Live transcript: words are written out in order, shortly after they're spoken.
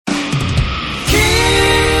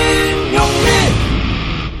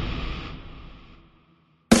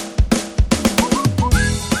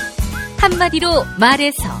한마디로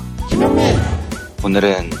말해서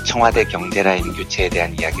오늘은 청와대 경제라인 교체에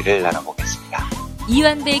대한 이야기를 나눠보겠습니다.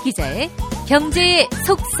 이완배 기자의 경제의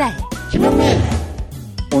속살.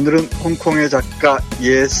 오늘은 홍콩의 작가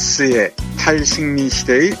예스의 탈식미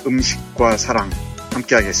시대의 음식과 사랑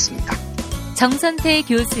함께하겠습니다. 정선태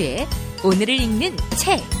교수의 오늘을 읽는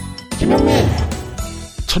책.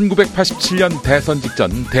 1987년 대선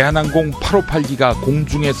직전 대한항공 858기가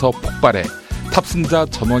공중에서 폭발해 탑승자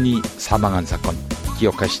전원이 사망한 사건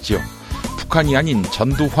기억하시지요? 북한이 아닌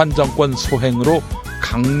전두환 정권 소행으로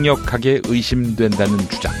강력하게 의심된다는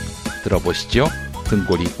주장 들어보시죠.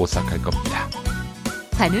 등골이 오싹할 겁니다.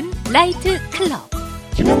 관훈 라이트 클럽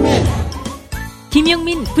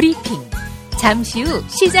김용민 브리핑 잠시 후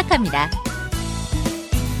시작합니다.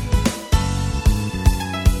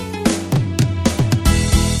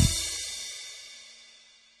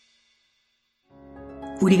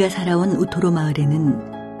 우리가 살아온 우토로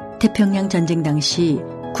마을에는 태평양 전쟁 당시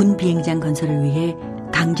군 비행장 건설을 위해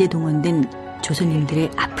강제 동원된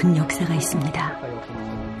조선인들의 아픈 역사가 있습니다.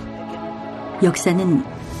 역사는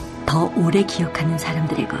더 오래 기억하는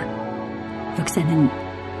사람들의 것. 역사는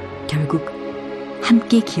결국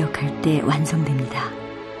함께 기억할 때 완성됩니다.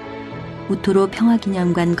 우토로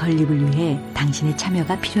평화기념관 건립을 위해 당신의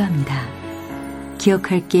참여가 필요합니다.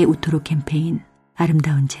 기억할게 우토로 캠페인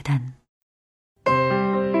아름다운 재단.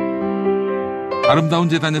 아름다운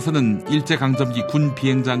재단에서는 일제강점기 군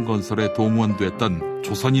비행장 건설에 동원됐던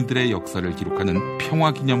조선인들의 역사를 기록하는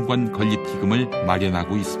평화기념관 건립기금을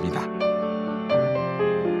마련하고 있습니다.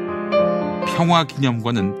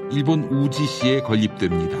 평화기념관은 일본 우지시에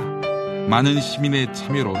건립됩니다. 많은 시민의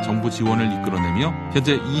참여로 정부 지원을 이끌어내며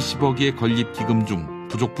현재 20억의 건립기금 중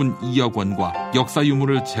부족분 2억 원과 역사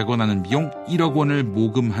유물을 재건하는 비용 1억 원을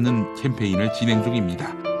모금하는 캠페인을 진행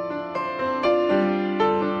중입니다.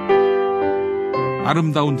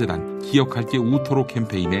 아름다운 재단 기억할게 우토로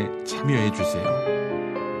캠페인에 참여해 주세요.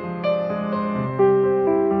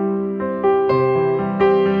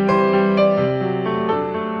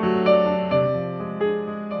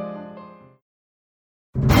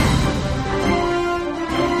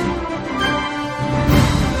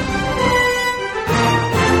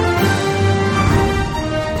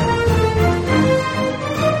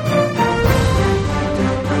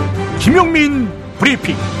 김용민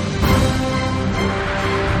브리핑.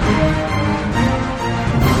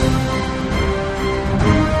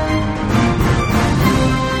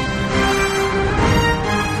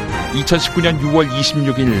 (2019년 6월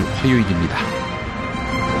 26일) 화요일입니다.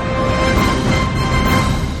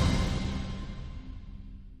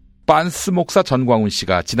 빤스 목사 전광훈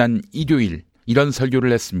씨가 지난 일요일 이런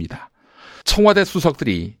설교를 했습니다. 청와대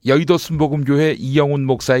수석들이 여의도 순복음교회 이영훈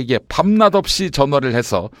목사에게 밤낮 없이 전화를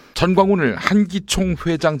해서 전광훈을 한기총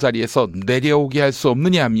회장 자리에서 내려오게 할 수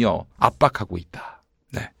없느냐며 압박하고 있다.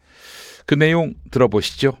 네, 그 내용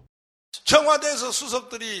들어보시죠. 청와대에서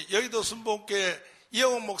수석들이 여의도 순복음교회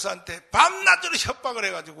이영훈 목사한테 밤낮으로 협박을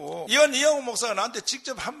해가지고 이건 이영훈 목사가 나한테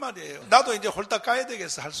직접 한 말이에요. 나도 이제 홀딱 까야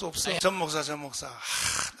되겠어. 할 수 없어. 전 목사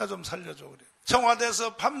나 좀 살려줘 그래.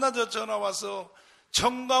 청와대에서 밤낮으로 전화 와서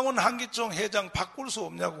전광훈 한기총 회장 바꿀 수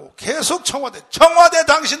없냐고 계속 청와대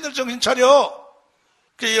당신들 정신 차려.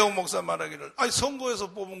 그 이영훈 목사 말하기를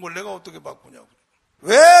선거에서 뽑은 걸 내가 어떻게 바꾸냐고.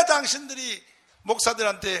 왜 당신들이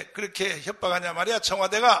목사들한테 그렇게 협박하냐 말이야.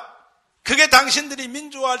 청와대가 그게 당신들이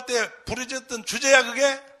민주화할 때 부르짖던 주제야. 그게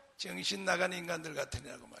정신 나간 인간들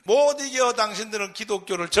같으냐고 말이야. 못 이겨. 당신들은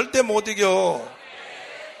기독교를 절대 못 이겨.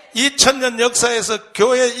 2000년 역사에서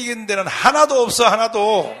교회 이긴 데는 하나도 없어.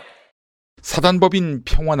 하나도. 사단법인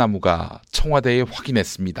평화나무가 청와대에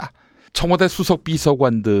확인했습니다. 청와대 수석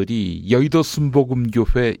비서관들이 여의도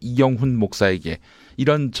순복음교회 이영훈 목사에게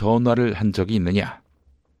이런 전화를 한 적이 있느냐?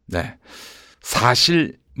 네,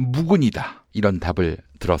 사실 무근이다. 이런 답을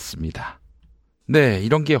들었습니다. 네,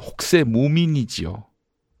 이런 게 혹세무민이지요.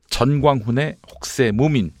 전광훈의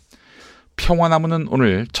혹세무민. 평화나무는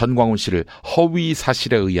오늘 전광훈 씨를 허위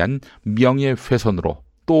사실에 의한 명예훼손으로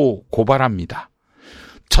또 고발합니다.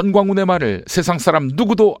 전광훈의 말을 세상 사람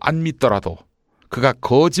누구도 안 믿더라도 그가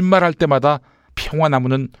거짓말할 때마다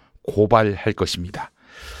평화나무는 고발할 것입니다.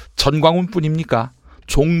 전광훈뿐입니까?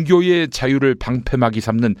 종교의 자유를 방패막이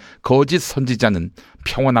삼는 거짓 선지자는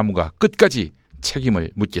평화나무가 끝까지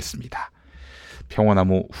책임을 묻겠습니다.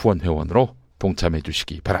 평화나무 후원회원으로 동참해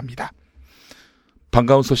주시기 바랍니다.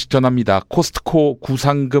 반가운 소식 전합니다. 코스트코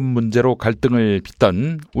구상금 문제로 갈등을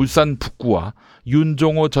빚던 울산 북구와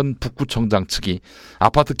윤종호 전 북구청장 측이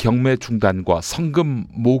아파트 경매 중단과 성금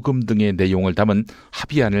모금 등의 내용을 담은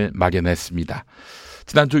합의안을 마련했습니다.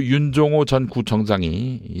 지난주 윤종호 전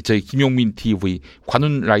구청장이 저희 김용민 TV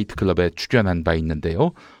관훈 라이트 클럽에 출연한 바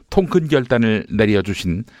있는데요. 통큰 결단을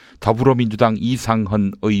내려주신 더불어민주당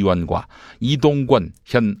이상헌 의원과 이동권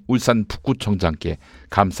현 울산 북구청장께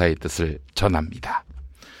감사의 뜻을 전합니다.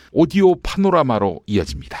 오디오 파노라마로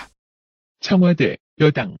이어집니다. 청와대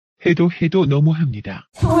여당 해도 너무합니다.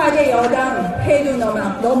 청와대 여당 해도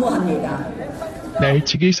너무합니다.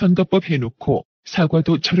 날치기 선거법 해놓고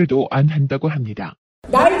사과도 철회도 안 한다고 합니다.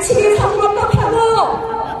 날치기 선거법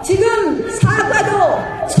하고 지금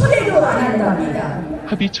사과도 철회도 안 한답니다.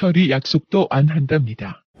 합의 처리 약속도 안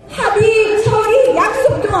한답니다. 합의 처리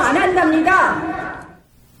약속도 안 한답니다.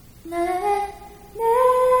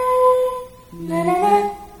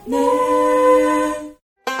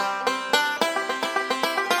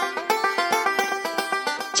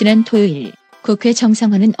 지난 토요일 국회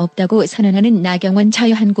정상화는 없다고 선언하는 나경원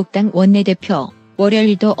자유한국당 원내대표.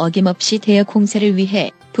 월요일도 어김없이 대여 공사를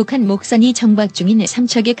위해 북한 목선이 정박 중인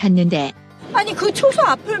삼척에 갔는데 아니 그 초소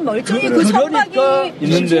앞을 멀쩡히 그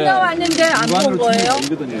선박이 지나왔는데 안 본 거예요?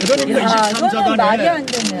 야, 그거는 말이 안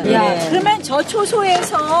되는. 야, 그러면 저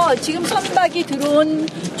초소에서 지금 선박이 들어온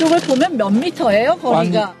쪽을 보면 몇 미터예요,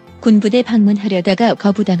 거리가? 군부대 방문하려다가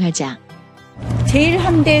거부당하자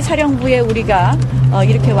제1함대 사령부에 우리가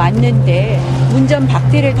이렇게 왔는데 운전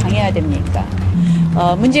박대를 당해야 됩니까?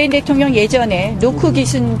 문재인 대통령 예전에 노크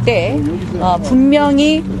기순 때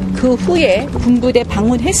분명히 그 후에 군부대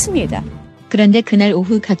방문했습니다. 그런데 그날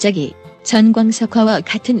오후 갑자기 전광석화와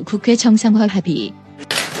같은 국회 정상화 합의.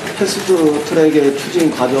 패스트 트랙의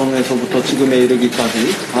추진 과정에서부터 지금에 이르기까지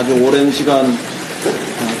아주 오랜 시간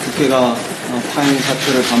국회가 파행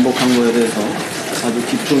사태를 반복한 것에 대해서 아주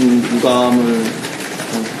깊은 유감을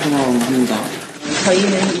표명합니다.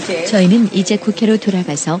 저희는 이제 국회로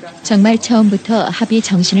돌아가서 정말 처음부터 합의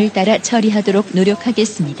정신을 따라 처리하도록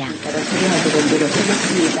노력하겠습니다.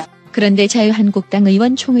 그런데 자유한국당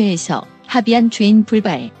의원 총회에서 합의안 주인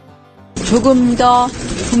불발. 조금 더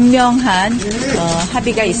분명한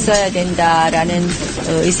합의가 있어야 된다라는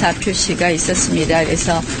의사표시가 있었습니다.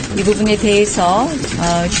 그래서 이 부분에 대해서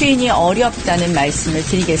추인이 어렵다는 말씀을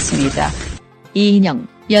드리겠습니다. 이인영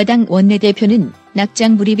여당 원내대표는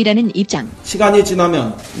낙장불입이라는 입장. 시간이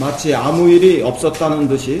지나면 마치 아무 일이 없었다는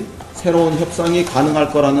듯이 새로운 협상이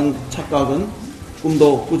가능할 거라는 착각은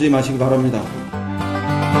꿈도 꾸지 마시기 바랍니다.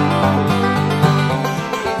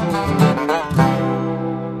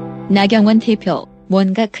 나경원 대표,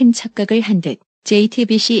 뭔가 큰 착각을 한 듯.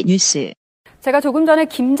 JTBC 뉴스. 제가 조금 전에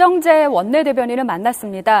김정재 원내대변인을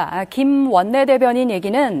만났습니다. 김 원내대변인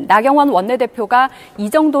얘기는 나경원 원내대표가 이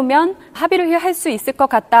정도면 합의를 할 수 있을 것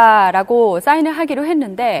같다라고 사인을 하기로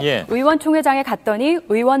했는데 의원총회장에 갔더니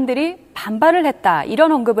의원들이 반발을 했다.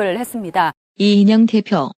 이런 언급을 했습니다. 이인영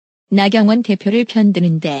대표, 나경원 대표를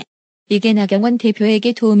편드는데 이게 나경원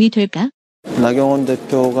대표에게 도움이 될까? 나경원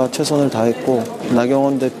대표가 최선을 다했고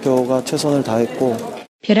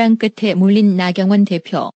벼랑 끝에 몰린 나경원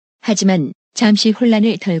대표. 하지만 잠시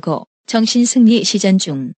혼란을 털고 정신승리 시전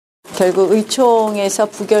중. 결국 의총에서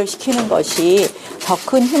부결시키는 것이 더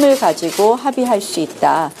큰 힘을 가지고 합의할 수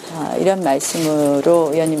있다. 이런 말씀으로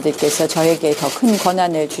의원님들께서 저에게 더 큰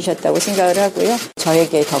권한을 주셨다고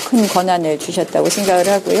생각을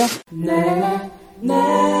하고요.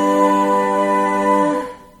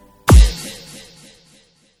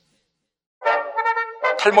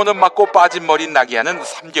 탈모는 맞고 빠진 머리 나게 하는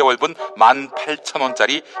 3개월분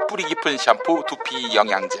 18,000원짜리 뿌리 깊은 샴푸 두피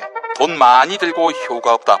영양제. 돈 많이 들고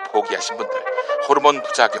효과 없다 포기하신 분들, 호르몬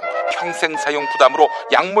부작용, 평생 사용 부담으로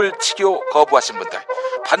약물 치료 거부하신 분들,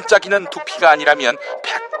 반짝이는 두피가 아니라면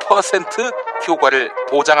 100% 효과를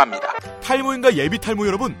보장합니다. 탈모인가 예비 탈모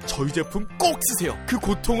여러분, 저희 제품 꼭 쓰세요. 그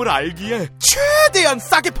고통을 알기에 최대한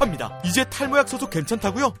싸게 팝니다. 이제 탈모약 써도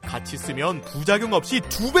괜찮다고요? 같이 쓰면 부작용 없이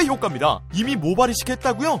 2배 효과입니다. 이미 모발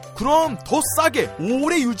이식했다고요? 그럼 더 싸게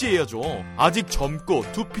오래 유지해야죠. 아직 젊고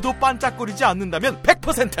두피도 반짝거리지 않는다면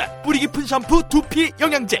 100% 뿌리 깊은 샴푸 두피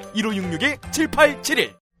영양제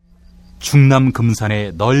 1566-7871. 충남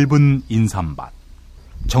금산의 넓은 인삼밭,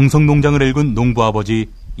 정성농장을 일군 농부아버지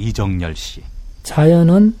이정열 씨.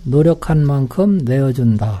 자연은 노력한 만큼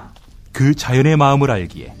내어준다. 그 자연의 마음을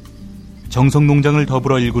알기에 정성농장을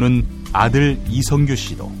더불어 일구는 아들 이성규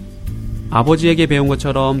씨도 아버지에게 배운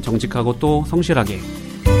것처럼 정직하고 또 성실하게.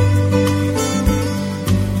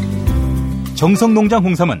 정성농장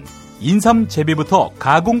홍삼은 인삼 재배부터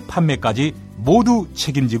가공 판매까지 모두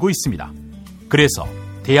책임지고 있습니다. 그래서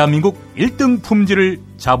대한민국 1등 품질을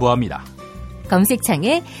자부합니다.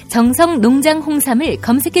 검색창에 정성농장 홍삼을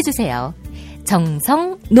검색해주세요.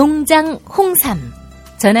 정성농장 홍삼.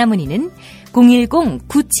 전화문의는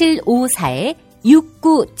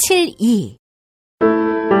 010-9754-6972.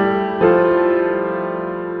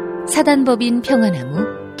 사단법인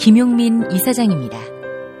평화나무 김용민 이사장입니다.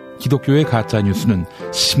 기독교의 가짜뉴스는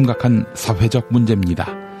심각한 사회적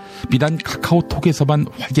문제입니다. 비단 카카오톡에서만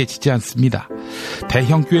활개치지 않습니다.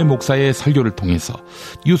 대형 교회 목사의 설교를 통해서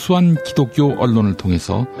유수한 기독교 언론을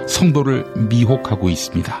통해서 성도를 미혹하고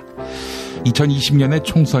있습니다. 2020년에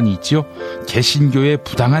총선이 있지요. 개신교의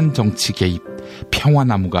부당한 정치 개입,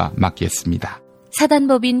 평화나무가 맡겠습니다.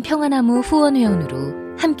 사단법인 평화나무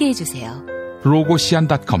후원회원으로 함께해주세요.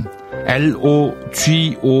 로고시안.com logosian.com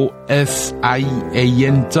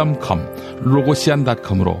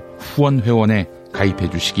로고시안.com으로 후원회원에 가입해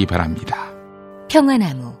주시기 바랍니다.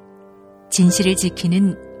 평화나무, 진실을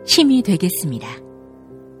지키는 힘이 되겠습니다.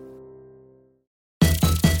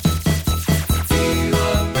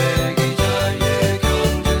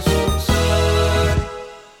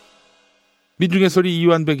 민중의 소리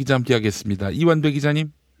이완배 기자 함께하겠습니다. 이완배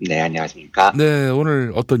기자님. 네, 안녕하십니까. 네,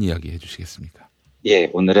 오늘 어떤 이야기 해주시겠습니까? 예,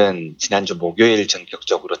 오늘은 지난주 목요일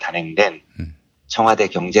전격적으로 단행된 청와대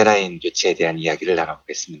경제라인 교체에 대한 이야기를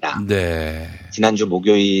나눠보겠습니다. 네. 지난주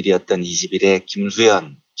목요일이었던 20일에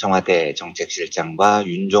김수현 청와대 정책실장과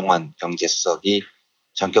윤종원 경제수석이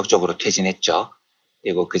전격적으로 퇴진했죠.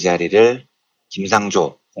 그리고 그 자리를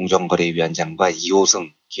김상조 공정거래위원장과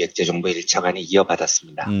이호승 기획재정부 1차관이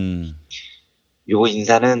이어받았습니다. 요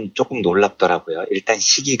인사는 조금 놀랍더라고요. 일단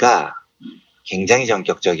시기가 굉장히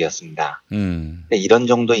전격적이었습니다. 근데 이런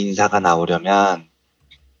정도 인사가 나오려면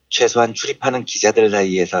최소한 출입하는 기자들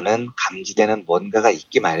사이에서는 감지되는 뭔가가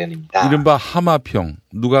있기 마련입니다. 이른바 하마평,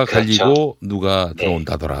 누가 그렇죠. 갈리고 누가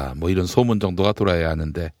들어온다더라. 뭐 이런 소문 정도가 돌아야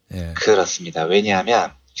하는데. 예. 그렇습니다.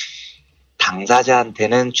 왜냐하면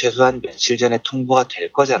당사자한테는 최소한 며칠 전에 통보가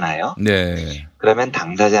될 거잖아요. 네. 그러면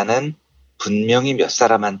당사자는 분명히 몇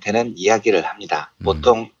사람한테는 이야기를 합니다.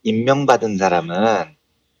 보통 임명받은 사람은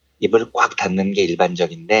입을 꽉 닫는 게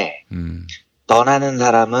일반적인데 떠나는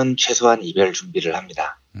사람은 최소한 이별 준비를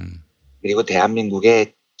합니다. 그리고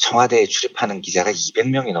대한민국에 청와대에 출입하는 기자가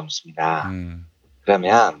 200명이 넘습니다.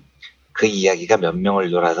 그러면 그 이야기가 몇 명을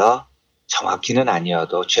돌아서 정확히는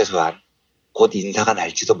아니어도 최소한 곧 인사가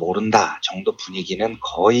날지도 모른다 정도 분위기는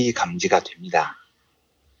거의 감지가 됩니다.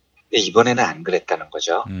 근데 이번에는 안 그랬다는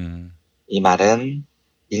거죠. 이 말은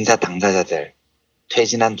인사 당사자들,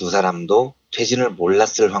 퇴진한 두 사람도 퇴진을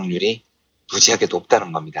몰랐을 확률이 무지하게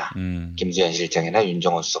높다는 겁니다. 김수현 실장이나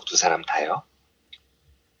윤정원 수석 두 사람 다요.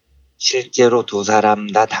 실제로 두 사람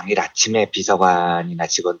다 당일 아침에 비서관이나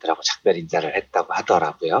직원들하고 작별 인사를 했다고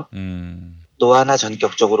하더라고요. 또 하나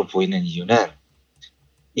전격적으로 보이는 이유는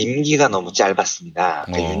임기가 너무 짧았습니다.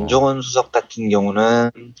 그러니까 윤정원 수석 같은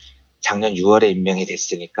경우는 작년 6월에 임명이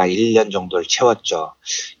됐으니까 1년 정도를 채웠죠.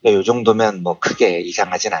 그러니까 요 정도면 뭐 크게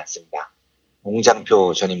이상하진 않습니다.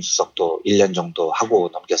 홍장표 전임 수석도 1년 정도 하고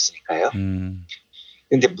넘겼으니까요.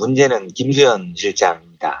 근데 문제는 김수현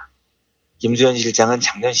실장입니다. 김수현 실장은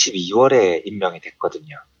작년 12월에 임명이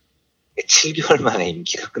됐거든요. 7개월 만에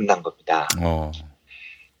임기가 끝난 겁니다.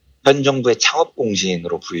 현 정부의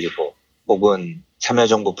창업공신으로 불리고 혹은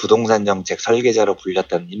참여정부 부동산 정책 설계자로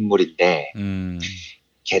불렸던 인물인데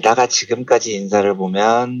게다가 지금까지 인사를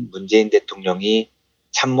보면 문재인 대통령이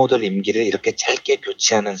참모들 임기를 이렇게 짧게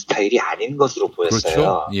교체하는 스타일이 아닌 것으로 보였어요.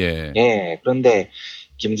 그렇죠? 예. 예. 그런데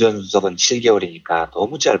김수현 수석은 7개월이니까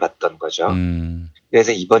너무 짧았던 거죠.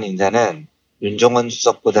 그래서 이번 인사는 윤종원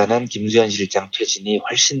수석보다는 김수현 실장 퇴진이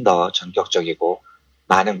훨씬 더 전격적이고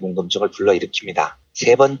많은 궁금증을 불러일으킵니다.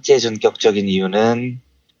 세 번째 전격적인 이유는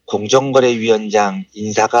공정거래위원장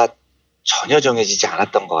인사가 전혀 정해지지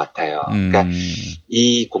않았던 것 같아요. 그러니까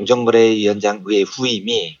이 공정거래위원장의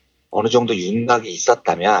후임이 어느 정도 윤곽이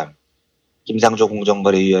있었다면 김상조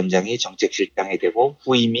공정거래위원장이 정책실장이 되고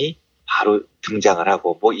후임이 바로 등장을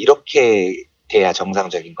하고 뭐 이렇게 돼야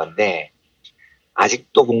정상적인 건데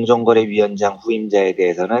아직도 공정거래위원장 후임자에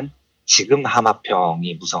대해서는 지금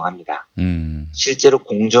하마평이 무성합니다. 실제로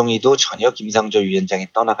공정위도 전혀 김상조 위원장이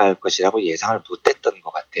떠나갈 것이라고 예상을 못했던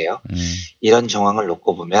것 같아요. 이런 정황을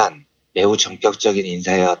놓고 보면 매우 전격적인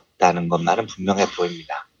인사였다는 것만은 분명해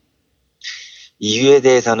보입니다. 이유에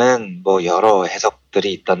대해서는 뭐 여러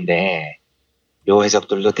해석들이 있던데 요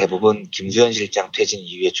해석들도 대부분 김수현 실장 퇴진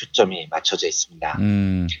이유에 초점이 맞춰져 있습니다.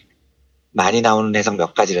 많이 나오는 해석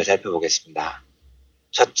몇 가지를 살펴보겠습니다.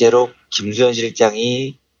 첫째로 김수현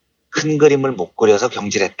실장이 큰 그림을 못 그려서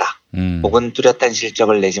경질했다. 혹은 뚜렷한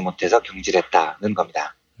실적을 내지 못해서 경질했다는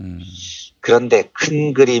겁니다. 그런데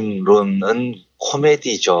큰 그림론은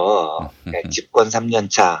코미디죠. 집권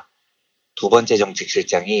 3년차 두 번째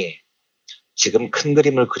정책실장이 지금 큰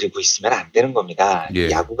그림을 그리고 있으면 안 되는 겁니다. 예.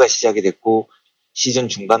 야구가 시작이 됐고 시즌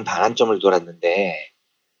중반 반환점을 돌았는데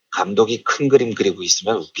감독이 큰 그림 그리고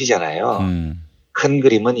있으면 웃기잖아요. 큰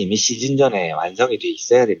그림은 이미 시즌 전에 완성이 돼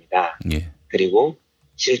있어야 됩니다. 예. 그리고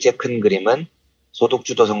실제 큰 그림은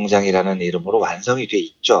소득주도 성장이라는 이름으로 완성이 돼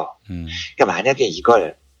있죠. 그러니까 만약에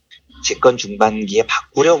이걸 집권 중반기에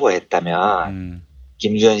바꾸려고 했다면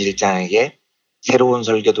김주현 실장에게 새로운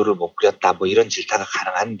설계도를 못 그렸다 뭐 이런 질타가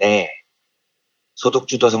가능한데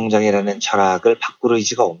소득주도 성장이라는 철학을 바꿀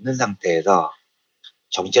의지가 없는 상태에서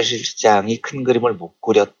정책실장이 큰 그림을 못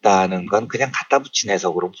그렸다는 건 그냥 갖다 붙인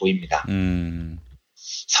해석으로 보입니다.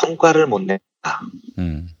 성과를 못 냈다.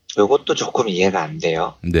 이것도 조금 이해가 안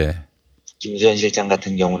돼요. 네. 김주현 실장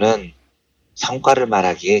같은 경우는 성과를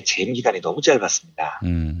말하기에 재임 기간이 너무 짧았습니다.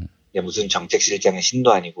 무슨 정책실장의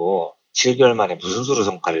신도 아니고 7개월 만에 무슨 수로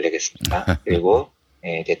성과를 내겠습니까? 그리고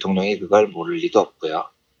대통령이 그걸 모를 리도 없고요.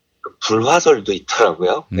 그 불화설도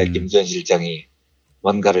있더라고요. 그러니까 김주현 실장이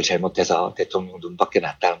뭔가를 잘못해서 대통령 눈밖에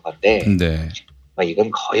났다는 건데 네.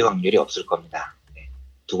 이건 거의 확률이 없을 겁니다.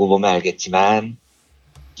 두고 보면 알겠지만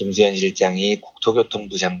김주현 실장이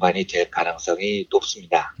국토교통부 장관이 될 가능성이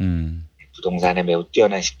높습니다. 부동산에 매우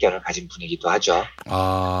뛰어난 식견을 가진 분이기도 하죠.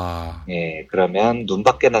 그러면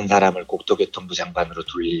눈밖에 난 사람을 국토교통부 장관으로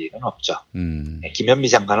돌릴 일은 없죠. 김현미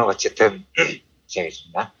장관은 어쨌든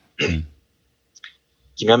시작했습니다.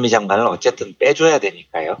 김현미 장관을 어쨌든 빼줘야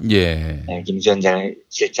되니까요. 예. 김주현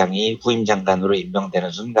실장이 후임 장관으로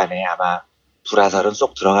임명되는 순간에 아마 불화설은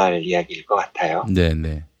쏙 들어갈 이야기일 것 같아요.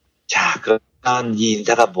 네네. 자, 그러면 이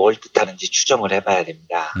인사가 뭘 뜻하는지 추정을 해봐야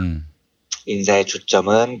됩니다. 인사의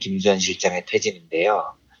초점은 김주현 실장의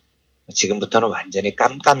퇴진인데요. 지금부터는 완전히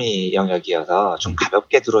깜깜이 영역이어서 좀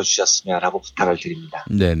가볍게 들어주셨으면 하고 부탁을 드립니다.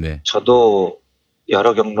 네네. 저도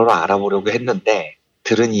여러 경로로 알아보려고 했는데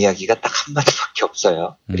들은 이야기가 딱 한마디밖에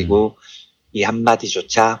없어요. 그리고 이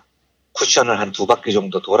한마디조차 쿠션을 한 2바퀴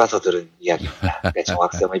정도 돌아서 들은 이야기입니다. 그러니까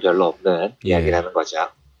정확성이 별로 없는 이야기라는 거죠.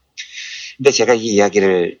 근데 제가 이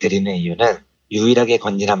이야기를 드리는 이유는 유일하게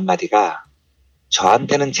건진 한마디가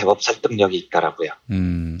저한테는 제법 설득력이 있더라고요.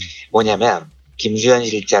 뭐냐면 김주현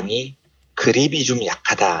실장이 그립이 좀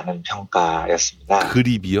약하다는 평가였습니다.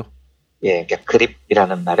 그립이요? 예, 그러니까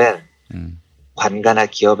그립이라는 말은 관가나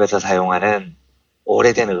기업에서 사용하는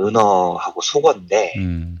오래된 은어하고 속어인데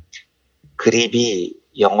그립이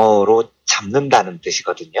영어로 잡는다는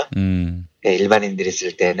뜻이거든요. 그러니까 일반인들이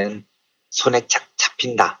쓸 때는 손에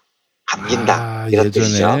잡힌다, 감긴다 이런 예전에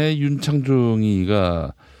뜻이죠.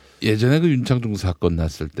 예전에 그 윤창중 사건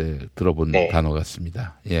났을 때 들어본 단어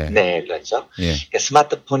같습니다. 예. 네, 그렇죠. 예. 그러니까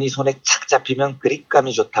스마트폰이 손에 착 잡히면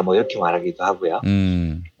그립감이 좋다 뭐 이렇게 말하기도 하고요.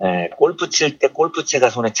 골프 칠 때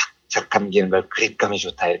골프채가 손에 착착 감기는 걸 그립감이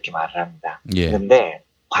좋다 이렇게 말을 합니다. 그런데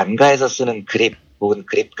관가에서 쓰는 그립 혹은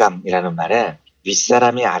그립감이라는 말은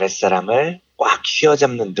윗사람이 아랫사람을 꽉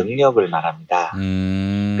휘어잡는 능력을 말합니다.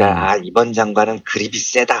 그러니까 이번 장관은 그립이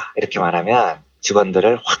세다 이렇게 말하면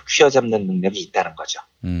직원들을 확 휘어잡는 능력이 있다는 거죠.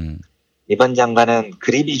 이번 장관은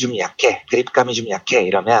그립이 좀 약해, 그립감이 좀 약해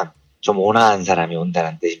이러면 좀 온화한 사람이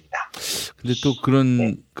온다는 뜻입니다. 근데 또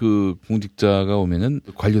그런 그 공직자가 오면은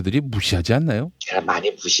관료들이 무시하지 않나요? 많이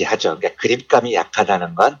무시하죠. 그러니까 그립감이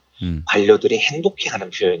약하다는 건 관료들이 행복해하는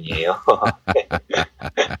표현이에요.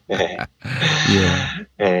 네.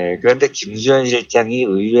 그런데 김주현 실장이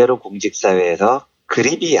의외로 공직사회에서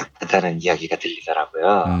그립이 약하다는 이야기가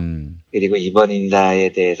들리더라고요. 그리고 이번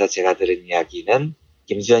인사에 대해서 제가 들은 이야기는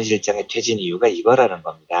김주현 실장의 퇴진 이유가 이거라는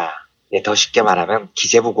겁니다. 더 쉽게 말하면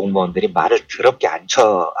기재부 공무원들이 말을 더럽게 안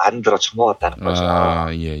들어 처먹었다는 거죠.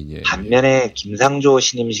 반면에 김상조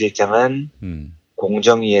신임 실장은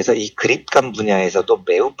공정위에서 이 그립감 분야에서도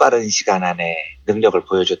매우 빠른 시간 안에 능력을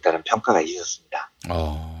보여줬다는 평가가 있었습니다.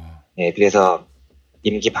 그래서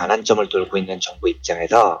임기 반환점을 돌고 있는 정부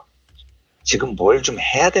입장에서 지금 뭘 좀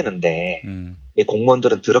해야 되는데 이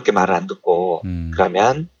공무원들은 더럽게 말을 안 듣고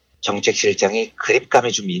그러면 정책실장이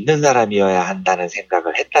그립감이 좀 있는 사람이어야 한다는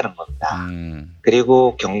생각을 했다는 겁니다.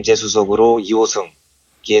 그리고 경제수석으로 이호승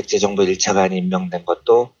기획재정부 1차관이 임명된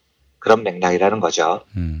것도 그런 맥락이라는 거죠.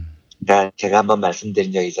 그러니까 제가 한번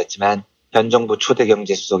말씀드린 적이 있었지만 현 정부 초대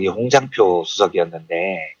경제수석이 홍장표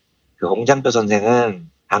수석이었는데 그 홍장표 선생은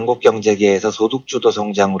한국 경제계에서 소득주도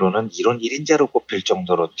성장으로는 이론 1인자로 꼽힐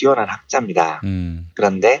정도로 뛰어난 학자입니다.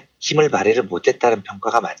 그런데 힘을 발휘를 못했다는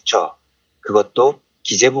평가가 많죠. 그것도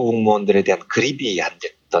기재부 공무원들에 대한 그립이 안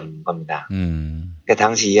됐던 겁니다. 그러니까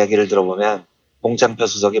당시 이야기를 들어보면 홍장표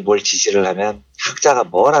수석이 뭘 지시를 하면 학자가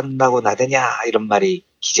뭘 안다고 나대냐 이런 말이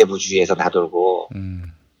기재부 주위에서 나돌고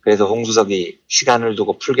그래서 홍 수석이 시간을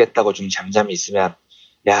두고 풀겠다고 좀 잠잠히 있으면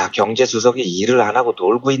야, 경제수석이 일을 안 하고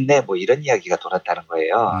놀고 있네, 뭐 이런 이야기가 돌았다는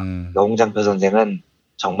거예요. 홍장표 선생은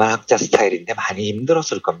정말 학자 스타일인데 많이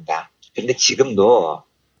힘들었을 겁니다. 근데 지금도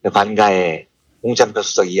관가에 홍장표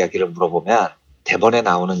수석 이야기를 물어보면 대본에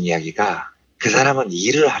나오는 이야기가 그 사람은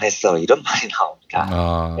일을 안 했어, 이런 말이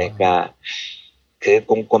나옵니다. 그러니까 그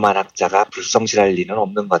꼼꼼한 학자가 불성실할 리는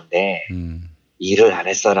없는 건데 일을 안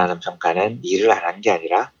했어라는 평가는 일을 안 한 게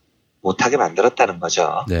아니라 못하게 만들었다는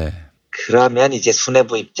거죠. 네. 그러면 이제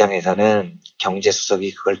수뇌부 입장에서는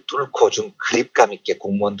경제수석이 그걸 뚫고 좀 그립감 있게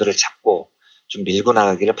공무원들을 잡고 좀 밀고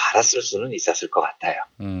나가기를 바랐을 수는 있었을 것 같아요.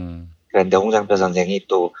 그런데 홍장표 선생이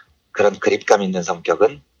또 그런 그립감 있는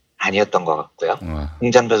성격은 아니었던 것 같고요.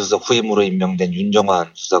 홍장표 수석 후임으로 임명된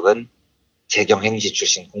윤종원 수석은 재경행시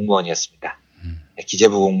출신 공무원이었습니다.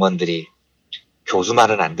 기재부 공무원들이 교수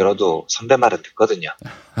말은 안 들어도 선배 말은 듣거든요.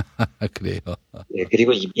 그래요. 네,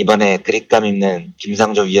 그리고 이번에 그립감 있는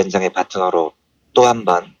김상조 위원장의 파트너로 또 한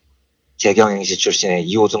번 재경행시 출신의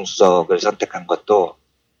이호승 수석을 선택한 것도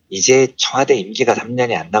이제 청와대 임기가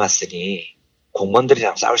 3년이 안 남았으니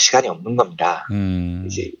공무원들이랑 싸울 시간이 없는 겁니다.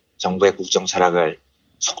 이제 정부의 국정 철학을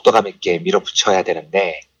속도감 있게 밀어붙여야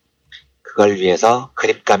되는데 그걸 위해서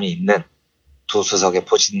그립감이 있는 두 수석의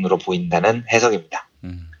포진으로 보인다는 해석입니다.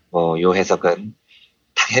 요 해석은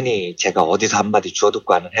당연히 제가 어디서 한마디 주워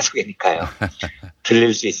듣고 하는 해석이니까요.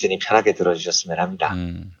 들릴 수 있으니 편하게 들어주셨으면 합니다.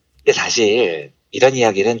 근데 사실 이런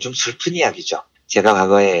이야기는 좀 슬픈 이야기죠. 제가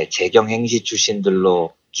과거에 재경행시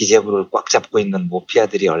출신들로 기재부를 꽉 잡고 있는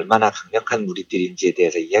모피아들이 얼마나 강력한 무리들인지에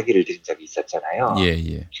대해서 이야기를 드린 적이 있었잖아요.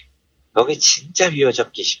 예. 여기 진짜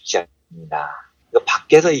휘어잡기 쉽지 않습니다.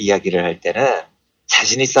 밖에서 이야기를 할 때는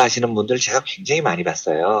자신 있어 하시는 분들 제가 굉장히 많이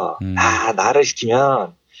봤어요. 나를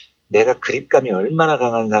시키면 내가 그립감이 얼마나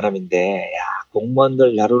강한 사람인데,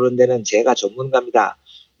 공무원들 다루는 데는 제가 전문가입니다.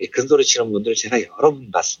 큰 소리 치는 분들 제가 여러 분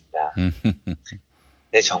봤습니다.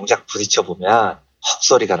 근데 정작 부딪혀보면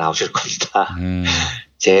헛소리가 나오실 겁니다.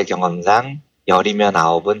 제 경험상 10이면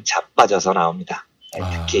 9은 자빠져서 나옵니다.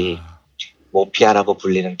 특히 모피아라고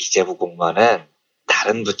불리는 기재부 공무원은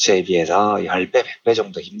다른 부처에 비해서 10배, 100배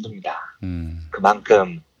정도 힘듭니다.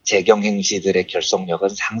 그만큼 재경행시들의 결속력은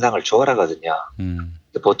상상을 초월하거든요.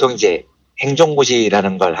 보통 이제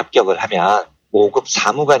행정고시라는 걸 합격을 하면 5급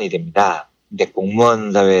사무관이 됩니다. 근데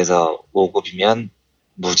공무원 사회에서 5급이면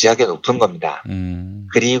무지하게 높은 겁니다.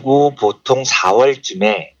 그리고 보통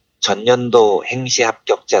 4월쯤에 전년도 행시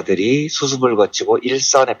합격자들이 수습을 거치고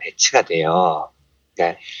일선에 배치가 돼요.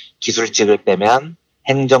 그러니까 기술직을 빼면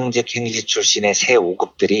행정직 행시 출신의 새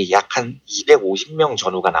 5급들이 약 한 250명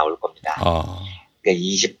전후가 나올 겁니다. 그러니까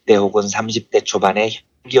 20대 혹은 30대 초반에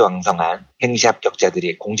혈기왕성한 행시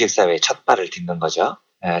합격자들이 공직사회에 첫 발을 딛는 거죠.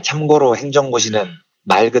 참고로 행정고시는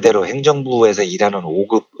말 그대로 행정부에서 일하는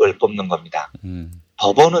 5급을 뽑는 겁니다.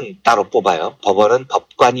 법원은 따로 뽑아요. 법원은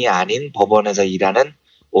법관이 아닌 법원에서 일하는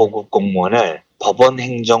 5급 공무원을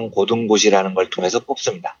법원행정고등고시라는 걸 통해서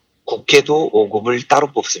뽑습니다. 국회도 5급을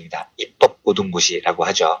따로 뽑습니다. 입법고등고시라고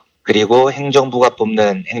하죠. 그리고 행정부가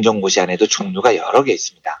뽑는 행정고시 안에도 종류가 여러 개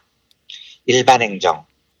있습니다. 일반행정,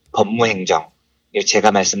 법무행정,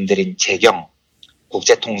 제가 말씀드린 재경,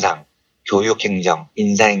 국제통상, 교육행정,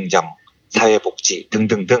 인사행정, 사회복지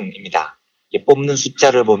등등등입니다. 뽑는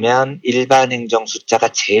숫자를 보면 일반행정 숫자가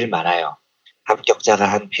제일 많아요.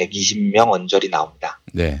 합격자가 한 120명 언저리 나옵니다.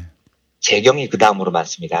 네. 재경이 그 다음으로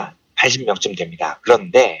많습니다. 80명쯤 됩니다.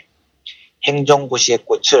 그런데 행정고시의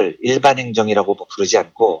꽃을 일반행정이라고 부르지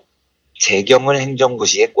않고 재경을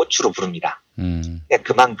행정고시의 꽃으로 부릅니다.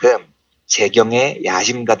 그만큼 재경에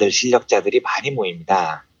야심가들 실력자들이 많이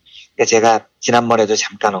모입니다. 그러니까 제가 지난번에도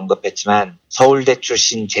잠깐 언급했지만 서울대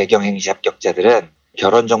출신 재경행시 합격자들은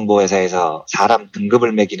결혼정보회사에서 사람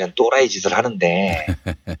등급을 매기는 또라이 짓을 하는데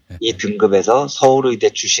이 등급에서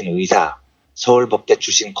서울의대 출신 의사, 서울법대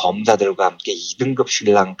출신 검사들과 함께 2등급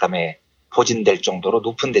신랑감에 포진될 정도로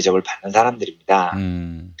높은 대접을 받는 사람들입니다.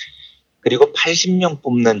 그리고 80명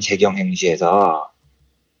뽑는 재경행시에서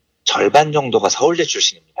절반 정도가 서울대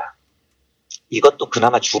출신입니다. 이것도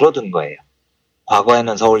그나마 줄어든 거예요.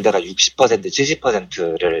 과거에는 서울대가 60%,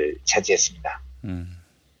 70%를 차지했습니다.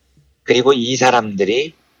 그리고 이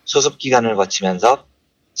사람들이 수습기간을 거치면서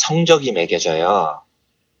성적이 매겨져요.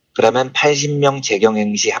 그러면 80명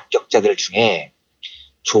재경행시 합격자들 중에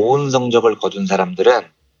좋은 성적을 거둔 사람들은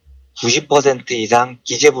 90% 이상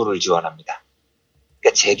기재부를 지원합니다.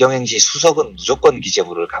 그러니까 재경행시 수석은 무조건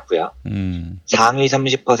기재부를 가고요. 상위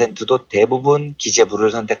 30%도 대부분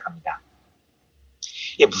기재부를 선택합니다.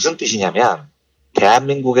 이게 무슨 뜻이냐면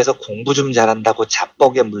대한민국에서 공부 좀 잘한다고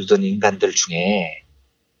자뻑에 물든 인간들 중에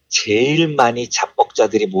제일 많이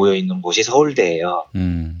자뻑자들이 모여있는 곳이 서울대예요.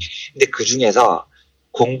 근데 그 중에서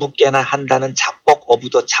공부 꽤나 한다는 자뻑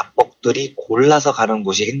어부더 자뻑들이 골라서 가는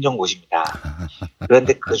곳이 행정고시입니다.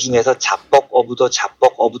 그런데 그 중에서 자뻑 어부더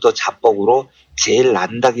자뻑으로 제일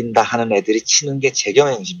난다긴다 하는 애들이 치는 게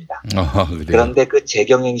재경행시입니다. 그런데 그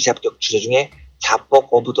재경행시 합격자 중에 자뻑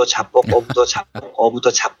어부더 자뻑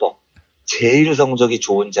제일 성적이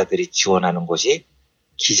좋은 자들이 지원하는 곳이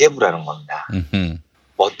기재부라는 겁니다.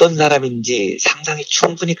 어떤 사람인지 상상이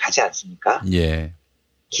충분히 가지 않습니까? 예.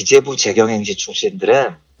 기재부 재경행시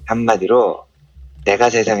출신들은 한마디로 내가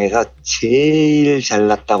세상에서 제일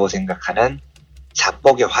잘났다고 생각하는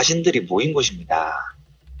자뻑의 화신들이 모인 곳입니다.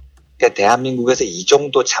 그러니까 대한민국에서 이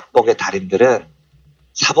정도 자뻑의 달인들은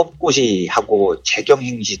사법고시하고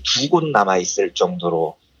재경행시 2곳 남아있을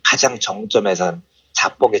정도로 가장 정점에선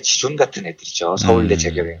자뻑의 지존 같은 애들이죠. 서울대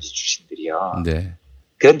재경행시 출신들이요. 네.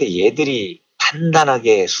 그런데 얘들이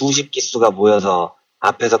단단하게 수십 기수가 모여서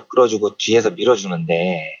앞에서 끌어주고 뒤에서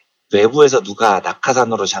밀어주는데 외부에서 누가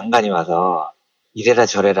낙하산으로 장관이 와서 이래라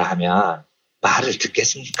저래라 하면 말을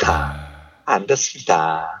듣겠습니까? 안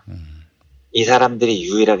듣습니다. 이 사람들이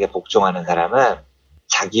유일하게 복종하는 사람은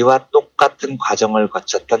자기와 똑같은 과정을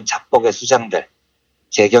거쳤던 자뻑의 수장들,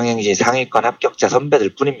 재경행시 상위권 합격자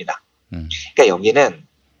선배들 뿐입니다. 그러니까 여기는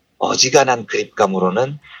어지간한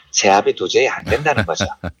그립감으로는 제압이 도저히 안 된다는 거죠.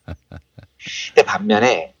 근데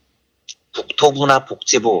반면에 국토부나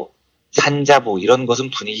복지부, 산자부 이런 곳은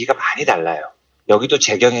분위기가 많이 달라요. 여기도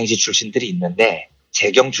재경행시 출신들이 있는데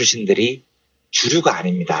재경 출신들이 주류가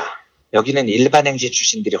아닙니다. 여기는 일반행시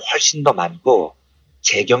출신들이 훨씬 더 많고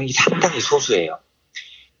재경이 상당히 소수예요.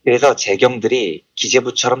 그래서 재경들이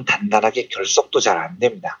기재부처럼 단단하게 결속도 잘 안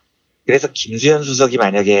됩니다. 그래서 김수현 수석이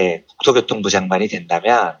만약에 국토교통부 장관이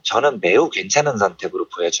된다면 저는 매우 괜찮은 선택으로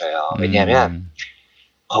보여져요. 왜냐하면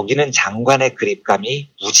거기는 장관의 그립감이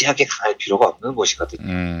무지하게 강할 필요가 없는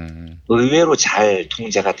곳이거든요. 의외로 잘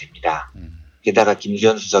통제가 됩니다. 게다가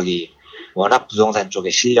김수현 수석이 워낙 부동산 쪽에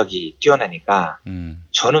실력이 뛰어나니까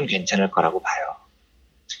저는 괜찮을 거라고 봐요.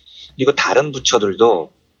 그리고 다른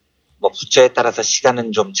부처들도 뭐 부처에 따라서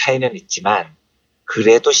시간은 좀 차이는 있지만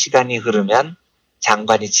그래도 시간이 흐르면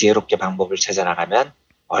장관이 지혜롭게 방법을 찾아나가면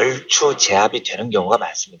얼추 제압이 되는 경우가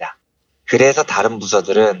많습니다. 그래서 다른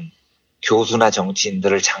부서들은 교수나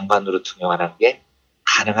정치인들을 장관으로 등용하는 게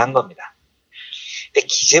가능한 겁니다. 근데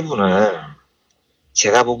기재부는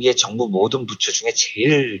제가 보기에 정부 모든 부처 중에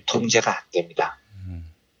제일 통제가 안 됩니다.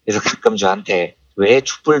 그래서 가끔 저한테 왜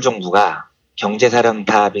촛불정부가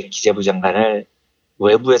경제사령탑인 기재부 장관을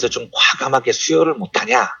외부에서 좀 과감하게 수요를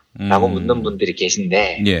못하냐라고 묻는 분들이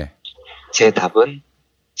계신데 예. 제 답은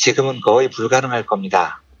지금은 거의 불가능할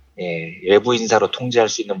겁니다. 예, 외부 인사로 통제할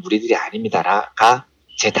수 있는 무리들이 아닙니다가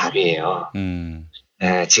제 답이에요.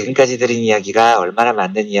 지금까지 들은 이야기가 얼마나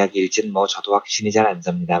맞는 이야기일지는 뭐 저도 확신이 잘 안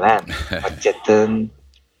섭니다만 어쨌든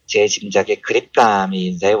제 짐작에 그립감이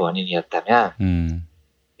인사의 원인이었다면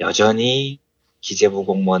여전히 기재부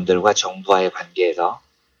공무원들과 정부와의 관계에서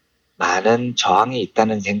많은 저항이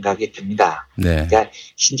있다는 생각이 듭니다. 네. 그러니까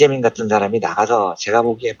신재민 같은 사람이 나가서 제가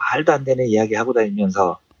보기에 말도 안 되는 이야기 하고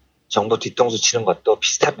다니면서 정부 뒤통수 치는 것도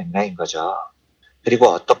비슷한 맥락인 거죠. 그리고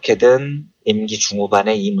어떻게든 임기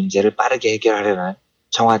중후반에 이 문제를 빠르게 해결하려는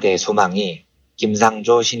청와대의 소망이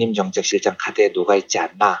김상조 신임 정책실장 카드에 녹아있지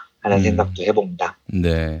않나 하는 생각도 해봅니다.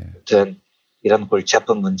 네. 아무튼 이런 골치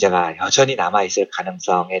아픈 문제가 여전히 남아있을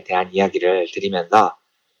가능성에 대한 이야기를 드리면서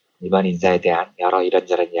이번 인사에 대한 여러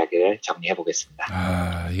이런저런 이야기를 정리해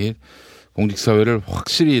보겠습니다. 이게 공직사회를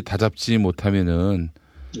확실히 다잡지 못하면은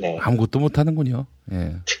네. 아무것도 못하는군요.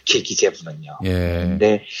 예. 특히 기재부는요. 예.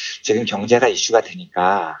 근데 지금 경제가 이슈가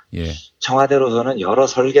되니까 예. 청와대로서는 여러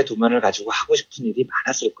설계 도면을 가지고 하고 싶은 일이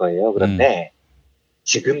많았을 거예요. 그런데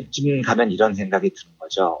지금쯤 가면 이런 생각이 드는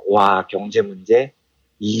거죠. 와, 경제 문제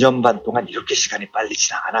 2년 반 동안 이렇게 시간이 빨리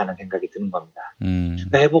지나가나 하는 생각이 드는 겁니다.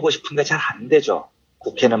 해보고 싶은 게 잘 안 되죠.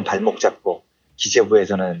 국회는 발목 잡고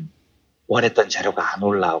기재부에서는 원했던 자료가 안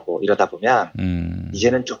올라오고 이러다 보면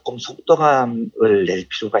이제는 조금 속도감을 낼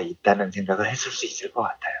필요가 있다는 생각을 했을 수 있을 것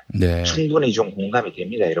같아요. 네. 충분히 좀 공감이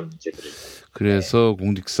됩니다. 이런 문제들을. 그래서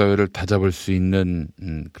공직사회를 다잡을 수 있는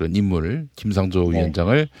그런 인물 김상조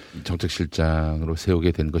위원장을 정책실장으로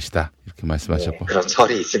세우게 된 것이다. 이렇게 말씀하셨고. 그런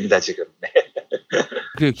설이 있습니다. 지금.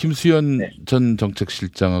 그리고 김수현 전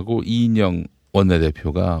정책실장하고 이인영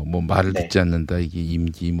원내대표가 뭐 말을 듣지 않는다. 이게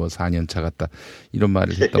임기 뭐 4년 차 같다. 이런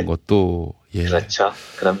말을 했던 것도 그렇죠.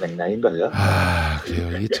 그런 맥락인 거죠.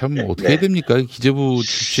 그래요. 이게 참 어떻게 해야 됩니까? 기재부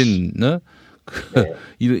출신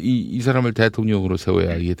이 사람을 대통령으로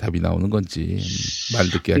세워야 이게 답이 나오는 건지 말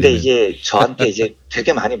듣게 하려면. 근데 이게 저한테 이제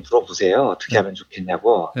되게 많이 물어보세요. 어떻게 하면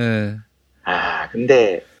좋겠냐고. 네.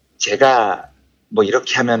 근데 제가 뭐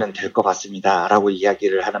이렇게 하면은 될 것 같습니다라고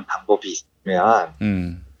이야기를 하는 방법이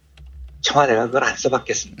있으면 청와대가 그걸 안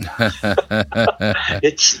써봤겠습니다.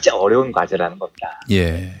 이게 진짜 어려운 과제라는 겁니다.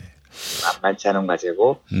 예. 만만치 않은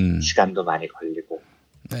과제고 시간도 많이 걸리고.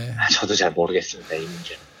 네. 저도 잘 모르겠습니다. 이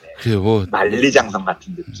문제는. 그래요. 뭐 만리장성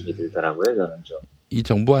같은 느낌이 들더라고요. 저는 좀. 이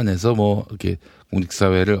정부 안에서 뭐 이렇게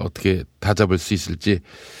공직사회를 어떻게 다잡을 수 있을지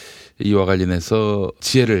이와 관련해서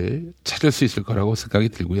지혜를 찾을 수 있을 거라고 생각이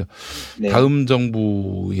들고요. 네. 다음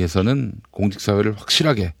정부에서는 공직사회를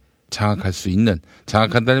확실하게 장악할 수 있는,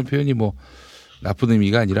 장악한다는 표현이 뭐 나쁜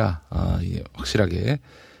의미가 아니라 확실하게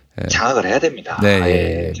장악을 해야 됩니다.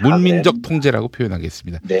 네, 문민적 통제라고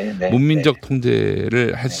표현하겠습니다. 네, 네, 문민적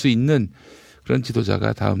통제를 할 수 있는 그런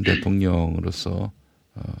지도자가 다음 대통령으로서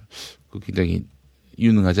굉장히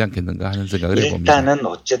유능하지 않겠는가 하는 생각을 해봅니다. 일단은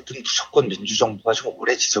어쨌든 무조건 민주정부가 좀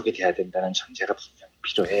오래 지속이 돼야 된다는 전제가 분명히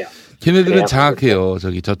필요해요. 걔네들은 장악해요.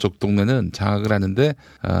 저쪽 동네는 장악을 하는데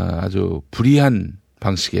아주 불이한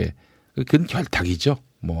방식의 그건 결탁이죠.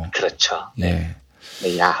 뭐. 그렇죠. 네.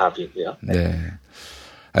 네, 야합이고요. 네.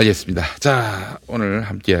 알겠습니다. 자, 오늘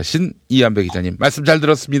함께하신 이한배 기자님 말씀 잘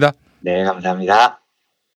들었습니다. 네, 감사합니다.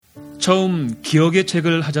 처음 기억의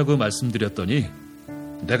책을 하자고 말씀드렸더니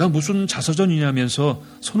내가 무슨 자서전이냐면서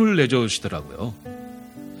손을 내저으시더라고요.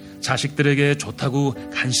 자식들에게 좋다고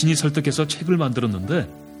간신히 설득해서 책을 만들었는데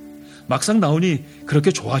막상 나오니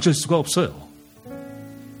그렇게 좋아질 수가 없어요.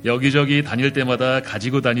 여기저기 다닐 때마다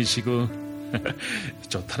가지고 다니시고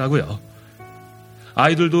좋더라고요.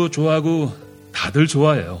 아이들도 좋아하고 다들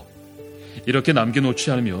좋아해요. 이렇게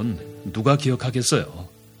남겨놓지 않으면 누가 기억하겠어요.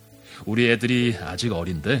 우리 애들이 아직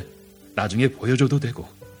어린데 나중에 보여줘도 되고.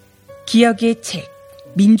 기억의 책,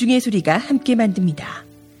 민중의 소리가 함께 만듭니다.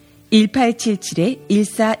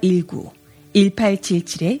 1877-1419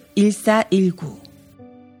 1877-1419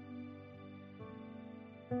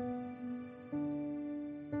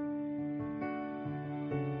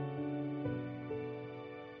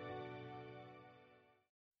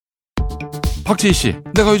 박지희 씨,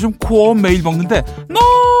 내가 요즘 코어업 매일 먹는데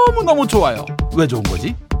너무너무 좋아요. 왜 좋은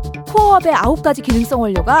거지? 코어업의 9가지 기능성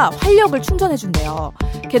원료가 활력을 충전해준대요.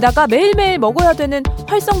 게다가 매일매일 먹어야 되는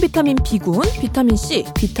활성 비타민 B군, 비타민 C,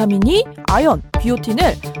 비타민 E, 아연,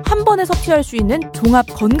 비오틴을 한 번에 섭취할 수 있는 종합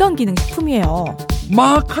건강기능식품이에요.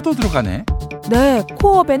 마카도 들어가네? 네,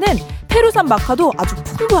 코어업에는 페루산 마카도 아주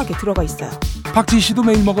풍부하게 들어가 있어요. 박지희 씨도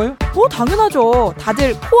매일 먹어요? 당연하죠.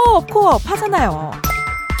 다들 코어업 하잖아요.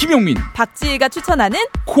 김용민, 박지희가 추천하는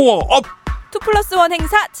코어업 2+1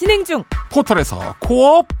 행사 진행 중. 포털에서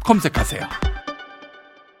코어업 검색하세요.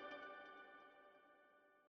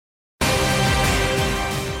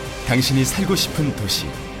 당신이 살고 싶은 도시,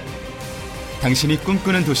 당신이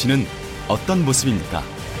꿈꾸는 도시는 어떤 모습입니까?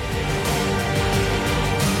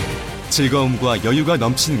 즐거움과 여유가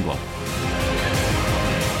넘치는 곳,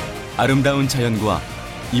 아름다운 자연과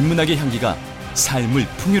인문학의 향기가 삶을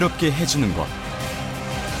풍요롭게 해주는 곳,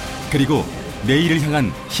 그리고 내일을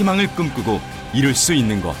향한 희망을 꿈꾸고 이룰 수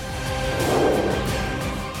있는 곳.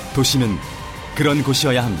 도시는 그런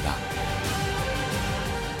곳이어야 합니다.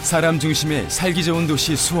 사람 중심의 살기 좋은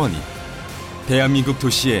도시 수원이 대한민국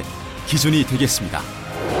도시의 기준이 되겠습니다.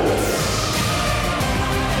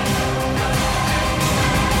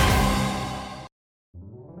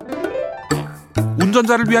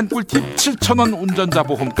 운전자를 위한 꿀팁 7,000원 운전자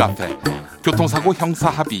보험 카페. 교통사고 형사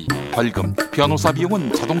합의, 벌금, 변호사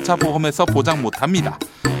비용은 자동차 보험에서 보장 못합니다.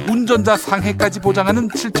 운전자 상해까지 보장하는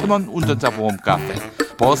 7,000원 운전자 보험 카페.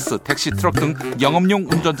 버스, 택시, 트럭 등 영업용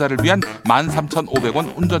운전자를 위한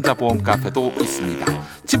 13,500원 운전자 보험 카페도 있습니다.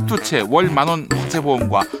 집 두 채 월 10,000원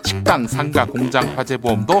화재보험과 식당, 상가, 공장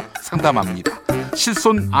화재보험도 상담합니다.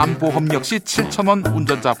 실손 암보험 역시 7,000원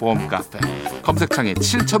운전자 보험 카페. 검색창에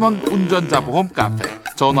 7,000원 운전자 보험 카페.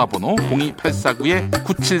 전화번호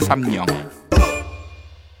 02849-9730.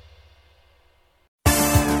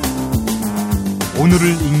 오늘을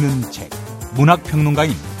읽는 책,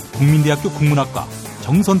 문학평론가인 국민대학교 국문학과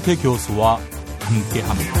정선태 교수와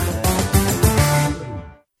함께합니다.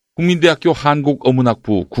 국민대학교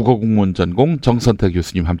한국어문학부 국어국문 전공 정선태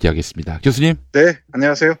교수님 함께하겠습니다. 교수님. 네,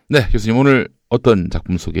 안녕하세요. 네, 교수님 오늘 어떤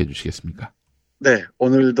작품 소개해 주시겠습니까? 네,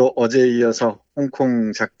 오늘도 어제에 이어서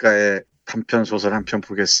홍콩 작가의 단편 소설 한 편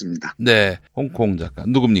보겠습니다. 네, 홍콩 작가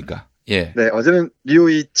누굽니까? 예. 네, 어제는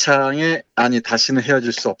류이창의 아니 다시는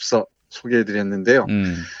헤어질 수 없어 소개해드렸는데요.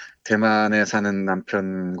 대만에 사는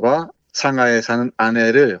남편과 상하이에 사는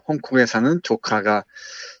아내를 홍콩에 사는 조카가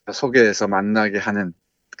소개해서 만나게 하는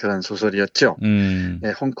그런 소설이었죠.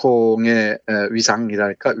 네, 홍콩의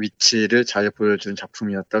위상이랄까 위치를 잘 보여준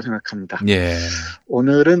작품이었다고 생각합니다. 예.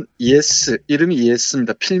 오늘은 예스, 이름이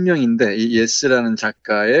예스입니다. 필명인데 이 예스라는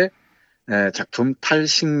작가의 작품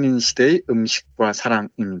탈식민 시대의 음식과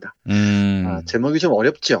사랑입니다. 제목이 좀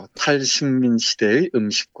어렵죠. 탈식민 시대의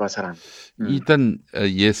음식과 사랑. 일단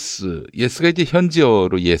예스가 이제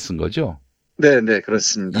현지어로 예스인 거죠? 네, 네,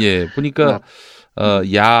 그렇습니다. 예, 보니까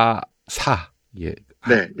야사, 예.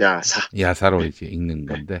 네, 야사. 야사로 이제 읽는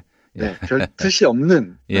건데. 네, 별 뜻이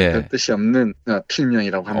없는, 예. 별 뜻이 없는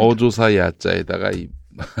필명이라고 합니다. 어조사 야자에다가 이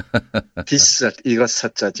비쌀 이것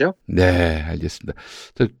사자죠. 네, 알겠습니다.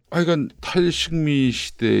 하여간 탈식민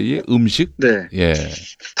시대의 음식? 네. 예.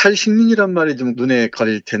 탈식민이란 말이 좀 눈에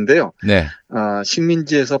걸릴 텐데요. 네.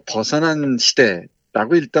 식민지에서 벗어난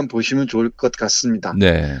시대라고 일단 보시면 좋을 것 같습니다.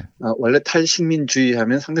 네. 원래 탈식민주의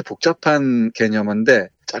하면 상당히 복잡한 개념인데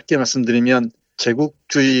짧게 말씀드리면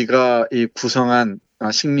제국주의가 이 구성한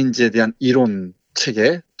식민지에 대한 이론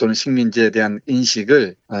체계 또는 식민지에 대한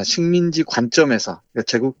인식을 식민지 관점에서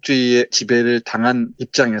제국주의의 지배를 당한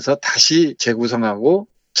입장에서 다시 재구성하고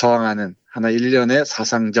저항하는 하나 일련의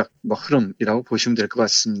사상적 흐름이라고 보시면 될 것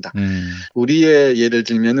같습니다. 우리의 예를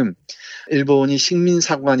들면은 일본이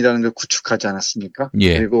식민사관이라는 걸 구축하지 않았습니까?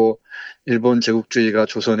 예. 그리고 일본 제국주의가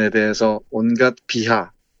조선에 대해서 온갖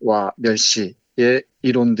비하와 멸시의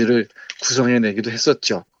이론들을 구성해내기도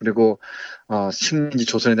했었죠. 그리고 식민지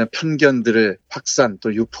조선에 대한 편견들을 확산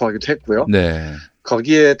또 유포하기도 했고요. 네.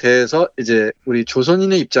 거기에 대해서 이제 우리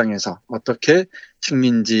조선인의 입장에서 어떻게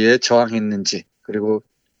식민지에 저항했는지 그리고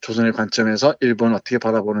조선의 관점에서 일본을 어떻게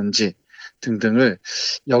바라보는지 등등을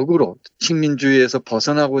역으로 식민주의에서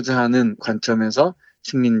벗어나고자 하는 관점에서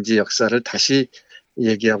식민지 역사를 다시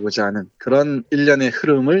얘기하고자 하는 그런 일련의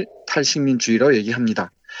흐름을 탈식민주의라고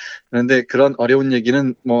얘기합니다. 그런데 그런 어려운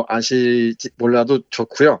얘기는 아실지 몰라도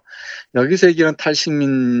좋고요. 여기서 얘기하는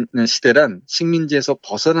탈식민 시대란 식민지에서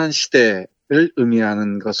벗어난 시대를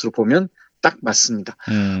의미하는 것으로 보면 딱 맞습니다.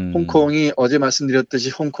 홍콩이 어제 말씀드렸듯이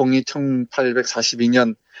홍콩이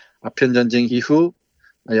 1842년 아편전쟁 이후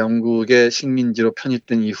영국의 식민지로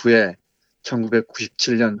편입된 이후에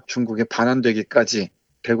 1997년 중국에 반환되기까지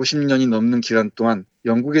 150년이 넘는 기간 동안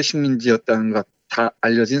영국의 식민지였다는 것 다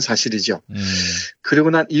알려진 사실이죠. 그리고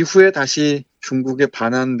난 이후에 다시 중국에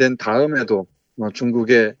반환된 다음에도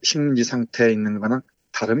중국의 식민지 상태에 있는 거는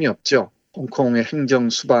다름이 없죠. 홍콩의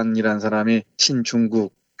행정수반이라는 사람이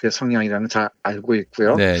친중국의 성향이라는 걸 잘 알고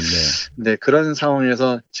있고요. 네. 네, 그런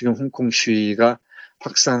상황에서 지금 홍콩 시위가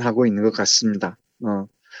확산하고 있는 것 같습니다.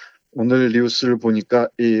 오늘 뉴스를 보니까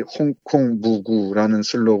이 홍콩 무구라는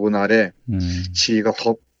슬로건 아래 시위가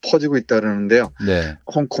퍼지고 있다 그러는데요. 네.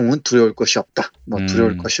 홍콩은 두려울 것이 없다.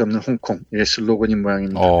 두려울 것이 없는 홍콩. 이게 슬로건인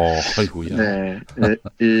모양입니다. 아이고야. 네.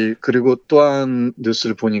 그리고 또한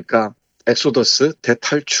뉴스를 보니까 엑소더스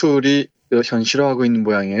대탈출이 현실화하고 있는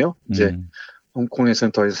모양이에요. 이제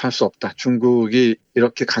홍콩에서는 더 이상 살 수 없다. 중국이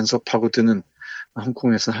이렇게 간섭하고 드는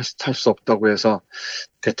홍콩에서는 살 수 없다고 해서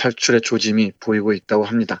대탈출의 조짐이 보이고 있다고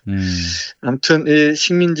합니다. 아무튼 이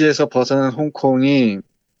식민지에서 벗어난 홍콩이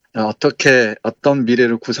어떤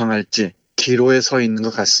미래를 구성할지 기로에 서 있는 것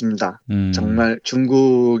같습니다. 정말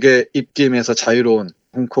중국의 입김에서 자유로운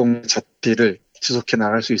홍콩 자치를 지속해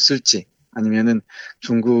나갈 수 있을지 아니면은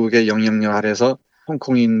중국의 영향력 아래서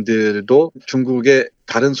홍콩인들도 중국의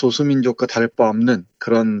다른 소수민족과 다를 바 없는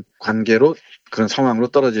그런 관계로 그런 상황으로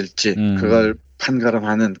떨어질지 그걸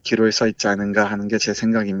판가름하는 기로에 서 있지 않은가 하는 게 제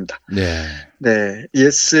생각입니다. 네.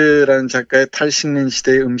 예스라는 작가의 탈식민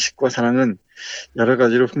시대의 음식과 사랑은 여러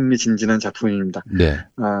가지로 흥미진진한 작품입니다. 네.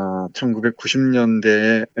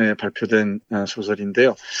 1990년대에 발표된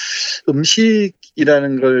소설인데요.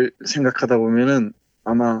 음식이라는 걸 생각하다 보면은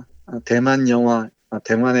아마 대만 영화,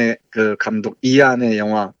 대만의 그 감독 이안의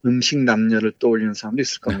영화 음식 남녀를 떠올리는 사람도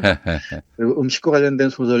있을 겁니다. 그리고 음식과 관련된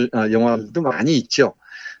소설, 영화도 많이 있죠.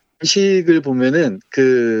 음식을 보면은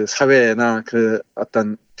그 사회나 그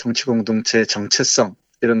어떤 정치 공동체의 정체성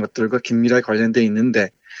이런 것들과 긴밀하게 관련되어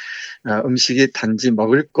있는데 음식이 단지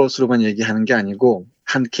먹을 것으로만 얘기하는 게 아니고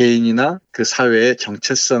한 개인이나 그 사회의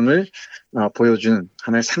정체성을 보여주는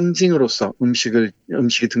하나의 상징으로서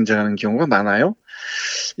음식이 등장하는 경우가 많아요.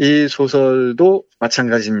 이 소설도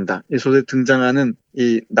마찬가지입니다. 이 소설에 등장하는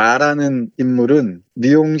이 나라는 인물은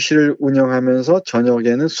미용실을 운영하면서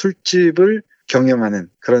저녁에는 술집을 경영하는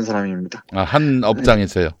그런 사람입니다. 한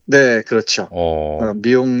업장에서요? 네, 그렇죠.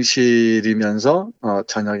 미용실이면서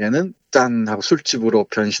저녁에는 짠하고 술집으로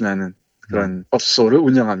변신하는 그런 업소를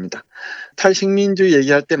운영합니다. 탈식민주의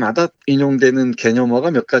얘기할 때마다 인용되는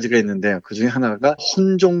개념어가 몇 가지가 있는데요. 그중에 하나가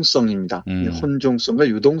혼종성입니다. 혼종성과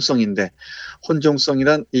유동성인데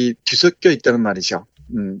혼종성이란 이 뒤섞여 있다는 말이죠.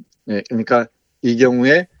 네, 그러니까 이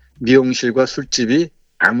경우에 미용실과 술집이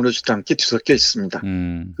아무렇지도 않게 뒤섞여 있습니다.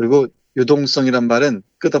 그리고 유동성이란 말은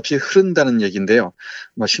끝없이 흐른다는 얘기인데요.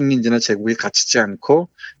 식민지나 제국이 갇히지 않고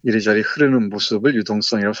이리저리 흐르는 모습을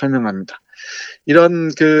유동성이라고 설명합니다.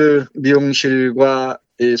 이런 그 미용실과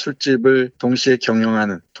이 술집을 동시에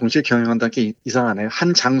경영한다는 게 이상하네요.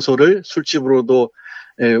 한 장소를 술집으로도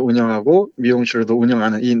운영하고 미용실로도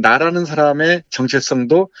운영하는 이 나라는 사람의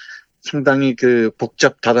정체성도 상당히 그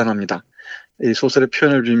복잡다단합니다. 이 소설의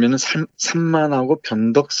표현을 빌면 산만하고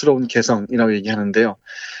변덕스러운 개성이라고 얘기하는데요.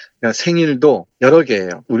 그러니까 생일도 여러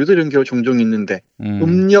개예요. 우리도 이런 경우 종종 있는데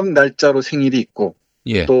음력 날짜로 생일이 있고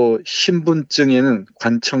예. 또 신분증에는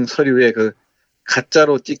관청 서류에 그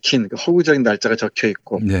가짜로 찍힌 그 허구적인 날짜가 적혀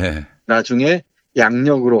있고 네. 나중에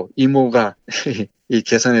양력으로 이모가 이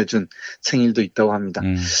계산해준 생일도 있다고 합니다.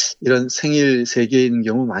 이런 생일 3개인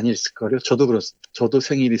경우 많이 있을 거예요. 저도 그렇습니다. 저도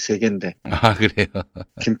생일이 3개인데. 아, 그래요?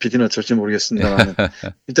 김 PD는 어쩔지 모르겠습니다만.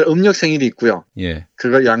 일단 음력 생일이 있고요. 예.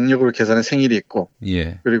 그걸 양력으로 계산한 생일이 있고.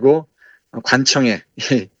 예. 그리고 관청에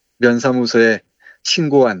면사무소에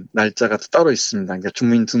신고한 날짜가 따로 있습니다. 그러니까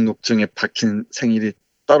주민등록증에 박힌 생일이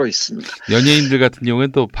따로 있습니다. 연예인들 같은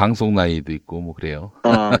경우는 또 방송 나이도 있고 뭐 그래요.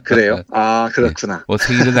 아, 그래요? 아, 그렇구나. 네. 뭐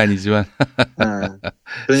생일은 아니지만.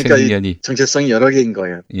 그러니까 생년이. 이 정체성이 여러 개인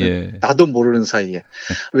거예요. 예. 나도 모르는 사이에.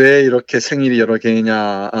 왜 이렇게 생일이 여러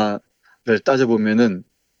개냐를 따져보면은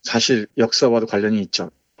사실 역사와도 관련이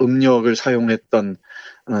있죠. 음력을 사용했던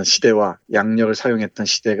시대와 양력을 사용했던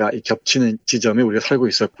시대가 겹치는 지점에 우리가 살고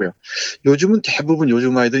있었고요. 요즘은 대부분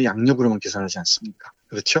요즘 아이들이 양력으로만 계산하지 않습니까?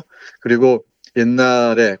 그렇죠? 그리고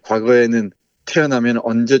옛날에 과거에는 태어나면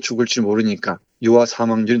언제 죽을지 모르니까 유아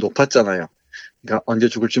사망률이 높았잖아요. 그러니까 언제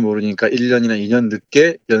죽을지 모르니까 1년이나 2년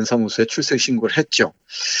늦게 연사무소에 출생 신고를 했죠.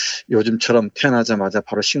 요즘처럼 태어나자마자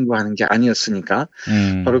바로 신고하는 게 아니었으니까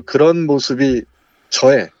바로 그런 모습이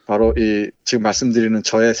바로 지금 말씀드리는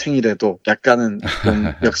저의 생일에도 약간은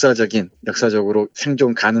좀 역사적으로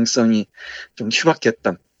생존 가능성이 좀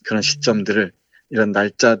희박했던 그런 시점들을 이런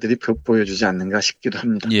날짜들이 보여주지 않는가 싶기도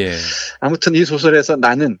합니다. 예. 아무튼 이 소설에서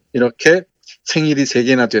나는 이렇게 생일이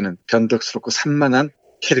 3개나 되는 변덕스럽고 산만한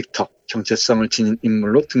캐릭터, 정체성을 지닌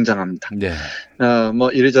인물로 등장합니다. 네.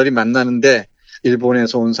 뭐 이리저리 만나는데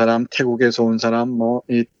일본에서 온 사람, 태국에서 온 사람,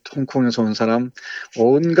 홍콩에서 온 사람,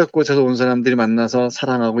 온갖 곳에서 온 사람들이 만나서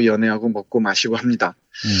사랑하고 연애하고 먹고 마시고 합니다.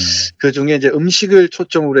 그 중에 이제 음식을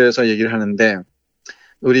초점으로 해서 얘기를 하는데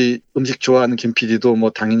우리 음식 좋아하는 김 PD도 뭐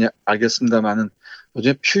당연히 알겠습니다만은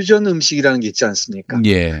요즘에 퓨전 음식이라는 게 있지 않습니까?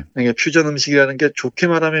 예. 그러니까 퓨전 음식이라는 게 좋게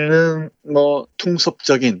말하면은 뭐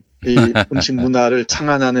통섭적인 이 음식 문화를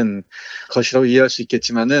창안하는 것이라고 이해할 수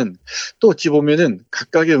있겠지만은 또 어찌 보면은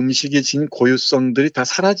각각의 음식이 지닌 고유성들이 다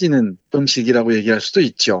사라지는 음식이라고 얘기할 수도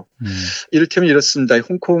있죠. 이를테면 이렇습니다.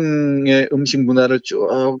 홍콩의 음식 문화를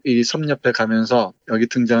쭉 이 섭렵해 가면서 여기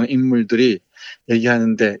등장하는 인물들이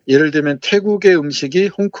얘기하는데 예를 들면 태국의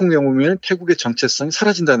음식이 홍콩에 오면 태국의 정체성이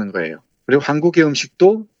사라진다는 거예요. 그리고 한국의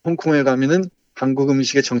음식도 홍콩에 가면은 한국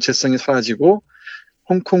음식의 정체성이 사라지고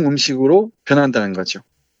홍콩 음식으로 변한다는 거죠.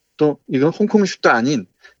 또 이건 홍콩 음식도 아닌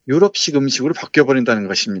유럽식 음식으로 바뀌어버린다는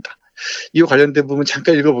것입니다. 이와 관련된 부분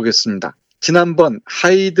잠깐 읽어보겠습니다. 지난번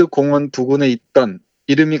하이드 공원 부근에 있던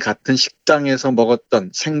이름이 같은 식당에서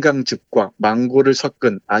먹었던 생강즙과 망고를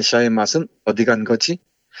섞은 아시아의 맛은 어디 간 거지?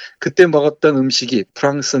 그때 먹었던 음식이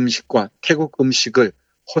프랑스 음식과 태국 음식을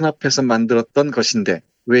혼합해서 만들었던 것인데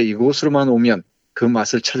왜 이곳으로만 오면 그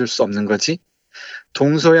맛을 찾을 수 없는 거지?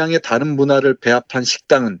 동서양의 다른 문화를 배합한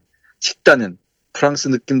식단은 프랑스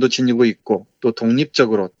느낌도 지니고 있고 또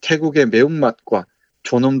독립적으로 태국의 매운맛과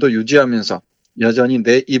존엄도 유지하면서 여전히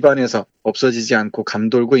내 입안에서 없어지지 않고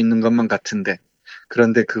감돌고 있는 것만 같은데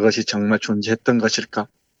그런데 그것이 정말 존재했던 것일까?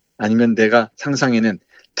 아니면 내가 상상해낸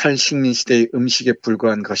탈식민 시대의 음식에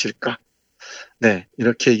불과한 것일까? 네,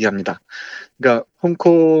 이렇게 얘기합니다. 그러니까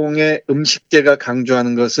홍콩의 음식계가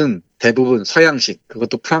강조하는 것은 대부분 서양식,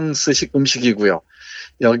 그것도 프랑스식 음식이고요.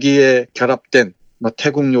 여기에 결합된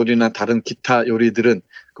태국 요리나 다른 기타 요리들은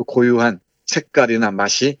그 고유한 색깔이나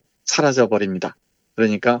맛이 사라져버립니다.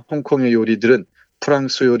 그러니까 홍콩의 요리들은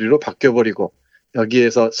프랑스 요리로 바뀌어버리고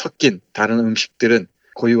여기에서 섞인 다른 음식들은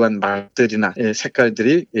고유한 맛들이나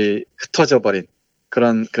색깔들이 흩어져 버린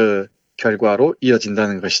그런 그 결과로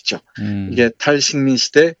이어진다는 것이죠. 이게 탈식민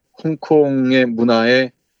시대 홍콩의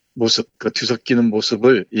문화의 모습, 그 뒤섞이는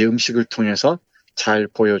모습을 이 음식을 통해서 잘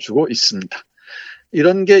보여주고 있습니다.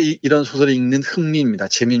 이런 게 이런 소설을 읽는 흥미입니다.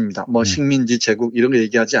 재미입니다. 뭐 식민지 제국 이런 거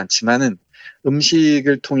얘기하지 않지만은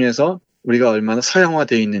음식을 통해서 우리가 얼마나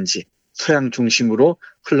서양화되어 있는지, 서양 중심으로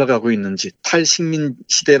흘러가고 있는지, 탈식민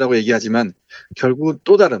시대라고 얘기하지만 결국은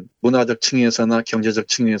또 다른 문화적 층에서나 경제적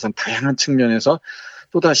층에서 다양한 측면에서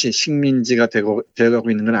또다시 식민지가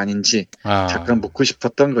되어가고 있는 건 아닌지 잠깐 묻고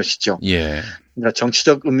싶었던 것이죠. 예. 그러니까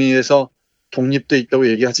정치적 의미에서 독립도 있다고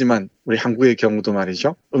얘기하지만 우리 한국의 경우도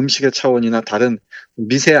말이죠. 음식의 차원이나 다른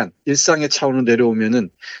미세한 일상의 차원으로 내려오면은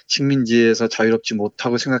식민지에서 자유롭지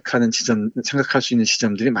못하고 생각할 수 있는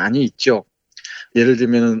지점들이 많이 있죠. 예를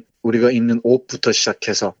들면 우리가 입는 옷부터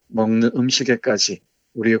시작해서 먹는 음식에까지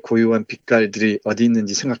우리의 고유한 빛깔들이 어디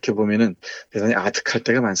있는지 생각해 보면은 대단히 아득할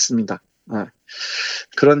때가 많습니다.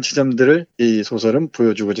 그런 지점들을 이 소설은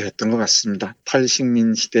보여주고자 했던 것 같습니다.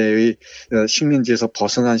 탈식민 시대의 식민지에서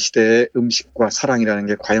벗어난 시대의 음식과 사랑이라는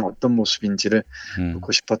게 과연 어떤 모습인지를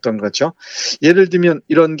보고 싶었던 거죠. 예를 들면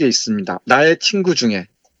이런 게 있습니다. 나의 친구 중에,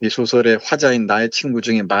 이 소설의 화자인 나의 친구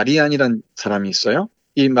중에 마리안이라는 사람이 있어요.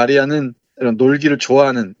 이 마리안은 이런 놀기를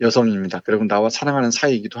좋아하는 여성입니다. 그리고 나와 사랑하는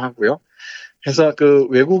사이이기도 하고요. 그래서 그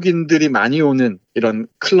외국인들이 많이 오는 이런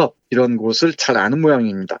클럽, 이런 곳을 잘 아는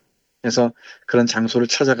모양입니다. 그래서 그런 장소를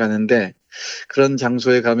찾아가는데, 그런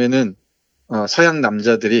장소에 가면은 서양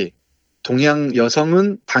남자들이 동양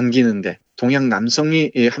여성은 반기는데 동양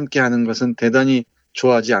남성이 함께 하는 것은 대단히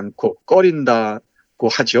좋아하지 않고 꺼린다고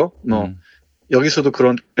하죠. 여기서도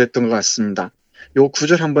그랬던 것 같습니다. 요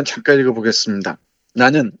구절 한번 잠깐 읽어보겠습니다.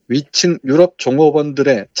 나는 위층 유럽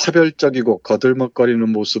종업원들의 차별적이고 거들먹거리는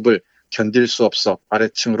모습을 견딜 수 없어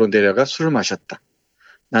아래층으로 내려가 술을 마셨다.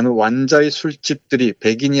 나는 완자의 술집들이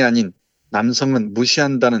백인이 아닌 남성은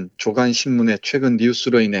무시한다는 조간신문의 최근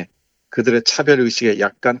뉴스로 인해 그들의 차별의식에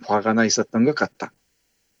약간 화가 나 있었던 것 같다.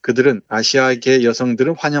 그들은 아시아계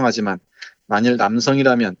여성들은 환영하지만 만일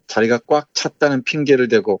남성이라면 자리가 꽉 찼다는 핑계를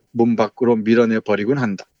대고 문 밖으로 밀어내버리곤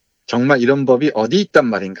한다. 정말 이런 법이 어디 있단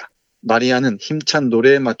말인가. 마리아는 힘찬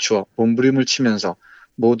노래에 맞추어 몸부림을 치면서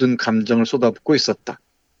모든 감정을 쏟아붓고 있었다.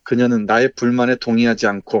 그녀는 나의 불만에 동의하지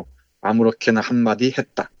않고 아무렇게나 한마디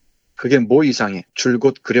했다. 그게 뭐 이상해.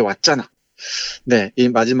 줄곧 그래 왔잖아. 네, 이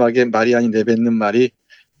마지막에 마리안이 내뱉는 말이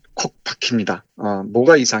콕 박힙니다.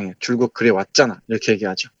 뭐가 이상해. 줄곧 그래 왔잖아. 이렇게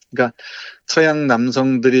얘기하죠. 그러니까 서양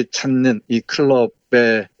남성들이 찾는 이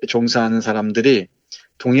클럽에 종사하는 사람들이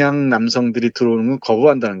동양 남성들이 들어오는 건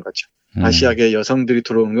거부한다는 거죠. 아시아계 여성들이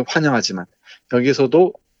들어오는 건 환영하지만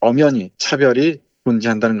여기서도 엄연히 차별이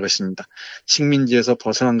존재한다는 것입니다. 식민지에서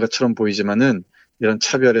벗어난 것처럼 보이지만은 이런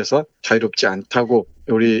차별에서 자유롭지 않다고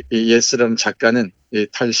우리 예스라는 작가는 이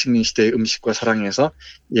탈식민 시대의 음식과 사랑에서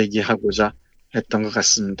얘기하고자 했던 것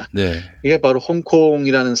같습니다. 네. 이게 바로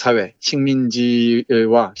홍콩이라는 사회,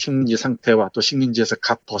 식민지와 식민지 상태와 또 식민지에서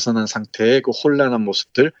갓 벗어난 상태의 그 혼란한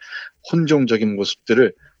모습들, 혼종적인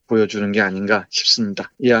모습들을 보여주는 게 아닌가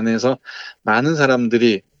싶습니다. 이 안에서 많은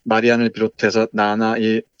사람들이 마리안을 비롯해서 나나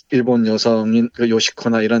이 일본 여성인 그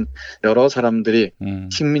요시코나 이런 여러 사람들이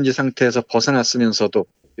식민지 상태에서 벗어났으면서도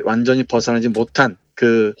완전히 벗어나지 못한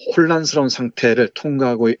그 혼란스러운 상태를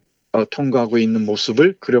통과하고 있는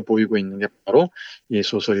모습을 그려 보이고 있는 게 바로 이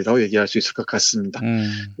소설이라고 얘기할 수 있을 것 같습니다.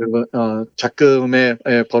 그리고 작금에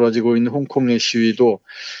벌어지고 있는 홍콩의 시위도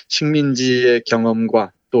식민지의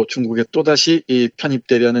경험과 또 중국에 또다시 이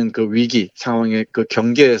편입되려는 그 위기 상황의 그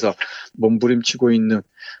경계에서 몸부림치고 있는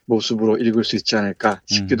모습으로 읽을 수 있지 않을까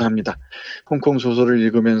싶기도 합니다. 홍콩 소설을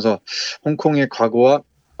읽으면서 홍콩의 과거와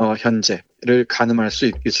현재를 가늠할 수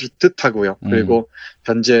있을 듯하고요. 그리고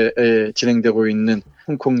현재에 진행되고 있는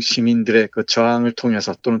홍콩 시민들의 그 저항을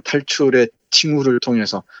통해서 또는 탈출의 징후를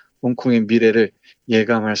통해서 홍콩의 미래를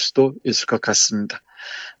예감할 수도 있을 것 같습니다.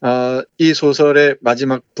 이 소설의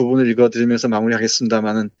마지막 부분을 읽어드리면서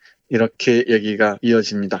마무리하겠습니다만은 이렇게 얘기가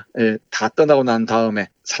이어집니다. 다 떠나고 난 다음에,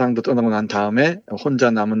 사랑도 떠나고 난 다음에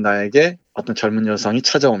혼자 남은 나에게 어떤 젊은 여성이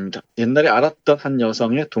찾아옵니다. 옛날에 알았던 한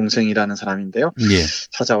여성의 동생이라는 사람인데요. 예.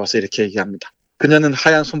 찾아와서 이렇게 얘기합니다. 그녀는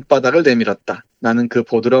하얀 손바닥을 내밀었다. 나는 그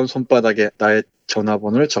보드라운 손바닥에 나의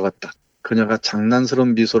전화번호를 적었다. 그녀가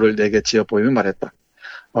장난스러운 미소를 내게 지어 보이며 말했다.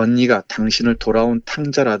 언니가 당신을 돌아온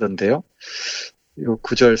탕자라던데요. 이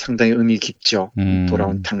구절 상당히 의미 깊죠.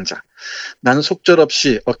 돌아온 탕자. 나는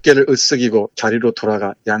속절없이 어깨를 으쓱이고 자리로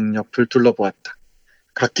돌아가 양옆을 둘러보았다.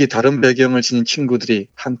 각기 다른 배경을 지닌 친구들이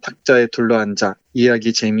한 탁자에 둘러앉아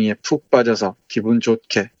이야기 재미에 푹 빠져서 기분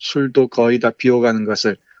좋게 술도 거의 다 비워가는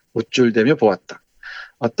것을 우쭐대며 보았다.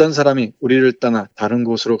 어떤 사람이 우리를 떠나 다른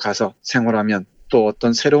곳으로 가서 생활하면 또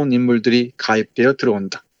어떤 새로운 인물들이 가입되어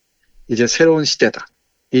들어온다. 이제 새로운 시대다.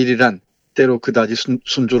 일이란 때로 그다지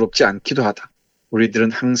순조롭지 않기도 하다.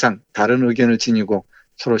 우리들은 항상 다른 의견을 지니고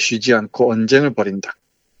서로 쉬지 않고 언쟁을 벌인다.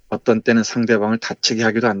 어떤 때는 상대방을 다치게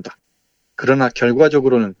하기도 한다. 그러나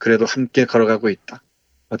결과적으로는 그래도 함께 걸어가고 있다.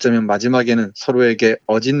 어쩌면 마지막에는 서로에게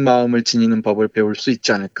어진 마음을 지니는 법을 배울 수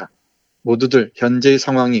있지 않을까. 모두들 현재의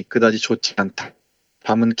상황이 그다지 좋지 않다.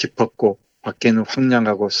 밤은 깊었고 밖에는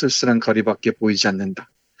황량하고 쓸쓸한 거리밖에 보이지 않는다.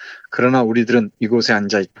 그러나 우리들은 이곳에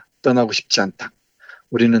앉아있다. 떠나고 싶지 않다.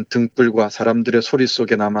 우리는 등불과 사람들의 소리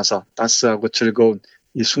속에 남아서 따스하고 즐거운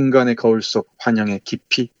이 순간의 거울 속 환영에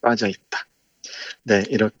깊이 빠져있다. 네,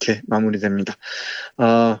 이렇게 마무리됩니다.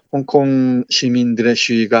 홍콩 시민들의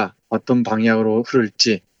시위가 어떤 방향으로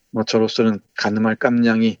흐를지 저로서는 가늠할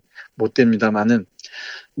깜냥이 못 됩니다만은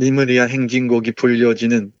니무리아 행진곡이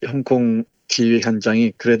불려지는 홍콩 시위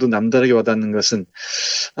현장이 그래도 남다르게 와닿는 것은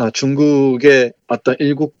중국의 어떤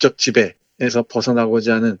일국적 지배 홍콩에서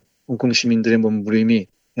벗어나고자 하는 홍콩 시민들의 몸부림이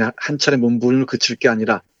한 차례 몸부림을 그칠 게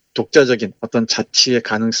아니라 독자적인 어떤 자치의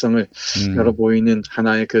가능성을 열어 보이는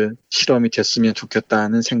하나의 그 실험이 됐으면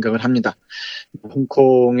좋겠다는 생각을 합니다.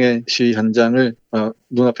 홍콩의 시위 현장을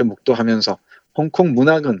눈앞에 목도하면서 홍콩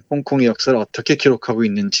문학은 홍콩의 역사를 어떻게 기록하고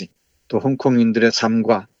있는지, 또 홍콩인들의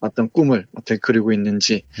삶과 어떤 꿈을 어떻게 그리고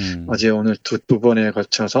있는지 어제 오늘 두 번에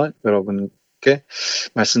걸쳐서 여러분께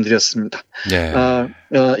말씀드렸습니다. 네.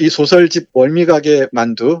 이 소설집 월미가게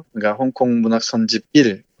만두, 그러니까 홍콩 문학 선집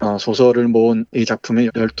 1 소설을 모은 이 작품에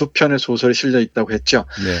 12편의 소설이 실려 있다고 했죠.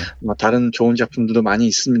 네. 다른 좋은 작품들도 많이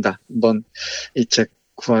있습니다. 한번 이 책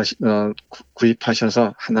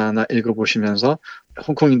구입하셔서 하나하나 읽어보시면서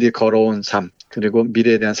홍콩인들이 걸어온 삶, 그리고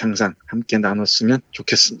미래에 대한 상상 함께 나눴으면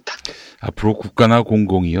좋겠습니다. 앞으로 국가나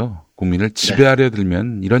공공이요, 국민을 지배하려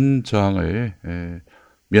들면 이런 저항을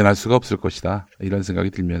면할 수가 없을 것이다, 이런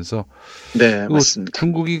생각이 들면서. 네, 맞습니다.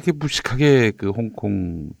 중국이 이렇게 무식하게 그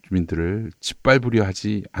홍콩 주민들을 짓밟으려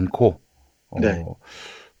하지 않고 네.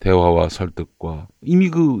 대화와 설득과 이미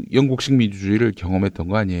그 영국식 민주주의를 경험했던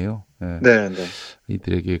거 아니에요? 네.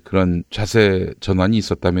 이들에게 그런 자세 전환이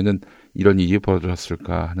있었다면은 이런 일이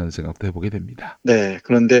벌어졌을까 하는 생각도 해보게 됩니다. 네.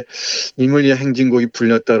 그런데 이물리아 행진곡이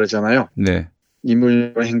불렸다 그러잖아요. 네.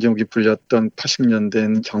 이물리아 행진곡이 불렸던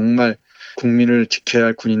 80년대는 정말 국민을 지켜야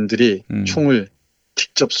할 군인들이 총을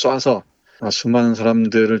직접 쏴서 수많은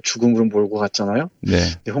사람들을 죽음으로 몰고 갔잖아요. 네.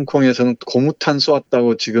 홍콩에서는 고무탄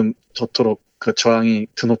쏘았다고 지금 저토록 그 저항이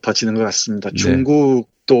드높아지는 것 같습니다. 네.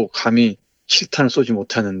 중국도 감히 실탄을 쏘지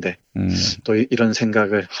못하는데 또 이런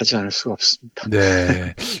생각을 하지 않을 수가 없습니다.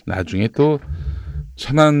 네. 나중에 또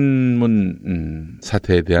천안문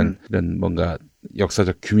사태에 대한 이런 뭔가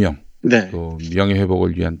역사적 규명, 네. 또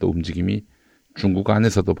명예회복을 위한 또 움직임이 중국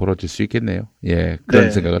안에서도 벌어질 수 있겠네요. 예, 그런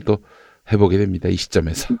네. 생각을 또 해보게 됩니다. 이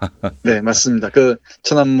시점에서. 네, 맞습니다. 그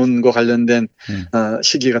천안문과 관련된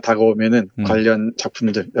시기가 다가오면은 관련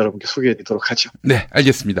작품들 여러분께 소개해드리도록 하죠. 네,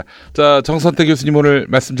 알겠습니다. 자, 정선태 교수님 오늘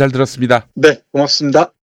말씀 잘 들었습니다. 네,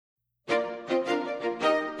 고맙습니다.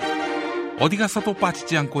 어디 가서도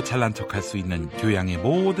빠지지 않고 잘난 척할 수 있는 교양의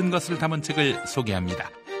모든 것을 담은 책을 소개합니다.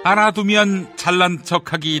 알아두면 잘난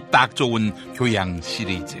척하기 딱 좋은 교양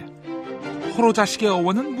시리즈. 호로 자식의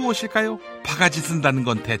어원은 무엇일까요? 바가지 쓴다는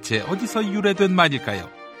건 대체 어디서 유래된 말일까요?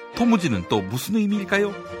 도무지는 또 무슨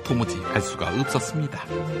의미일까요? 도무지 알 수가 없었습니다.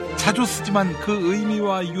 자주 쓰지만 그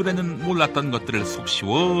의미와 유래는 몰랐던 것들을 속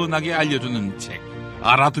시원하게 알려주는 책.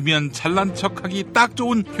 알아두면 잘난 척하기 딱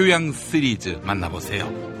좋은 교양 시리즈 만나보세요.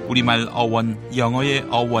 우리말 어원, 영어의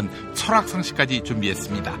어원, 철학 상식까지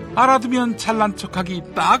준비했습니다. 알아두면 잘난 척하기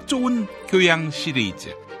딱 좋은 교양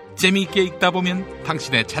시리즈. 재미있게 읽다 보면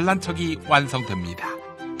당신의 잘난 척이 완성됩니다.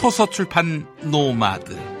 도서출판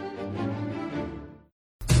노마드.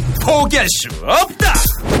 포기할 수 없다.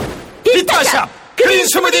 비타샵 그린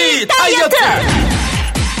스무디 다이어트.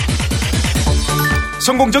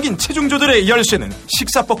 성공적인 체중 조절의 열쇠는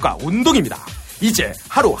식사법과 운동입니다. 이제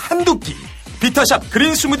하루 한두 끼 비타샵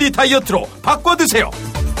그린 스무디 다이어트로 바꿔 드세요.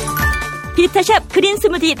 비타샵 그린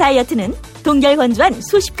스무디 다이어트는 동결 건조한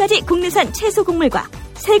수십 가지 국내산 채소 곡물과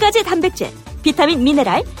 3가지 단백질, 비타민,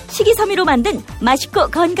 미네랄, 식이섬유로 만든 맛있고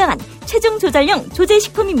건강한 체중 조절용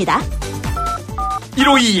조제식품입니다.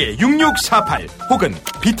 1522-6648 혹은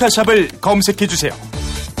비타샵을 검색해주세요.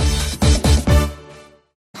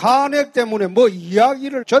 탄핵 때문에 뭐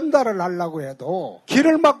이야기를 전달을 하려고 해도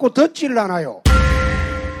길을 막고 듣지를 않아요.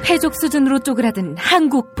 패족 수준으로 쪼그라든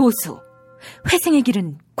한국 보수. 회생의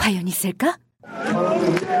길은 과연 있을까?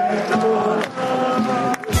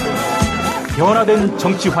 변화된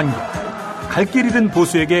정치 환경, 갈 길 잃은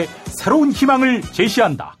보수에게 새로운 희망을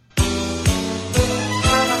제시한다.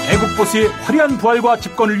 애국 보수의 화려한 부활과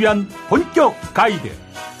집권을 위한 본격 가이드,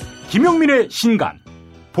 김용민의 신간,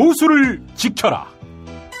 보수를 지켜라.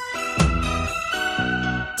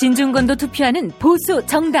 진중권도 투표하는 보수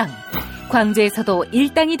정당. 광주에서도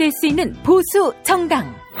일당이 될 수 있는 보수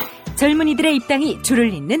정당. 젊은이들의 입당이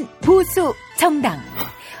줄을 잇는 보수 정당.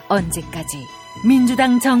 언제까지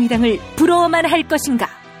민주당 정의당을 부러워만 할 것인가?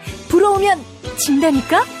 부러우면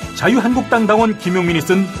진다니까? 자유한국당 당원 김용민이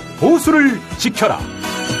쓴 보수를 지켜라.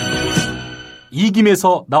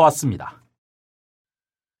 이김에서 나왔습니다.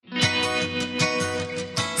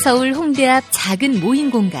 서울 홍대 앞 작은 모임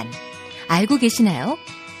공간 알고 계시나요?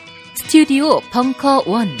 스튜디오 벙커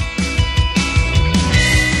원.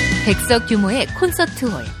 100석 규모의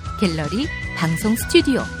콘서트홀, 갤러리, 방송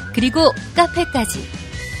스튜디오, 그리고 카페까지.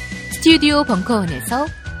 스튜디오 벙커원에서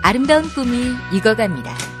아름다운 꿈이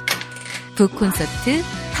익어갑니다. 북콘서트,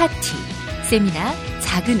 파티, 세미나,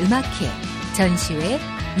 작은 음악회, 전시회,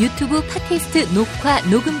 유튜브 팟캐스트 녹화,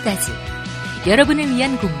 녹음까지 여러분을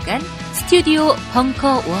위한 공간 스튜디오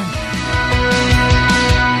벙커원.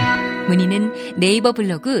 문의는 네이버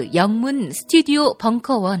블로그 영문 스튜디오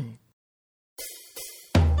벙커원.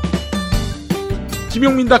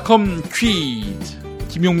 김용민닷컴 퀴즈.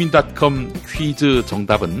 김용민닷컴 퀴즈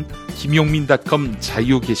정답은 김용민닷컴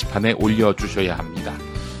자유 게시판에 올려주셔야 합니다.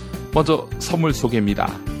 먼저 선물 소개입니다.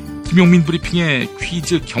 김용민 브리핑의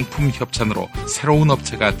퀴즈 경품 협찬으로 새로운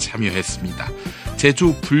업체가 참여했습니다.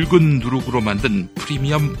 제주 붉은 누룩으로 만든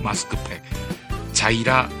프리미엄 마스크팩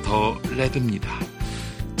자이라 더 레드입니다.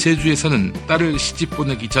 제주에서는 딸을 시집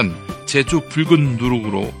보내기 전 제주 붉은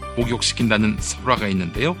누룩으로 목욕시킨다는 설화가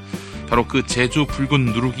있는데요. 바로 그 제주 붉은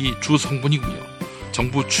누룩이 주 성분이고요.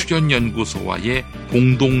 정부 출연연구소와의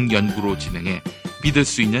공동연구로 진행해 믿을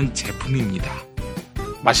수 있는 제품입니다.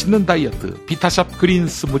 맛있는 다이어트 비타샵 그린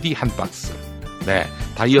스무디 한 박스. 네,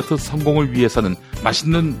 다이어트 성공을 위해서는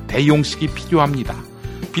맛있는 대용식이 필요합니다.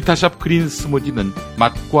 비타샵 그린 스무디는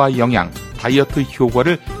맛과 영양, 다이어트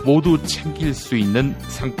효과를 모두 챙길 수 있는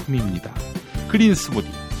상품입니다. 그린 스무디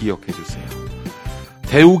기억해주세요.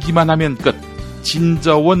 데우기만 하면 끝.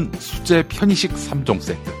 진저원 수제 편의식 3종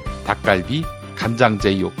세트. 닭갈비, 간장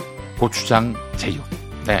제육, 고추장 제육.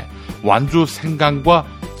 네, 완주 생강과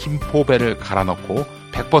김포배를 갈아 넣고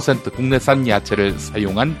 100% 국내산 야채를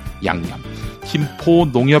사용한 양념. 김포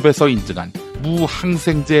농협에서 인증한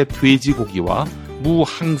무항생제 돼지고기와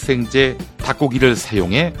무항생제 닭고기를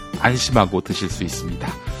사용해 안심하고 드실 수 있습니다.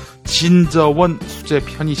 진저원 수제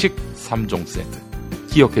편의식 3종 세트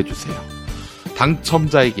기억해주세요.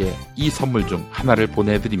 당첨자에게 이 선물 중 하나를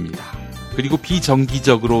보내드립니다. 그리고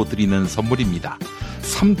비정기적으로 드리는 선물입니다.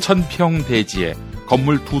 3,000평 대지에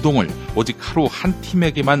건물 2동을 오직 하루 한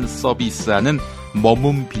팀에게만 서비스하는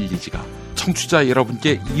머문 빌리지가 청취자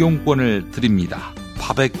여러분께 이용권을 드립니다.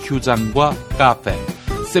 바베큐장과 카페,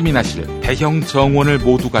 세미나실, 대형 정원을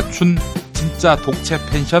모두 갖춘 진짜 독채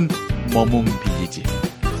펜션 머문 빌리지.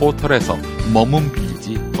 포털에서 머문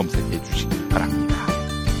빌리지 검색해 주시기 바랍니다.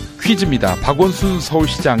 퀴즈입니다. 박원순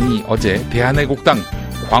서울시장이 어제 대한애국당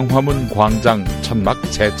광화문 광장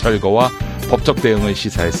천막 재철거와 법적 대응을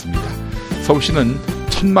시사했습니다. 서울시는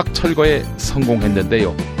천막 철거에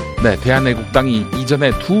성공했는데요. 네, 대한애국당이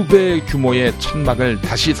이전에 2배 규모의 천막을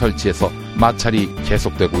다시 설치해서 마찰이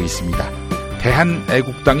계속되고 있습니다.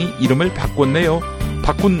 대한애국당이 이름을 바꿨네요.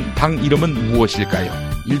 바꾼 당 이름은 무엇일까요?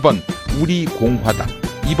 1번 우리공화당,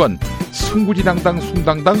 2번 숭구리당당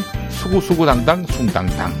숭당당 수구수구당당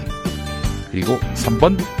숭당당, 그리고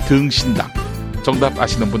 3번 등신당. 정답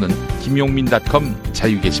아시는 분은 김용민닷컴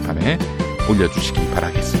자유 게시판에 올려주시기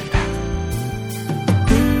바라겠습니다.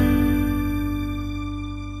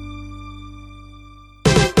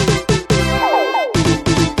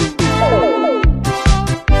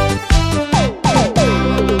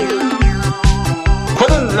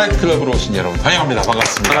 클럽으로 오신 여러분 환영합니다.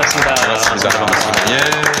 반갑습니다. 반갑습니다. 예,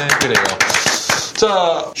 그래요.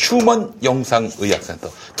 자, 휴먼 영상의학센터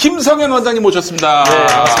김성현 원장님 모셨습니다. 네,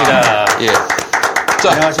 반갑습니다. 예.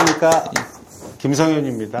 자, 안녕하십니까.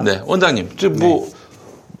 김성현입니다. 네, 원장님, 뭐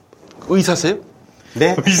의사세요?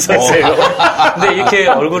 네. 의사세요? 근데 이렇게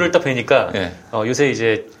얼굴을 딱 뵈니까 네. 요새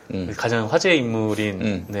이제 가장 화제의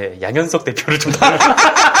인물인 네, 양현석 대표를 좀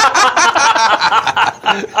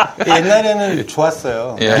옛날에는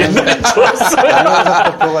좋았어요. 옛날에 좋았어요.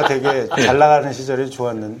 양현석 대표가 되게 잘 나가는 시절이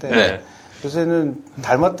좋았는데 네. 요새는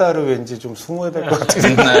닮았다를 왠지 좀 숨어야 될 것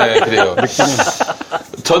같은 네, 그래요.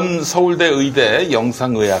 전 서울대 의대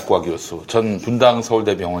영상의학과 교수, 전 분당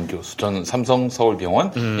서울대병원 교수, 전 삼성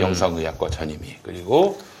서울병원 영상의학과 전임의,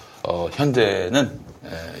 그리고 현재는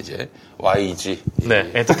이제 YG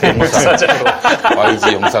엔터테인먼트 사장으로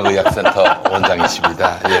YG 영상의학센터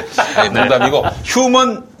원장이십니다. 예, 아니, 농담이고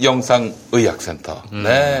휴먼 영상의학센터.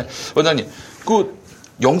 네, 원장님, 그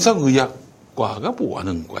영상의학과가 뭐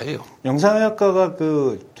하는 거예요? 영상의학과가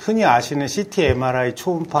그 흔히 아시는 CT, MRI,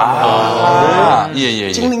 초음파를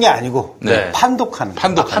찍는 게 아니고 판독하는.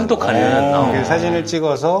 판독하는. 사진을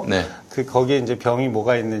찍어서 그 거기에 이제 병이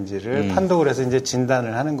뭐가 있는지를 판독을 해서 이제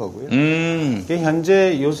진단을 하는 거고요.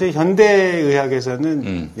 현재 요새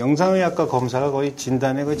현대의학에서는 영상의학과 검사가 거의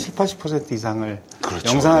진단의 거의 7-80% 이상을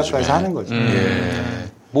영상의학과에서 하는 거죠.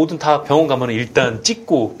 모든 다 병원 가면 일단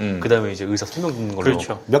찍고 그다음에 이제 의사 설명 듣는 걸로.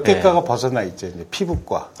 그렇죠. 몇 개과가 벗어나 있죠. 이제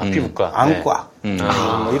피부과, 피부과, 안과.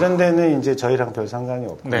 뭐 이런 데는 이제 저희랑 별 상관이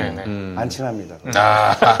없고 안 친합니다.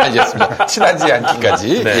 알겠습니다. 친하지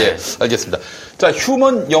않기까지. 예, 알겠습니다. 자,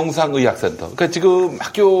 휴먼 영상의학센터. 그러니까 지금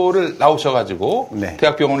학교를 나오셔가지고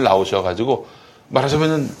대학병원을 나오셔가지고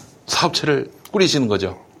말하자면은 사업체를 꾸리시는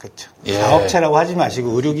거죠. 그렇죠. 예. 사업체라고 하지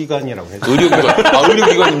마시고 의료기관이라고 해요.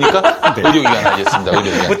 의료기관입니까? 네. 의료기관 알겠습니다.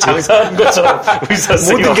 의료기관. 뭐 장사하는 것처럼 의사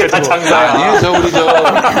모든 게 다 장사야. 아니, 우리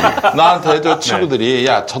나한테 친구들이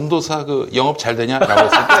야, 전도사 영업 잘 되냐라고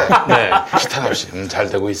했을 때 네. 기탄 없이 잘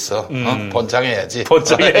되고 있어. 번창해야지.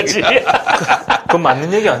 번창해야지. 그건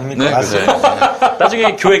맞는 얘기 아닙니까? 네, 맞아요.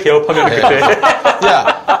 나중에 교회 개업하면 네. 그때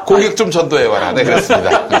야, 고객 좀 전도해와라. 네,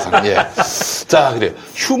 그렇습니다. 예. 자, 그래요.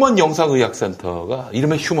 휴먼 영상의학센터가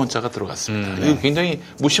이름에 휴먼자가 들어갔습니다. 이거 굉장히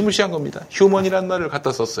무시무시한 겁니다. 휴먼이라는 말을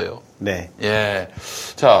갖다 썼어요. 네. 예.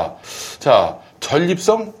 자,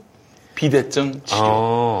 전립성 비대증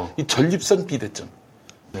치료. 이 전립선 비대증.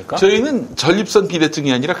 그러니까? 저희는 전립선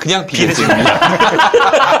비대증이 아니라 그냥 비대증입니다.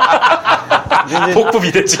 복부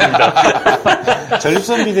비대증입니다.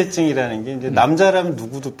 전립선 비대증이라는 게 이제 남자라면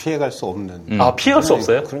누구도 피해갈 수 없는. 아, 피해갈 수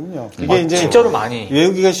없어요? 그럼요. 이게 이제 진짜로 많이.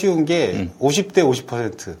 외우기가 쉬운 게 50대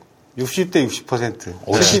 50%, 60대 60%,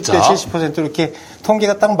 70대 70% 이렇게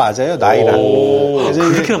통계가 딱 맞아요, 나이랑. 그래서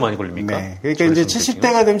그렇게나 많이 걸립니까? 네. 그러니까 이제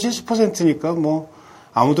 70대가 되면 70%니까 뭐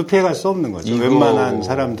아무도 피해갈 수 없는 거죠. 웬만한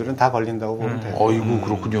사람들은 다 걸린다고 보면 돼요. 어이구,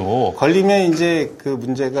 그렇군요. 걸리면 이제 그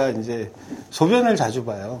문제가 이제 소변을 자주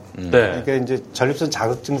봐요. 네. 그러니까 이제 전립선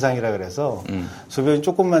자극 증상이라 그래서 소변이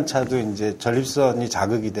조금만 차도 이제 전립선이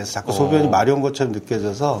자극이 돼서 자꾸 소변이 마려운 것처럼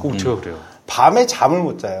느껴져서 제가 그래요. 밤에 잠을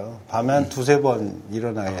못 자요. 밤에 한 두세 번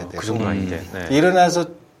일어나야 돼요. 그 정도 아닌데. 네. 일어나서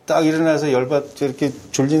열받 이렇게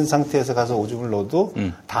졸린 상태에서 가서 오줌을 넣어도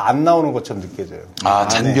다 안 나오는 것처럼 느껴져요. 아,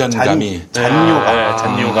 잔변감이.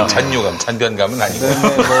 잔뇨감. 잔변감은 아니고.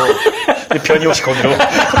 변이 혹시 거기로.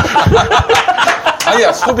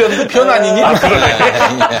 아니야, 소변도 변 아니니? 아, 그러네.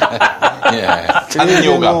 예.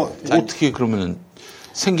 잔뇨감. 어떻게 그러면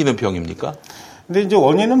생기는 병입니까? 근데 이제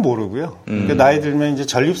원인은 모르고요. 그러니까 나이 들면 이제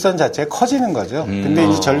전립선 자체가 커지는 거죠. 근데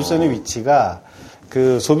이제 전립선의 위치가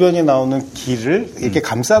그 소변이 나오는 길을 이렇게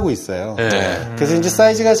감싸고 있어요. 네. 그래서 이제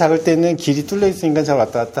사이즈가 작을 때는 길이 뚫려 있으니까 잘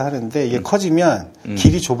왔다 갔다 하는데 이게 커지면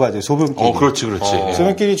길이 좁아져요. 소변길이. 그렇지.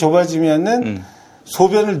 소변길이 좁아지면은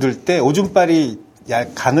소변을 넣을 때 오줌발이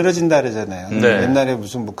가늘어진다 그러잖아요. 네. 옛날에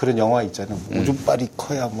무슨 뭐 그런 영화 있잖아요. 오줌발이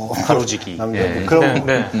커야 뭐 가로지기. 남자 뭐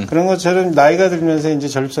그런 것처럼 나이가 들면서 이제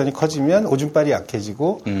전립선이 커지면 오줌발이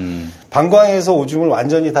약해지고 방광에서 오줌을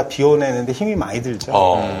완전히 다 비워내는데 힘이 많이 들죠.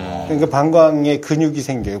 그러니까 방광에 근육이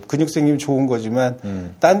생겨요. 근육 생기면 좋은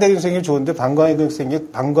거지만 딴 데 근육 생기면 좋은데 방광에 근육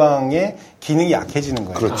생기면 방광의 기능이 약해지는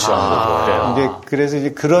거예요. 그렇죠. 그래서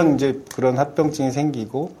이제 그런 합병증이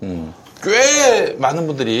생기고. 꽤 많은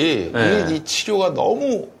분들이 이 치료가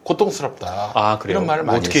너무 고통스럽다. 아, 그래요? 이런 말을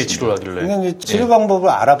많이 어떻게 했습니다. 치료를 하길래? 그러니까 이제 치료 방법을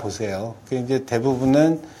알아보세요. 그 이제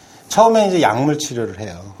대부분은 처음에 이제 약물 치료를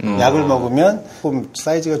해요. 약을 먹으면 조금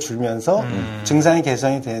사이즈가 줄면서 증상이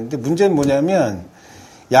개선이 되는데 문제는 뭐냐면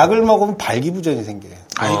약을 먹으면 발기부전이 생겨요.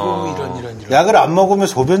 아이고, 이런. 약을 안 먹으면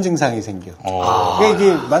소변 증상이 생겨. 그러니까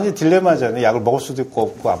이게 완전 딜레마잖아요. 약을 먹을 수도 있고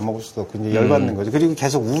없고 안 먹을 수도 없고 이제 열받는 거죠. 그리고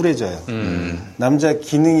계속 우울해져요. 남자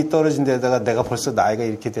기능이 떨어진 데다가 내가 벌써 나이가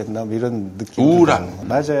이렇게 됐나 뭐 이런 느낌. 우울한.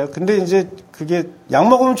 맞아요. 근데 이제 그게 약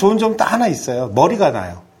먹으면 좋은 점도 하나 있어요. 머리가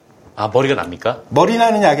나요. 아, 머리가 납니까? 머리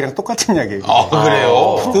나는 약이랑 똑같은 약이에요.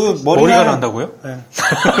 그래요? 그 머리가 난다고요? 네.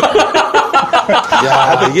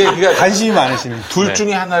 야, 이게 관심이 많으시네. 둘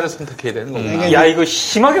중에 하나를 선택해야 되는 거구나. 야, 이거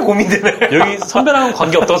심하게 고민되네. 여기 선배랑은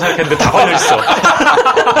관계 없다고 생각했는데 다 걸려있어.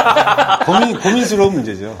 고민스러운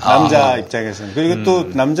문제죠. 남자 입장에서는. 그리고 또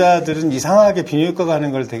남자들은 이상하게 비뇨기과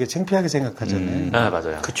가는 걸 되게 창피하게 생각하잖아요. 아,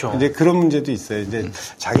 맞아요. 그쵸. 근데 그런 문제도 있어요. 이제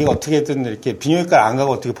자기가 어떻게든 이렇게 비뇨기과 안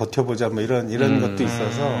가고 어떻게 버텨보자 뭐 이런 것도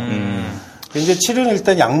있어서. 이제 치료는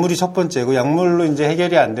일단 약물이 첫 번째고 약물로 이제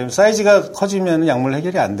해결이 안 되면 사이즈가 커지면 약물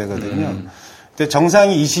해결이 안 되거든요. 근데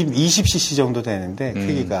정상이 20cc 정도 되는데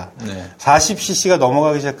크기가 40cc가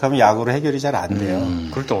넘어가기 시작하면 약으로 해결이 잘 안 돼요.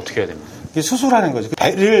 그럴 때 어떻게 해야 됩니까? 수술하는 거죠.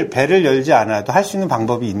 배를 열지 않아도 할 수 있는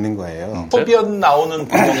방법이 있는 거예요. 소변 나오는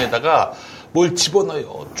구멍에다가 뭘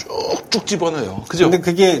집어넣어요. 쭉쭉 집어넣어요. 그죠? 근데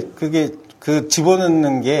그게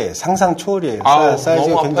집어넣는 게 상상 초월이에요. 사이즈가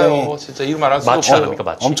너무 굉장히 아파요. 진짜 이거 말할 수 마취 아닙니까,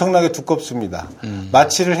 마취? 엄청나게 두껍습니다.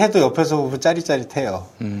 마취를 해도 옆에서 보면 짜릿짜릿해요.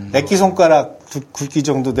 액기손가락 굵기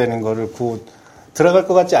정도 되는 거를 들어갈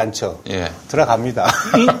것 같지 않죠? 예. 들어갑니다.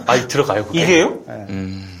 들어가요? 그게? 이게요? 네.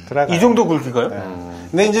 들어가요. 이 정도 굵기가요? 네.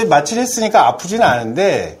 근데 이제 마취를 했으니까 아프지는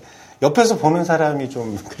않은데 옆에서 보는 사람이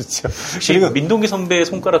좀 그렇죠. 혹시 민동기 선배의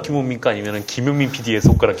손가락 규모입니까? 아니면 김용민 PD의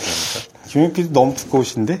손가락 규모입니까? 김용민 PD 너무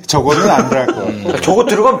두꺼우신데? 저거는 안 들어갈 것 같아요. 저거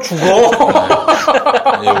들어가면 죽어.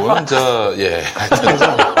 이거는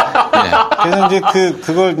그래서 이제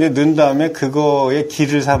그걸 이제 넣은 다음에 그거에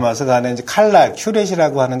기를 삼아서 그 안에 이제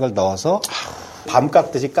큐렛이라고 하는 걸 넣어서 밤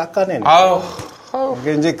깎듯이 깎아내는 거예요.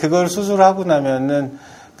 그러니까 이제 그걸 수술하고 나면은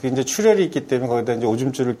그 이제 출혈이 있기 때문에 거기다 이제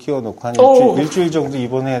오줌줄을 끼워놓고 한 일주일 정도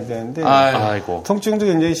입원해야 되는데 아이고. 통증도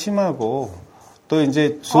굉장히 심하고 또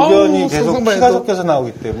이제 소변이 계속 피가 섞여서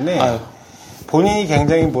나오기 때문에 본인이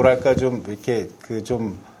굉장히 뭐랄까 좀 이렇게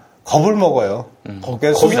좀 겁을 먹어요.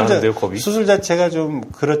 겁이 나는데요, 겁이? 수술 자체가 좀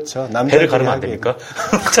그렇죠. 배를 가르면 안 됩니까?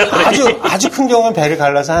 아주 큰 경우는 배를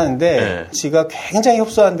갈라서 하는데 지가 굉장히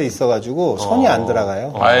협소한 데 있어가지고 손이 안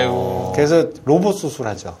들어가요. 아이고. 그래서 로봇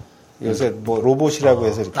수술하죠. 요새 뭐 로봇이라고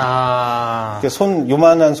해서 이렇게 손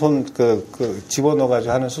요만한 손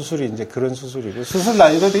집어넣어가지고 하는 수술이 이제 그런 수술이고 수술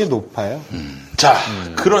난이도 되게 높아요. 자,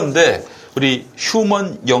 그런데 우리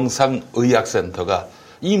휴먼 영상의학센터가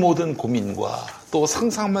이 모든 고민과 또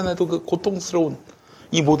상상만 해도 그 고통스러운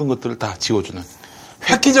이 모든 것들을 다 지워주는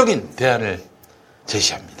획기적인 대안을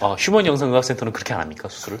제시합니다. 휴먼 영상의학센터는 그렇게 안 합니까,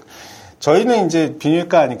 수술을? 저희는 이제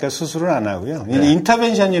비뇨기과 하니까 수술은 안 하고요.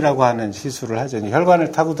 인터벤션이라고 하는 시술을 하죠.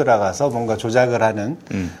 혈관을 타고 들어가서 뭔가 조작을 하는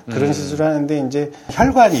그런 시술을 하는데 이제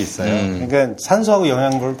혈관이 있어요. 그러니까 산소하고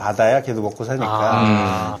영양분을 받아야 걔도 먹고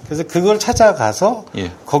사니까. 그래서 그걸 찾아가서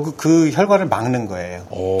그 혈관을 막는 거예요.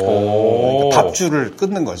 그러니까 밥줄을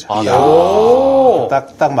끊는 거죠.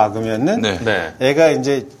 딱 막으면은 애가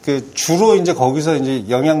이제 주로 이제 거기서 이제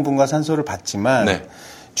영양분과 산소를 받지만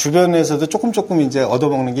주변에서도 조금 이제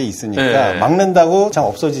얻어먹는 게 있으니까 막는다고 참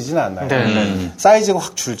없어지지는 않아요. 사이즈가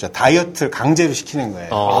확 줄죠. 다이어트를 강제로 시키는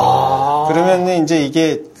거예요. 그러면 이제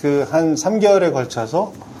이게 한 3개월에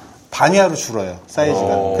걸쳐서 반이하로 줄어요.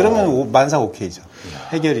 사이즈가. 그러면 만사 오케이죠.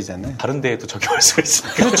 해결이잖아요. 다른 데에도 적용할 수가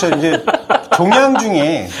있어요. 그렇죠. 이제 종양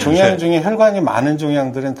중에 혈관이 많은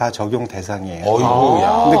종양들은 다 적용 대상이에요.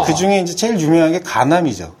 근데 그 중에 이제 제일 유명한 게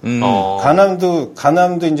간암이죠.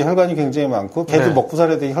 간암도 이제 혈관이 굉장히 많고 걔도 먹고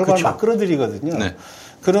살아야 되니 혈관을 막 끌어들이거든요.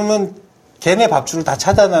 그러면 걔네 밥줄을 다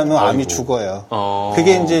차단하면 암이 죽어요.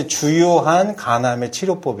 그게 이제 주요한 간암의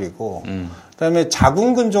치료법이고, 그다음에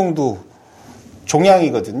자궁근종도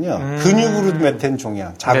종양이거든요. 근육으로 된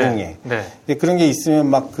종양, 자궁에. 그런 게 있으면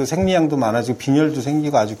막 그 생리양도 많아지고 빈혈도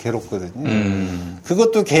생기고 아주 괴롭거든요.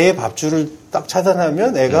 그것도 개의 밥줄을 딱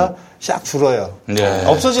차단하면 애가 샥 줄어요.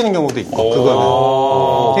 없어지는 경우도 있고,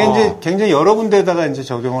 그거는. 이제 굉장히 여러 군데에다가 이제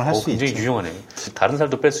적용을 할 수 있죠. 굉장히 유용하네. 다른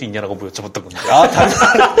살도 뺄 수 있냐라고 여쭤봤던 건데. 다른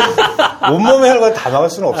살. 온몸의 혈관 다 막을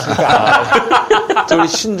수는 없으니까. 우리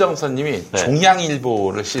신정선님이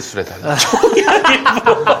종양일보를 시술해달라.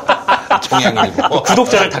 종양일보.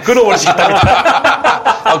 구독자를 다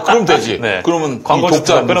끊어버리시겠답니다. 그럼 되지. 그러면 광고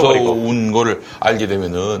독자 무서운 거를 알게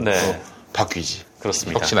되면은 바뀌지.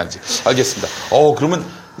 그렇습니다. 확신한지. 알겠습니다. 그러면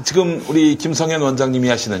지금 우리 김성현 원장님이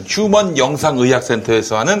하시는 휴먼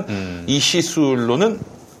영상의학센터에서 하는 이 시술로는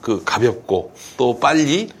가볍고 또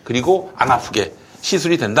빨리 그리고 안 아프게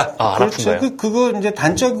시술이 된다. 그렇죠. 그거 이제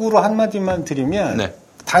단적으로 한마디만 드리면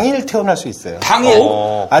당일 퇴원할 수 있어요. 당일?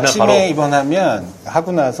 아침에 입원하면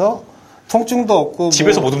하고 나서 통증도 없고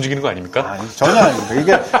집에서 못 움직이는 거 아닙니까? 아니, 전혀 아닙니다.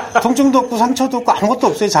 그러니까 통증도 없고 상처도 없고 아무것도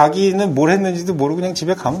없어요. 자기는 뭘 했는지도 모르고 그냥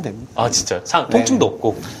집에 가면 됩니다. 진짜? 통증도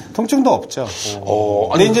없고? 통증도 없죠.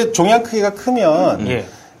 근데 이제 종양 크기가 크면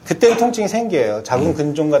그때는 통증이 생겨요.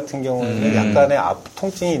 자궁근종 같은 경우는 약간의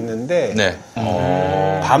통증이 있는데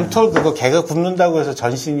밤톨 개가 굽는다고 해서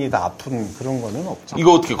전신이 다 아픈 그런 거는 없죠.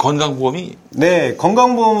 이거 어떻게 건강보험이? 네,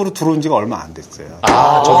 건강보험으로 들어온 지가 얼마 안 됐어요.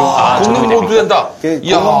 건강보험도 된다.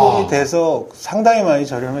 건강보험이 돼서 상당히 많이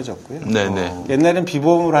저렴해졌고요. 옛날엔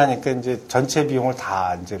비보험으로 하니까 이제 전체 비용을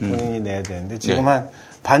다 이제 본인이 내야 되는데 지금 한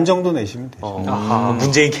반 정도 내시면 되죠.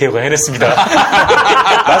 문재인 케어가 해냈습니다.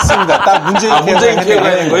 맞습니다. 딱 문재인 케어가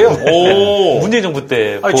해낸 거예요? 문재인 정부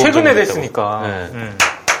때. 최근에 됐으니까.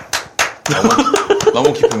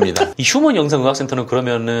 너무 기쁩니다. 이 휴먼 영상의학센터는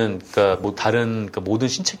그러면은, 다른, 모든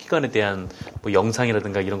신체 기관에 대한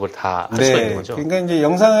영상이라든가 이런 걸 다 할 수가 있는 거죠? 그러니까 이제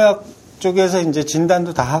영상의학 쪽에서 이제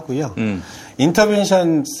진단도 다 하고요.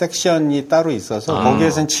 인터벤션 섹션이 따로 있어서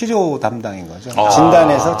거기에서는 치료 담당인 거죠.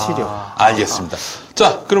 진단에서 치료. 알겠습니다.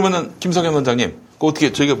 자, 그러면은 김성현 원장님,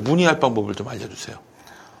 어떻게 저희가 문의할 방법을 좀 알려주세요.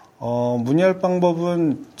 문의할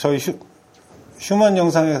방법은 저희 휴먼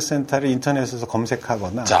영상의학센터를 인터넷에서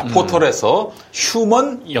검색하거나. 자, 포털에서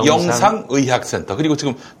휴먼 영상의학센터. 그리고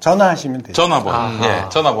지금 전화하시면 되죠. 전화번호.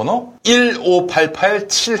 전화번호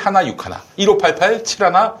 1588-7161.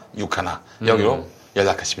 1588-7161. 여기로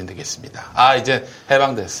연락하시면 되겠습니다. 이제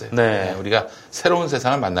해방됐어요. 우리가 새로운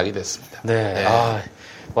세상을 만나게 됐습니다.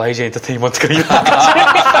 YG 엔터테인먼트가 이렇게까지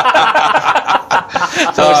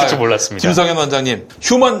자, 줄 몰랐습니다. 김성현 원장님,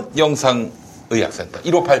 휴먼 영상의학센터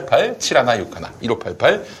 1588-7161.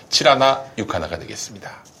 1588-7161가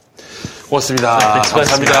되겠습니다. 고맙습니다.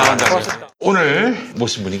 감사합니다. 원장님. 오늘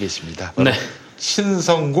모신 분이 계십니다.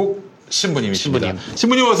 신성국 신부님이십니다.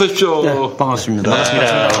 신부님 어서 오십시오. 반갑습니다.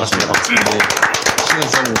 반갑습니다.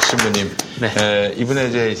 신은성 신부님. 네. 이번에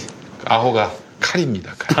이제 아호가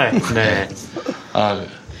칼입니다. 칼. 네.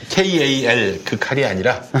 KAL 그 칼이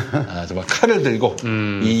아니라 정말 칼을 들고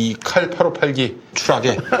이 칼 8582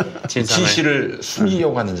 추락에 진실을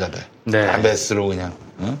숨기려고 하는 자들. 담뱃으로 그냥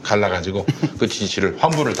갈라가지고 그 진실을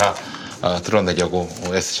환부를 다 드러내려고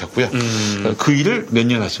애쓰셨고요. 그 일을 몇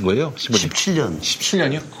년 하신 거예요? 17년.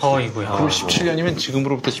 17년이요? 어이구야. 그럼 17년이면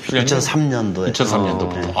지금으로부터 17년이면? 2003년도에.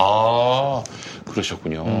 2003년도부터. 네.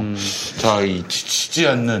 그러셨군요. 자, 이 지치지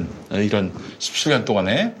않는 이런 17년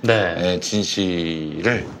동안의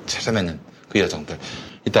진실을 찾아내는 그 여정들.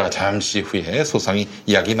 이따가 잠시 후에 소상히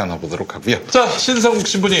이야기 나눠보도록 하고요. 자, 신성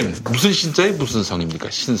신부님. 무슨 신자에 무슨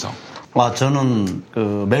성입니까? 신성. 저는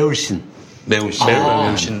매울신. 매울신.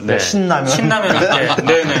 매울신. 네. 신라면.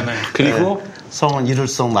 네네네. 그리고 성은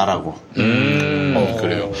이룰성 나라고.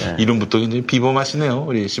 그래요. 네. 이름부터 굉장히 비범하시네요,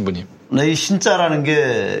 우리 신부님. 네, 이 신자라는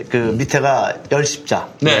게 그 밑에가 열십자.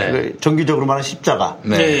 네. 정규적으로 말하는 십자가.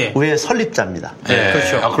 네. 위에 설립자입니다. 네.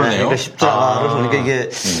 그렇죠. 그러네요. 그러니까 십자가를 보니까 이게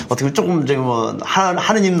어떻게 보면 조금 저기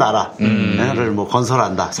하느님 나라를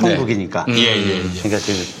건설한다. 성국이니까. 그러니까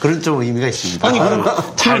그런 좀 의미가 있습니다. 아니,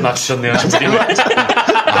 잘 맞추셨네요, 신부님.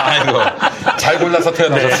 아이고, 잘 골라서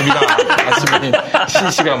태어나셨습니다. 신부님,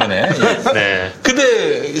 신시가문에. 네.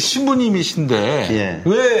 근데 신부님이신데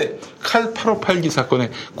왜 칼 8582 사건에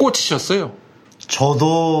꽂히셨어요?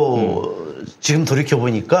 저도 지금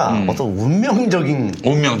돌이켜보니까 어떤 운명적인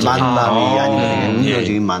만남이 아니거든요.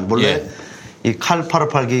 운명적인 만남. 원래 이 칼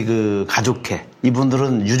 8582 그 가족회,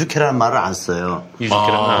 이분들은 유족회라는 말을 안 써요.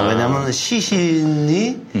 왜냐하면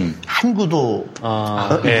시신이 한 구도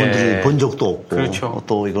이분들이 본 적도 없고 그렇죠.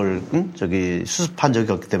 또 이걸 수습한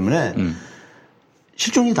적이 없기 때문에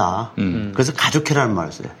실종이다. 그래서 가족회라는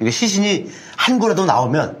말을 써요. 그러니까 시신이 한 구라도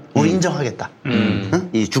나오면 우리 인정하겠다.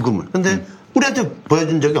 이 죽음을. 근데 우리한테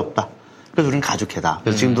보여준 적이 없다. 그래서 우리는 가족회다.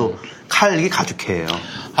 그래서 지금도 칼이 가족회예요.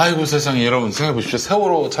 아이고 세상에 여러분 생각해 보십시오.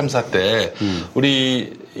 세월호 참사 때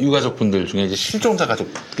우리 유가족분들 중에 이제 실종자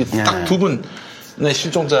가족 딱 두 분의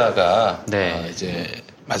실종자가 이제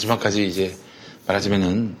마지막까지 이제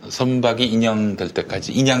말하자면은 선박이 인양될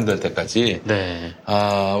때까지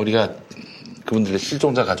우리가 그분들의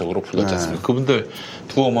실종자 가족으로 불렀지 않습니까? 그분들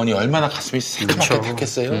두 어머니 얼마나 가슴이 새까맣게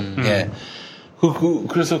탔겠어요.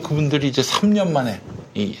 그래서 그분들이 이제 3년 만에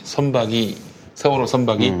이 세월호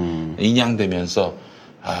선박이 인양되면서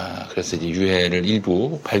그래서 이제 유해를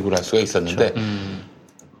일부 발굴할 수가 있었는데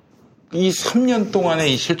이 3년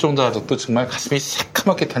동안의 이 실종자 가족도 정말 가슴이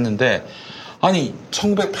새까맣게 탔는데 아니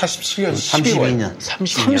 1987년 12월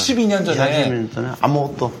 32년 전에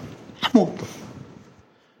아무것도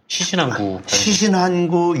시신 한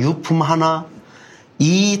구, 유품 하나,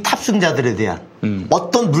 이 탑승자들에 대한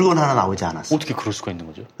어떤 물건 하나 나오지 않았어. 어떻게 그럴 수가 있는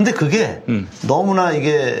거죠? 근데 그게 너무나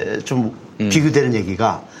이게 좀 비교되는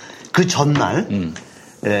얘기가 그 전날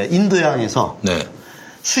인도양에서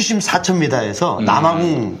수심 4,000m에서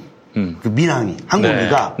남아공 그 민항이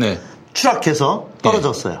항공기가 추락해서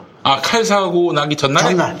떨어졌어요. 칼 사고 나기 전날?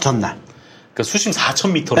 전날. 그러니까 수심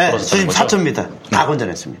 4,000m로 떨어졌다는 수심 거죠? 4,000m 다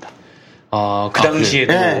건져냈습니다. 그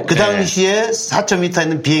당시에도 그 당시에 4,000m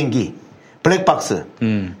있는 비행기 블랙박스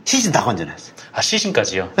시신 다 건져냈어요.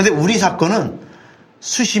 시신까지요? 근데 우리 사건은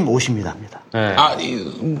수심 50m입니다.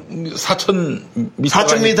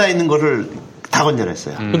 4,000m 있는 거를 다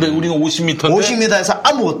건져냈어요. 근데 우리는 50m인데 50m에서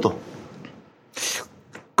아무것도.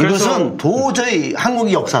 이것은 도저히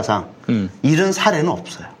항공기 역사상 이런 사례는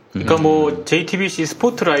없어요. 그러니까 JTBC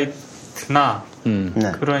스포트라이트나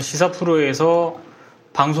그런 시사 프로에서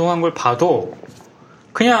방송한 걸 봐도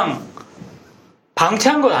그냥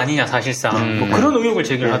방치한 것 아니냐 사실상 그런 의혹을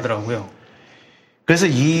제기를 하더라고요. 그래서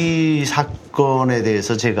이 사건에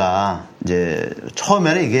대해서 제가 이제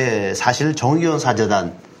처음에는 이게 사실 정의원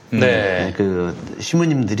사재단 그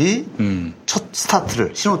신부님들이 첫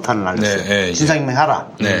스타트를 신호탄을 날렸어요. 진상규명 하라.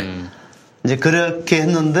 이제 그렇게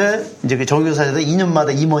했는데 이제 그 정의원 사재단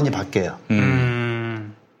 2년마다 임원이 바뀌어요.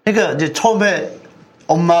 그러니까 이제 처음에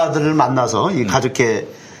엄마들을 만나서 이 가족회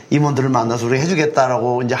임원들을 만나서 우리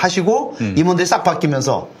해주겠다라고 이제 하시고 임원들이 싹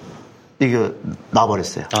바뀌면서 이게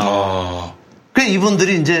나버렸어요. 그래서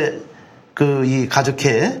이분들이 이제 이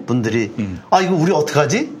가족회 분들이 이거 우리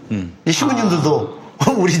어떡하지? 신부님들도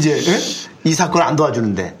우리 이제 이 사건 안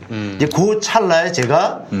도와주는데 이제 그 찰나에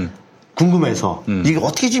제가 궁금해서 이게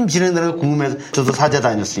어떻게 지금 진행되는가 궁금해서 저도 사제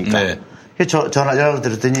다녔으니까 그래서 전화를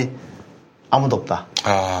드렸더니 아무도 없다.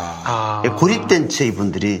 고립된 채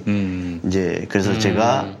이분들이 이제 그래서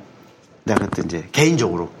제가 내가 그때 이제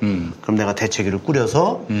개인적으로 그럼 내가 대책위를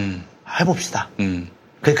꾸려서 해봅시다.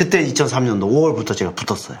 그때 2003년도 5월부터 제가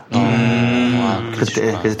붙었어요.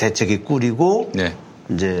 그때 그래서 대책위 꾸리고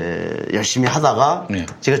이제 열심히 하다가 네.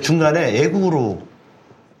 제가 중간에 애국으로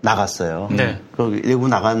나갔어요. 네. 그 애국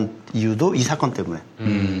나간 이유도 이 사건 때문에.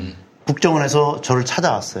 국정원에서 저를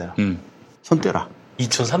찾아왔어요. 손 떼라.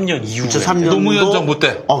 2003년 이후에. 2003년도 노무현 정부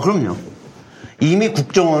때. 그럼요. 이미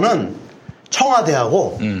국정원은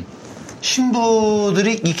청와대하고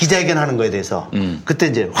신부들이 이 기자회견 하는 거에 대해서 그때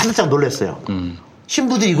이제 화들짝 놀랐어요.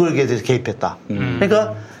 신부들이 이거에 대해서 개입했다.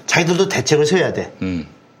 그러니까 자기들도 대책을 세워야 돼.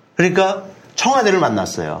 그러니까 청와대를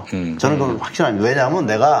만났어요. 저는 그건 확신합니다. 왜냐하면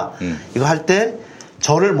내가 이거 할 때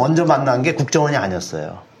저를 먼저 만난 게 국정원이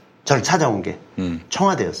아니었어요. 저를 찾아온 게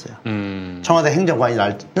청와대였어요. 청와대 행정관이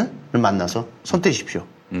나를 만나서 손 떼십시오.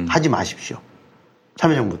 하지 마십시오.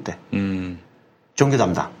 참여정부 때. 종교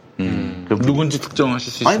담당. 누군지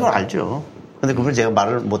특정하실 수 있어요? 아니, 그걸 알죠. 근데 그분은 제가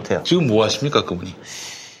말을 못해요. 지금 뭐 하십니까, 그분이?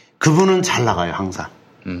 그분은 잘 나가요, 항상.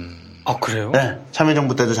 아, 그래요? 네.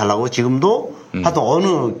 참여정부 때도 잘 나가고 지금도 하여튼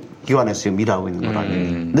어느 기관에서 지금 일하고 있는 걸 알아요.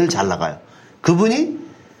 늘 잘 나가요. 그분이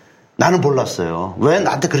나는 몰랐어요. 왜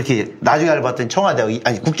나한테 그렇게 나중에 알아봤더니 청와대하고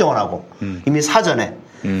아니 국정원하고 이미 사전에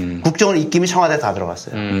국정원 입김이 청와대에 다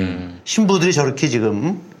들어갔어요. 신부들이 저렇게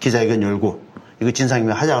지금 기자회견 열고 이거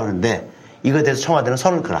진상규명 하자고 하는데 이거에 대해서 청와대는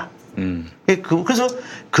선을 그라. 그래서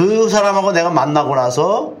그 사람하고 내가 만나고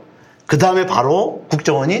나서 그 다음에 바로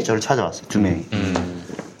국정원이 저를 찾아왔어요. 두 명이.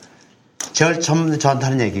 제일 처음 저한테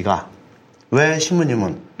하는 얘기가 왜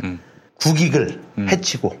신부님은 국익을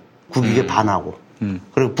해치고 국익에 반하고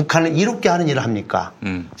그리고 북한을 이롭게 하는 일을 합니까?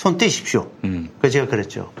 손 떼십시오. 그래서 제가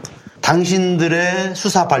그랬죠. 당신들의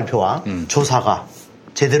수사 발표와 조사가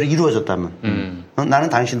제대로 이루어졌다면 나는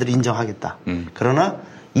당신들을 인정하겠다. 그러나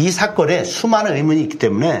이 사건에 수많은 의문이 있기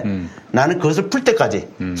때문에 나는 그것을 풀 때까지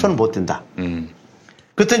손을 못 댄다.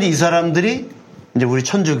 그랬더니 이 사람들이 이제 우리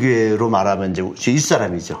천주교회로 말하면 이제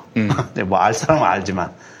일사람이죠. 뭐 알 사람은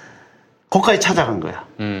알지만 거기까지 찾아간 거야.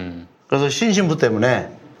 그래서 신신부 때문에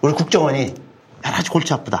우리 국정원이 여러 가지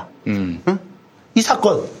골치 아프다. 응? 이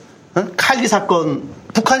사건, 칼기 사건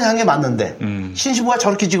북한이 한 게 맞는데 신신부가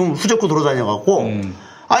저렇게 지금 후젓고 돌아다녀갖고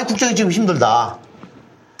아이 국정이 지금 힘들다.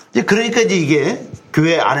 이제 그러니까 이제 이게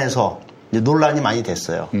교회 안에서 이제 논란이 많이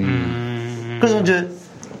됐어요. 그래서 이제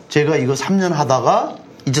제가 이거 3년 하다가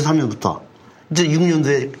 2003년부터 이제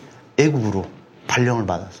 6년도에 애국으로 발령을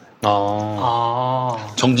받았어요.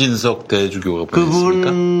 정진석 대주교가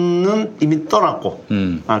그분은 이미 떠났고,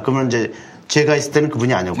 그러면 이제 제가 있을 때는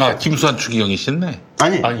그분이 아니었고. 김수환 추기경이셨네?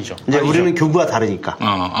 아니죠. 이제 아니죠. 우리는 교구가 다르니까.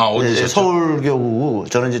 어디서? 서울교구고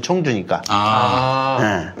저는 이제 청주니까.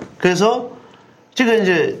 네. 그래서 제가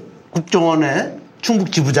이제 국정원의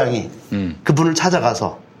충북 지부장이 그분을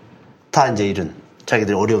찾아가서 다 이제 이런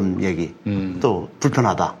자기들 어려운 얘기 또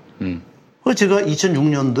불편하다. 그래서 제가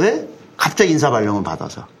 2006년도에 갑자기 인사발령을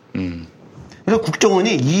받아서. 그러니까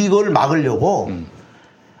국정원이 이걸 막으려고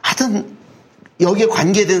하여튼 여기에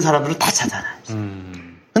관계된 사람들을 다 찾아놔야지.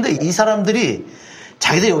 근데 이 사람들이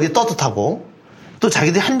자기들 여기에 떳떳하고 또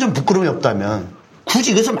자기들이 한 점 부끄러움이 없다면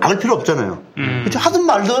굳이 이것을 막을 필요 없잖아요. 하든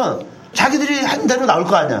말든 자기들이 한 대로 나올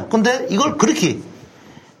거 아니야. 근데 이걸 그렇게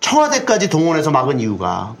청와대까지 동원해서 막은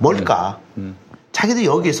이유가 뭘까? 자기들이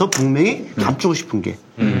여기에서 분명히 감추고 싶은 게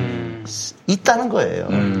있다는 거예요.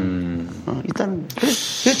 있다는.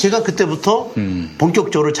 그래서 제가 그때부터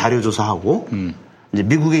본격적으로 자료조사하고 이제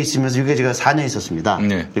미국에 있으면서 미국에 제가 4년 있었습니다.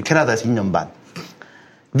 네. 캐나다에서 2년 반.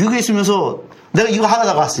 미국에 있으면서 내가 이거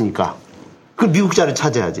하다가 왔으니까 그 미국 자료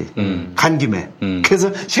찾아야지. 간 김에.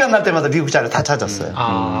 그래서 시간 날 때마다 미국 자료 다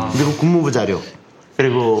찾았어요. 미국 국무부 자료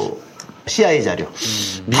그리고 CIA 자료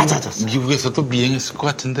다 찾았어요. 미국에서도 미행했을 것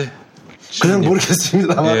같은데. 그건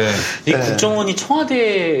모르겠습니다만. 예. 이 국정원이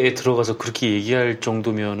청와대에 들어가서 그렇게 얘기할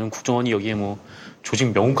정도면은 국정원이 여기에 뭐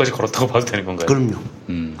조직 명운까지 걸었다고 봐도 되는 건가요? 그럼요.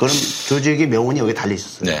 그럼 조직의 명운이 여기 달려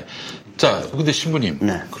있었어요. 네. 자, 근데 신부님.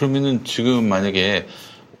 네. 그러면은 지금 만약에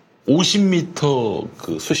 50m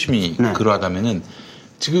그 수심이 그러하다면은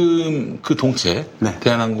지금 그 동체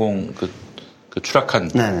대한항공 그 추락한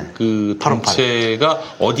그 동체가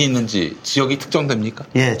어디 있는지 지역이 특정됩니까?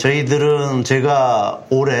 예, 저희들은 제가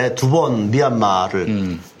올해 2번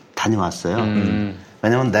미얀마를 다녀왔어요.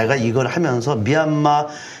 왜냐면 내가 이걸 하면서 미얀마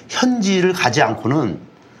현지를 가지 않고는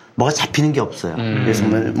뭐가 잡히는 게 없어요. 그래서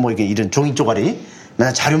뭐 이게 이런 종이 쪼가리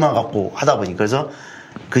맨날 자료만 갖고 하다 보니까 그래서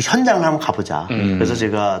그 현장을 한번 가보자. 그래서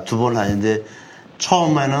제가 2번 다녔는데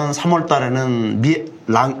처음에는 3월 달에는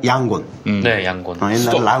양곤. 네, 양곤.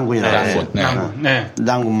 옛날에 랑군이라고.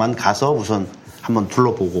 랑군만 가서 우선 한번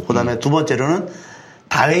둘러보고, 그 다음에 두 번째로는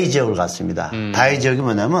다웨이 지역을 갔습니다. 다웨이 지역이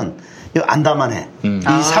뭐냐면, 이 안다만해.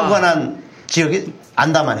 이 사고가 난 지역이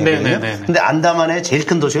안다만해거든요. 근데 안다만해 제일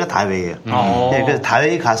큰 도시가 다웨이예요. 네, 그래서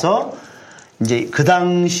다웨이 가서 이제 그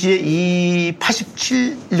당시에 이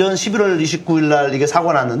 87년 11월 29일 날 이게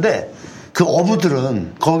사고가 났는데 그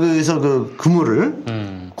어부들은 거기서 그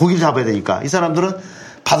그물을 고기를 잡아야 되니까 이 사람들은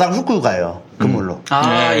바다를 훑고 가요. 그물로.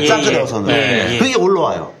 짱그려서는. 그게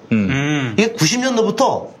올라와요. 이게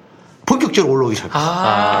 90년도부터 본격적으로 올라오기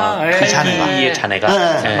시작했어요. 그 잔해가.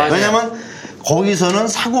 잔해가. 네. 왜냐면 거기서는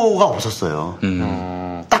사고가 없었어요.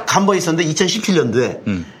 딱 한 번 있었는데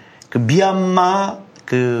 2017년도에 그 미얀마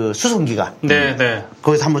그 수송기가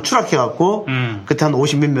거기서 한번 추락해갖고 그때 한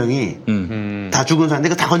 50몇 명이 다 죽은 사람인데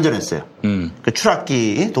그거 다 건져냈어요. 그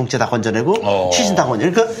추락기 동체 다 건져내고 시신 다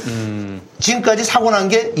건져. 그러니까 지금까지 사고 난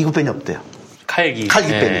게 이것뿐이 없대요. 칼기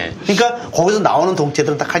빼네. 그러니까 거기서 나오는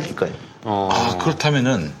동체들은 다 칼기일 거예요.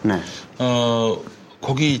 그렇다면은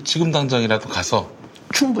거기 지금 당장이라도 가서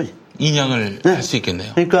충분히 인양을 할 수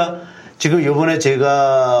있겠네요. 그러니까 지금 이번에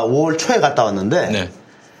제가 5월 초에 갔다 왔는데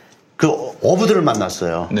그 어부들을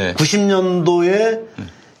만났어요. 90년도에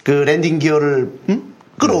그 랜딩 기어를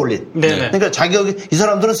끌어올린. 그러니까 이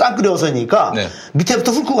사람들은 쌍끌이어서니까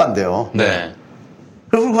밑에부터 훑고 간대요.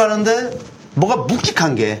 그리고 훑고 가는데 뭐가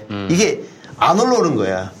묵직한 게 이게 안 올라오는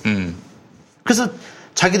거야. 그래서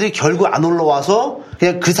자기들이 결국 안 올라와서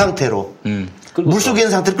그냥 그 상태로 물속에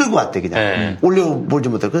있는 상태를 끌고 왔대 그냥. 올려보지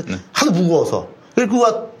못하고 하도 무거워서. 그리고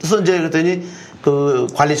와서 이제 그랬더니 그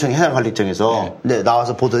관리청 해양관리청에서 이제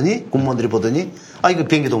나와서 보더니 공무원들이 보더니 이거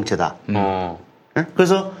비행기 동체다.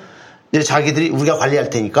 그래서 이제 자기들이 우리가 관리할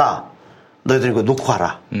테니까 너희들 이거 놓고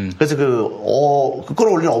가라. 그래서 그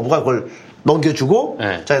끌어올린 어부가 그걸 넘겨주고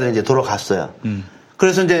자기들 이제 돌아갔어요.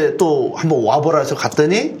 그래서 이제 또 한번 와보라 해서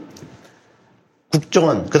갔더니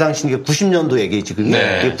국정원 그 당시 이게 90년도 얘기 지금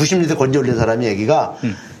 90년대 건져 올린 사람이 얘기가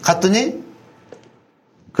갔더니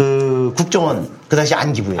그 국정원 그 당시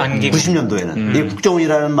안기부예요. 90년도에는 이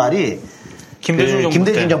국정원이라는 말이 김대중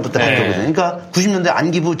정부 때 바뀌었거든요. 그러니까 90년대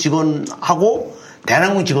안기부 직원하고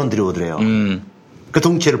대한항공 직원들이 오더래요. 그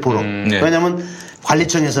동체를 보러. 왜냐하면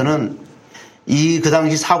관리청에서는 그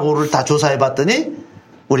당시 사고를 다 조사해봤더니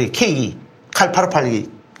우리 KAL858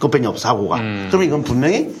 그것뿐이 없어 사고가. 그러면 이건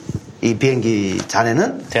분명히 이 비행기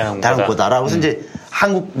잔해는 대한항공거다라고 해서 이제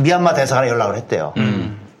미얀마 대사관에 연락을 했대요.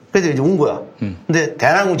 그래서 이제 온 거야. 근데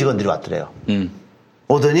대한항공 직원들이 왔더래요.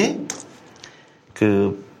 오더니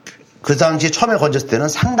그 당시에 처음에 건졌을 때는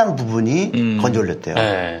상당 부분이 건져 올렸대요.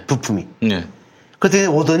 부품이. 그랬더니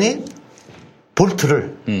오더니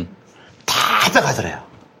볼트를 다 빼가더래요.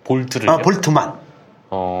 볼트를요? 볼트만.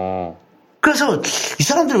 그래서 이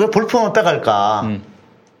사람들이 왜 볼트만 빼갈까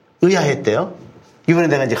의아했대요. 이번에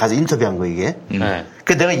내가 이제 가서 인터뷰한 거 이게.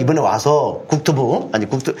 그래서 내가 이번에 와서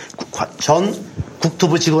전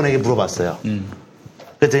국토부 직원에게 물어봤어요.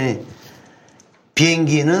 그랬더니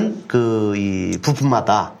비행기는 이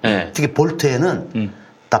부품마다 특히 볼트에는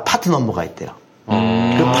다 파트 넘버가 있대요.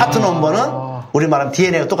 그 파트 넘버는 우리 말하면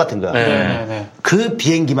DNA가 똑같은 거야. 그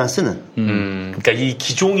비행기만 쓰는. 그러니까 이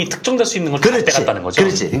기종이 특정될 수 있는 걸 다 빼갔다는 거죠.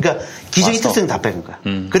 그렇지. 그러니까 기종이 특성이 다 빼간 거야.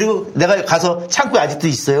 그리고 내가 가서 창고에 아직도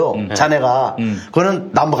있어요. 잔해가.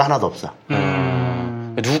 그거는 나무가 하나도 없어.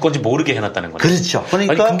 누구 건지 모르게 해놨다는 거죠. 그렇죠.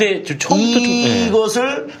 그러니까 근데 처음부터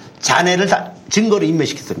이것을 잔해를 다 증거로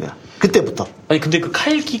인멸시켰던 거야. 그때부터. 근데 그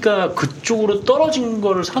칼기가 그쪽으로 떨어진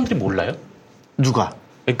거를 사람들이 몰라요? 누가?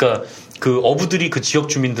 그러니까 그 어부들이 그 지역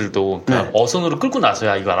주민들도 어선으로 끌고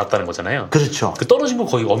나서야 이거 알았다는 거잖아요. 그렇죠. 그 떨어진 거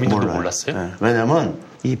거의 어민들도 몰랐어요. 왜냐면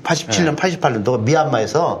이 87년, 88년도가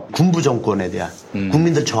미얀마에서 군부 정권에 대한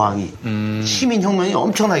국민들 저항이 시민혁명이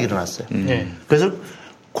엄청나게 일어났어요. 그래서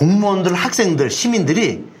공무원들, 학생들,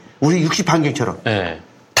 시민들이 우리 60 반경처럼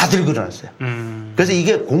다 들고 일어났어요. 그래서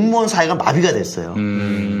이게 공무원 사회가 마비가 됐어요.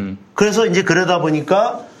 그래서 이제 그러다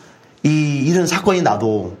보니까 이런 사건이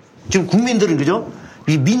나도 지금 국민들은 그죠?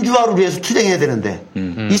 이 민주화를 위해서 투쟁해야 되는데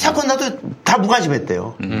이 사건 나도 다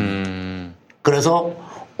무관심했대요. 그래서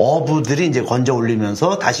어부들이 이제 건져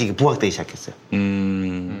올리면서 다시 이게 부각되기 시작했어요.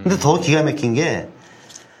 근데 더 기가 막힌 게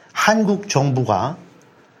한국 정부가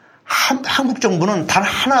한국 정부는 단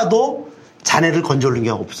하나도 잔해를 건져 올린 게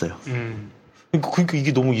없어요. 그러니까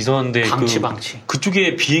이게 너무 이상한데 방치.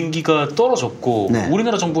 그쪽에 비행기가 떨어졌고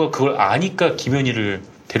우리나라 정부가 그걸 아니까 김현희를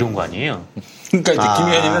데려온 거 아니에요? 그러니까 이제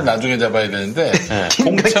김현희는 나중에 잡아야 되는데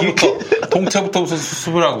동체부터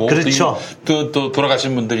수습을 하고 그렇죠. 또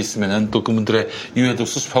돌아가신 분들 있으면은 또 그분들의 유해도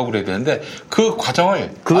수습하고 그래야 되는데 그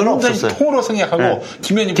과정을 그건 없었어요. 통으로 생략하고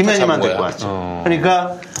김현희부터 잡은 거야.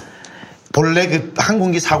 그러니까 본래 그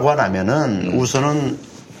항공기 사고가 나면은 우선은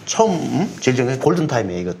제일 중요한 게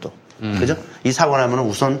골든타임이에요, 이것도. 그죠? 이 사고가 나면은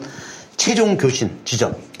우선 최종 교신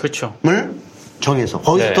지점을 정해서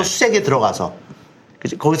거기서부터 수색에 들어가서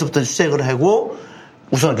거기서부터 수색을 하고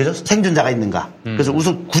우선 그죠? 생존자가 있는가. 그래서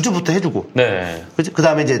우선 구조부터 해주고. 네. 그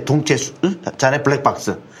다음에 이제 동체 잔에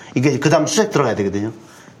블랙박스. 이게 그 다음 수색 들어가야 되거든요.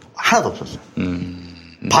 하나도 없었어요.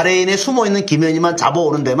 바레인에 숨어 있는 김현희만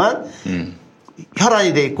잡아오는 데만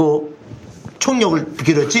혈안이 돼 있고 총력을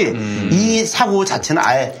기울였지 이 사고 자체는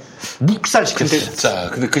아예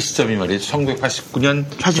묵살시켰어요. 근데 그 시점이 말이죠. 1989년,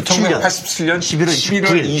 1987년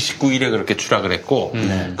 11월 29일에 그렇게 추락을 했고,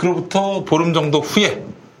 그로부터 보름 정도 후에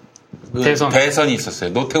대선이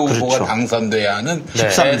있었어요. 노태우 후보가 그렇죠. 당선돼야 하는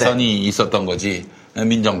대선이 있었던 거지.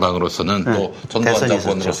 민정당으로서는 또 전두환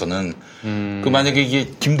정권으로서는 그 만약에 이게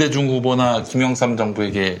김대중 후보나 김영삼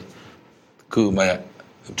정부에게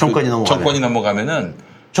정권이 넘어가면은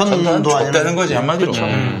전두환 되는 거지 한마디로. 그렇죠.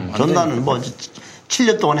 전두환은 뭐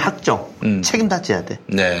 7년 동안의 학정 책임 다 져야 돼.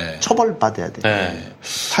 네. 처벌 받아야 돼. 네.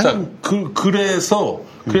 자, 그래서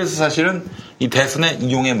사실은 이 대선에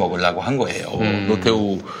이용해 먹으려고 한 거예요.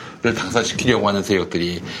 노태우를 당선시키려고 하는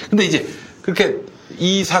세력들이. 근데 이제 그렇게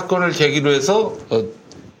이 사건을 계기로 해서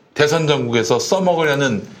대선 전국에서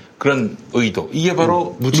써먹으려는 그런 의도. 이게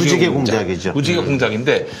바로 무지개 공작이죠. 무지개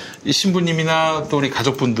공작인데 이 신부님이나 또 우리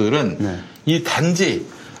가족분들은 이 단지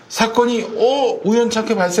사건이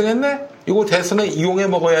우연찮게 발생했네? 이거 대선에 이용해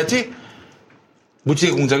먹어야지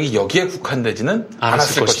무지개 공작이 여기에 국한되지는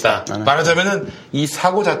않았을 것이다. 말하자면은 이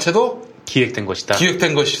사고 자체도 기획된 것이다.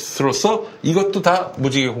 기획된 것으로서 이것도 다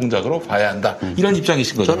무지개 공작으로 봐야 한다. 이런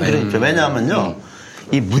입장이신 거죠. 저는 그런 입장. 왜냐하면요.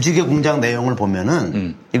 이 무지개 공작 내용을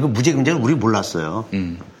보면은 이거 무지개 공작을 우리 몰랐어요.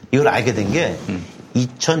 이걸 알게 된 게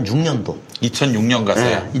 2006년도. 2006년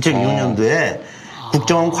가서요? 네, 2006년도에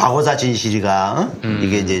국정원 과거사 진실이가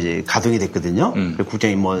이게 이제 가동이 됐거든요.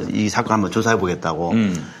 국정이 이 사건 한번 조사해 보겠다고.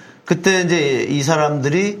 그때 이제 이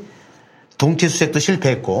사람들이 동체 수색도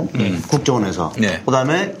실패했고 국정원에서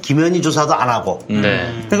그다음에 김현희 조사도 안 하고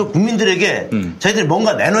그러니까 국민들에게 저희들이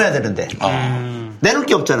뭔가 내놓아야 되는데 내놓을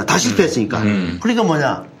게 없잖아. 다 실패했으니까. 그러니까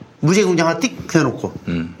뭐냐 무지개 공장 하나 띡 해놓고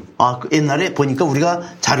그 옛날에 보니까 우리가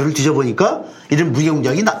자료를 뒤져보니까 이런 무지개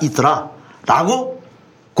공장이 있더라라고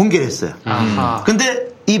공개를 했어요. 근데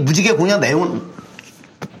이 무지개 공장 내용은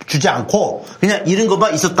주지 않고 그냥 이런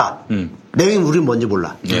것만 있었다. 내용이 우리는 뭔지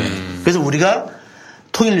몰라. 그래서 우리가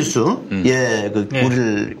통일뉴스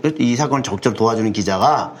우리를 이 사건을 적극적으로 도와주는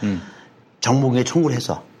기자가 정보공개 청구를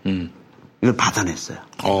해서 이걸 받아냈어요.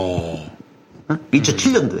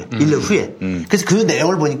 2007년도에 1년 후에. 그래서 그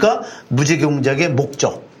내용을 보니까 무지개 공작의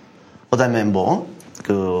목적, 그다음에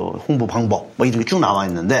그 홍보 방법 이런 게 쭉 나와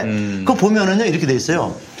있는데 그거 보면은요 이렇게 돼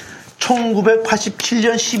있어요.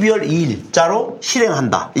 1987년 12월 2일자로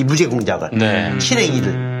실행한다. 이 무지개 공작을.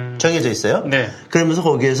 실행일을 정해져 있어요. 그러면서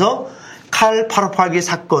거기에서 KAL858개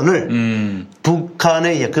사건을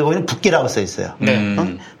북한의 거기는 북계라고 써 있어요.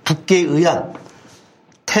 북계에 의한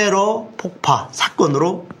테러 폭파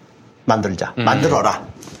사건으로 만들어라.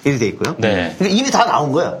 이렇게 돼 있고요. 그러니까 이미 다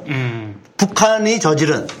나온 거예요. 북한이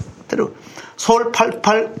저지른 서울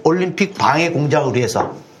 88 올림픽 방해 공작을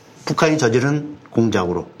위해서 북한이 저지른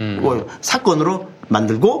공작으로 사건으로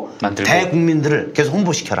만들고 대국민들을 계속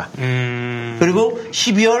홍보시켜라. 그리고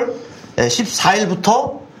 12월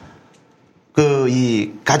 14일부터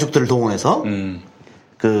이 가족들을 동원해서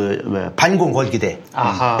반공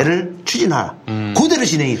걸기대를 추진하라. 그대로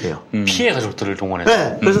진행이 돼요. 피해 가족들을 동원해서.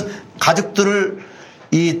 네. 그래서 가족들을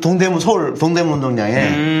이 서울 동대문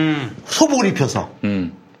운동장에 소복을 입혀서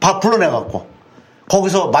불러내갖고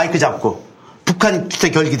거기서 마이크 잡고 북한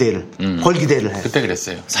주택 걸기대를 해요. 그때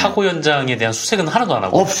그랬어요. 사고 현장에 대한 수색은 하나도 안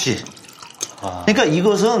하고? 없이. 그러니까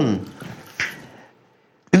이것은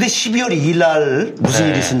근데 12월 2일 날 무슨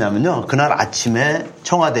일이 있었냐면요. 그날 아침에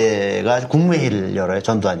청와대가 국무회의를 열어요.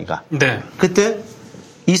 전두환이가. 그때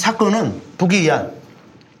이 사건은 북에 의한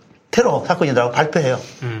테러 사건이라고 발표해요.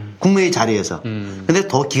 국무회의 자리에서. 근데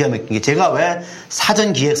더 기가 막힌 게 제가 왜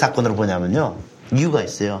사전 기획 사건으로 보냐면요. 이유가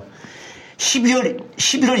있어요. 11월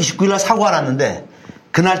 29일 날 사고가 났는데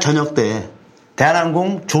그날 저녁 때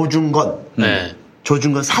대한항공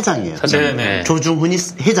조중건 사장이에요. 조중훈이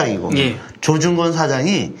회장이고 조중건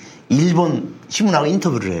사장이 일본 신문하고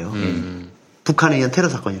인터뷰를 해요. 북한에 의한 테러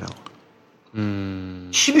사건이라고.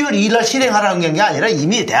 12월 2일 날 실행하라는 게 아니라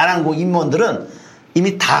이미 대한항공 임원들은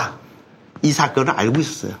이미 다 이 사건을 알고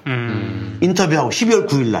있었어요. 인터뷰하고 12월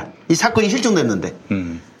 9일 날 이 사건이 실종됐는데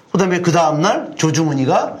그다음에 그 다음날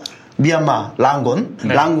조중훈이가 미얀마 랑군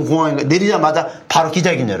공항에 내리자마자 바로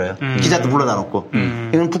기자회견 열어요. 기자들 불러다 놓고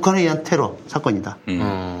이건 북한에 의한 테러 사건이다.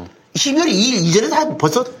 12월 2일 이전에 다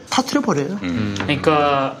벌써 터뜨려버려요.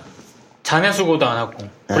 그러니까 잔해 수고도 안 하고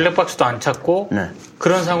블랙박스도 안 찾고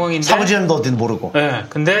그런 상황인데 사고지점도 어딘지 모르고.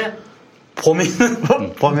 근데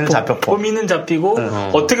범인은 잡혔고. 범인은 잡히고,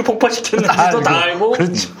 어떻게 폭파시켰는지도 다 알고.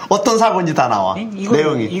 그렇죠. 어떤 사고인지 다 나와.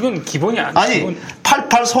 내용이. 이건 기본이 아니야. 아니,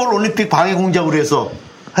 88 서울올림픽 방해 공작으로 해서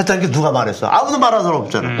했다는 게 누가 말했어? 아무도 말한 사람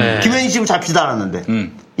없잖아. 김현희 지금 잡히지도 않았는데.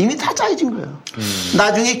 이미 다 짜여진 거예요.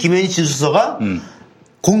 나중에 김현희 진술서가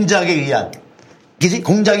공작에 의한,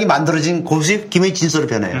 공작이 만들어진 곳이 김현희 진술로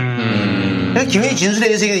변해요. 김현희 진술에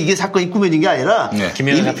의해서 이게 사건이 꾸며진 게 아니라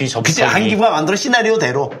김현희 잡힌 접촉이 한기부가 만들어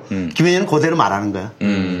시나리오대로 김현희는 그대로 말하는 거야.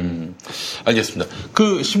 알겠습니다.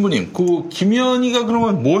 그 신부님, 그 김현희가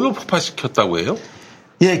그러면 뭘로 폭파시켰다고 해요?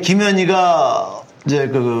 예, 김현희가 이제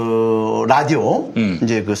그 라디오,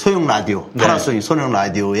 이제 그 소형 라디오, 파나소닉 소형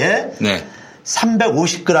라디오에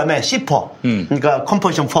 350g의 C4, 그러니까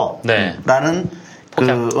컴포지션 4라는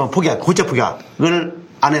폭약, 고체 폭약을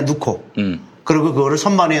안에 넣고, 그리고 그거를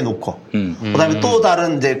선반 위에 놓고, 그다음에 또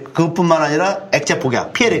다른 이제 그것뿐만 아니라 액체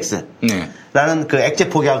폭약, PLX라는 그 액체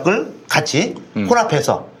폭약을 같이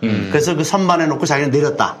혼합해서, 그래서 그 선반에 놓고 자기는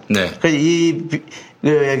내렸다. 그래서 이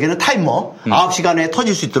여기는 타이머 9시간에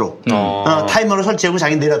터질 수 있도록 타이머를 설치하고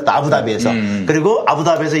자기는 내렸다. 아부다비에서. 그리고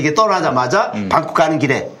아부다비에서 이게 떠나자마자 방콕 가는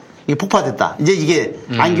길에 이게 폭파됐다. 이제 이게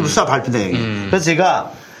안기부 수사 발표된 얘기. 그래서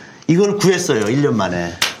제가 이걸 구했어요. 1년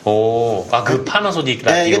만에. 오, 그 파나소닉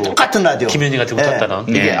라디오. 네, 이게 똑같은 라디오. 김현희가 들고 탔다는.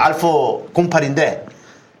 이게 알파 08인데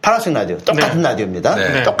파나소닉 라디오. 똑같은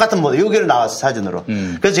라디오입니다. 똑같은 모델. 여기로 나왔어, 사진으로.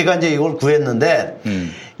 그래서 제가 이제 이걸 구했는데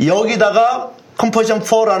여기다가 컴포지션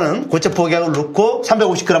 4라는 고체 폭약을 넣고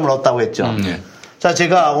 350g을 넣었다고 했죠. 자,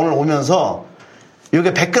 제가 오늘 오면서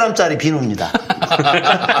이게 100g짜리 비누입니다.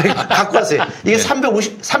 갖고 왔어요. 이게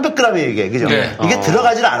 300g이에요, 이게. 그죠? 이게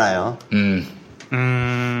들어가질 않아요.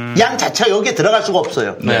 양 자체가 여기에 들어갈 수가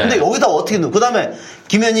없어요. 근데 여기다 어떻게 넣어? 그 다음에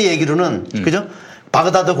김현희 얘기로는, 그죠?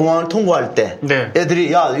 바그다드 공항을 통과할 때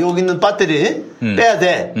애들이, 야, 여기 있는 배터리 빼야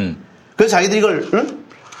돼. 그래서 자기들이 이걸,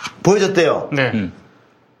 보여줬대요.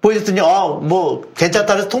 보여줬더니, 뭐,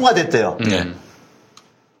 괜찮다 해서 통과됐대요.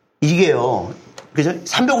 이게요, 그죠?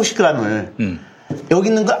 350g을 여기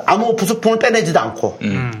있는 거 아무 부속품을 빼내지도 않고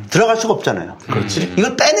들어갈 수가 없잖아요. 그렇지.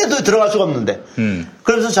 이걸 빼내도 들어갈 수가 없는데.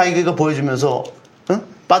 그래서 자기가 이거 보여주면서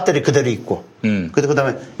배터리 그대로 있고. 그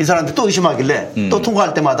다음에 이 사람들 또 의심하길래 또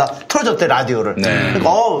통과할 때마다 틀어줬대, 라디오를. 그러니까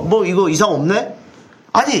뭐 이거 이상 없네?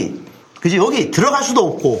 아니, 그지? 여기 들어갈 수도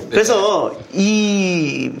없고. 그래서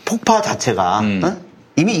이 폭파 자체가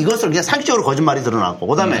이미 이것을 그냥 상식적으로 거짓말이 드러났고,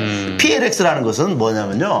 그 다음에 PLX라는 것은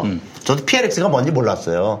뭐냐면요. 저도 PLX가 뭔지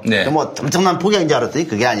몰랐어요. 뭐 엄청난 폭약인 줄 알았더니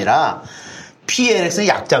그게 아니라 PLX는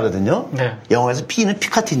약자거든요. 영어에서 P는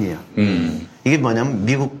피카틴이에요. 이게 뭐냐면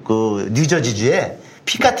미국 그 뉴저지주에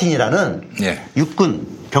피카틴이라는 육군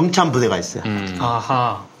병참 부대가 있어요.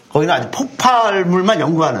 아하. 거기는 아주 폭발물만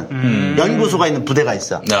연구하는 연구소가 있는 부대가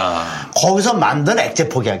있어. 거기서 만든 액체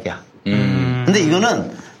폭약이야. 근데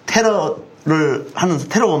이거는 테러를 하는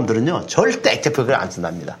테러범들은요 절대 액체 폭약을 안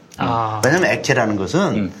쓴답니다. 왜냐면 액체라는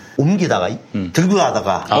것은 옮기다가 들고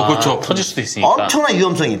가다가 그렇죠. 터질 수도 있으니까 엄청난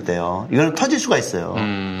위험성이 있대요. 이거는 터질 수가 있어요.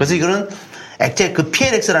 그래서 이거는 액체 그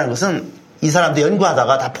PLX라는 것은 이 사람들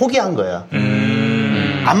연구하다가 다 포기한 거야.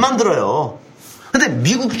 안 만들어요. 근데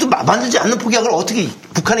미국도 만들지 않는 폭약을 어떻게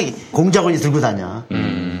북한이 공작원이 들고 다냐.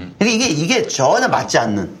 그러니까 이게 전혀 맞지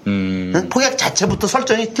않는 폭약 자체부터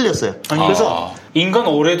설정이 틀렸어요. 그래서 인간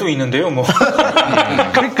오래도 있는데요, 뭐.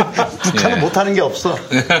 그러니까 북한은 못하는 게 없어.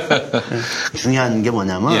 중요한 게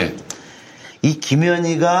뭐냐면 이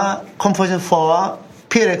김현희가 컴포지션 4와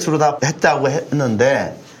PLX로 다 했다고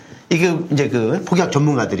했는데 이게 이제 그 폭약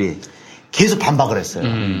전문가들이 계속 반박을 했어요.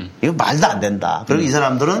 이거 말도 안 된다. 그리고 이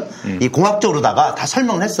사람들은 이 공학적으로다가 다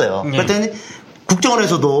설명을 했어요. 그랬더니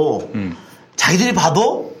국정원에서도 자기들이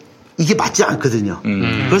봐도 이게 맞지 않거든요.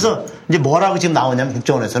 그래서 이제 뭐라고 지금 나오냐면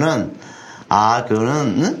국정원에서는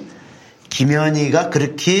그거는 김현희가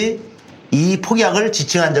그렇게 이 폭약을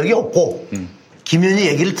지칭한 적이 없고 김현희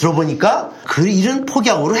얘기를 들어보니까 이런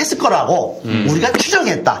폭약으로 했을 거라고 우리가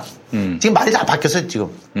추정했다. 지금 말이 다 바뀌었어요, 지금.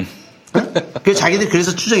 그래서 자기들이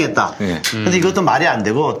그래서 추정했다. 근데 이것도 말이 안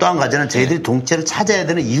되고 또 한 가지는 저희들이 동체를 찾아야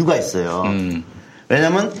되는 이유가 있어요.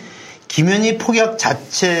 왜냐면 김현희 폭약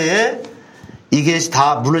자체에 이게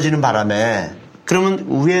다 무너지는 바람에 그러면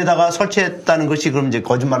위에다가 설치했다는 것이 그럼 이제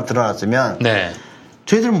거짓말로 드러났으면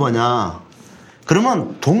저희들은 뭐냐?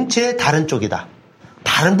 그러면 동체의 다른 쪽이다.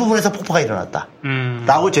 다른 부분에서 폭파가 일어났다.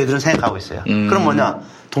 라고 저희들은 생각하고 있어요. 그럼 뭐냐?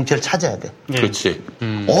 동체를 찾아야 돼. 그렇지.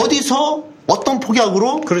 어디서 어떤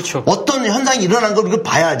폭약으로 어떤 현상이 일어난 걸 우리가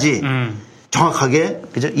봐야지 정확하게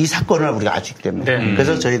그죠? 이 사건을 우리가 알 수 있기 때문에.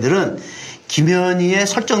 그래서 저희들은 김현희의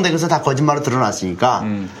설정된 것은 다 거짓말로 드러났으니까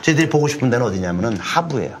저희들이 보고 싶은 데는 어디냐면은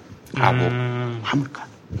하부예요. 화물칸.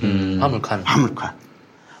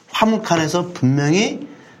 화물칸에서 분명히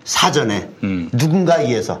사전에 누군가에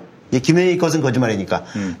의해서 김현희 것은 거짓말이니까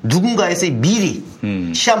누군가에서 미리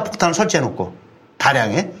시한폭탄을 설치해놓고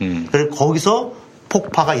다량에 그리고 거기서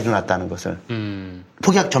폭파가 일어났다는 것을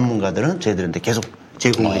폭약 전문가들은 저희들한테 계속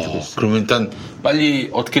제공해주고 있어요. 그러면 일단 빨리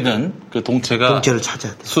어떻게든 그 동체를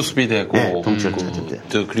찾아야 돼. 수습이 되고 네, 동체를 찾아야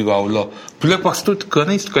돼. 그리고 아울러 블랙박스도 그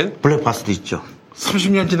안에 있을까요? 블랙박스도 있죠.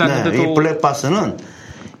 30년 지났는데도 이 블랙박스는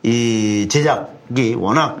이 제작이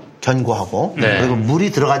워낙 견고하고 그리고 물이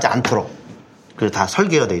들어가지 않도록 다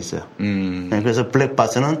설계가 돼 있어요. 그래서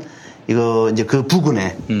블랙박스는 이거 이제 그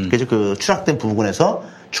부근에 그래서 그 추락된 부근에서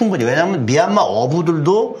충분히 왜냐하면 미얀마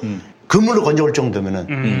어부들도 그물로 건져올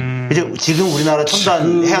정도면은 이제 지금 우리나라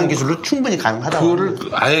첨단 해양 기술로 충분히 가능하다고. 그거를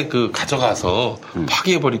아예 가져가서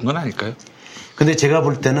파괴해버린 건 아닐까요? 근데 제가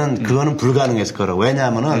볼 때는 그거는 불가능했을 거라고.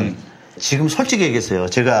 왜냐하면은 지금 솔직히 얘기했어요.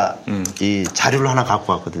 제가 이 자료를 하나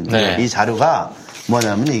갖고 왔거든요. 이 자료가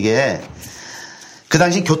뭐냐면 이게 그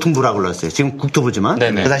당시 교통부라고 불렀어요. 지금 국토부지만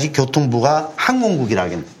그 당시 교통부가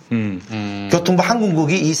항공국이라긴. 교통부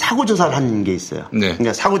항공국이 이 사고조사를 한 게 있어요.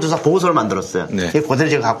 그러니까 사고조사 보고서를 만들었어요. 그대로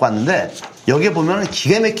제가 갖고 왔는데 여기에 보면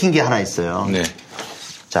기가 막힌 게 하나 있어요.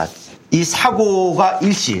 자, 이 사고가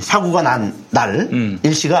사고가 난 날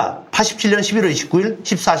일시가 87년 11월 29일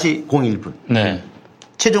 14시 01분.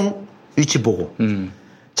 최종 위치 보고.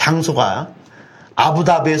 장소가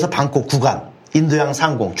아부다비에서 방콕 구간 인도양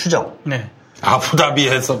상공 추정.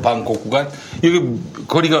 아부다비에서 방콕 구간 여기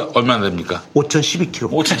거리가 얼마나 됩니까? 5,012km.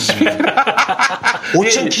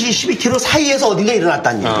 5,012km 사이에서 어딘가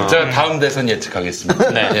일어났다는 얘기예요. 제가 다음 대선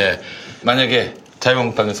예측하겠습니다. 예. 만약에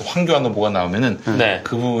자유한국당에서 황교안 후보가 나오면은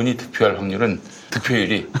그분이 득표할 확률은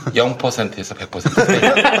득표율이 0%에서 100%.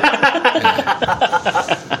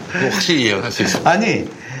 확실히 예언할 수 있습니다. 아니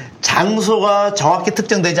장소가 정확히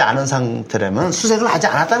특정되지 않은 상태라면 수색을 하지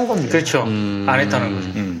않았다는 겁니다. 그렇죠. 안 했다는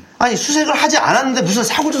거죠. 아니 수색을 하지 않았는데 무슨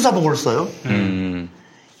사고조사 보고를 써요?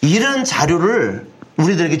 이런 자료를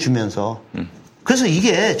우리들에게 주면서 그래서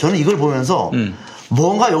이게 저는 이걸 보면서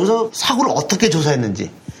뭔가 여기서 사고를 어떻게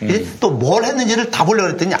조사했는지 또 뭘 했는지를 다 보려고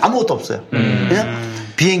했더니 아무것도 없어요. 그냥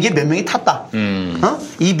비행기에 몇 명이 탔다.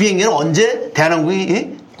 이 비행기는 언제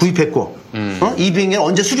대한항공이 구입했고 이 비행기는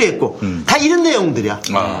언제 수리했고 다 이런 내용들이야.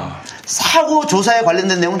 사고 조사에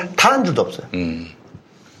관련된 내용은 단 한 줄도 없어요.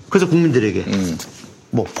 그래서 국민들에게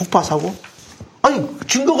뭐 폭파 사고? 아니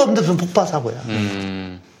증거가 없는데 무슨 폭파 사고야.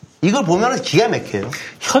 이걸 보면은 기가 막혀요.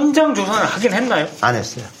 현장 조사는 하긴 했나요? 안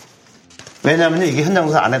했어요. 왜냐하면 이게 현장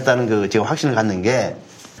조사 안 했다는 그 제가 확신을 갖는 게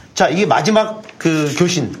자 이게 마지막 그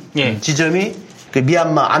교신 지점이 그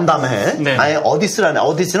미얀마 안다만해. 아예 어디스는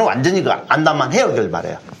완전히 그 안다만 해역을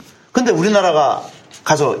말해요. 근데 우리나라가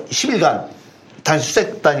가서 10일간 당시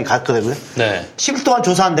수색단이 갔거든요. 10일 동안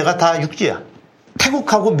조사한 데가 다 육지야.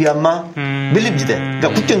 태국하고 미얀마 밀림지대, 그러니까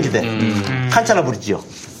국경지대, 칸차나 부리지요.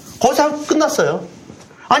 거기서 끝났어요.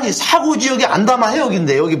 아니 사고 지역이 안다만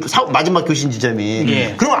해역인데 여기 마지막 교신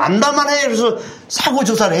지점이 그럼 안다만 해역에서 사고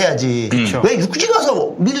조사를 해야지. 왜 육지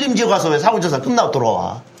가서 밀림지에 가서 왜 사고 조사 끝나고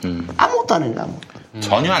돌아와? 아무것도 안 했냐.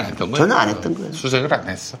 전혀 안 했던 거예요. 전혀 안 했던 거예요. 수색을 안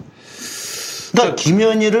했어. 그러니까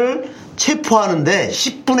김현희를 체포하는데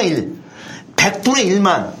 10분의 1, 100분의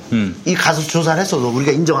 1만 이 가서 조사를 했어도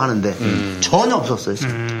우리가 인정하는데 전혀 없었어요.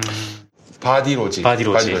 바디로직.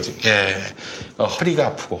 예. 허리가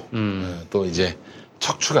아프고 또 이제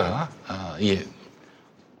척추가 이게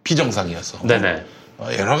비정상이어서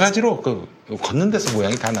여러 가지로 그 걷는 데서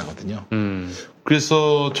모양이 다 나거든요.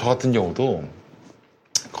 그래서 저 같은 경우도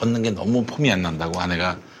걷는 게 너무 폼이 안 난다고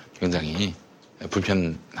아내가 굉장히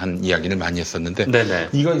불편한 이야기를 많이 했었는데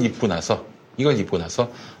이걸 입고 나서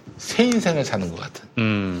새 인생을 사는 것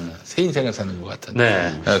같은. 새 인생을 사는 것 같은.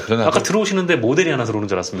 그러나 아까 들어오시는데 모델이 하나 들어오는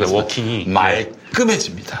줄 알았습니다. 워킹이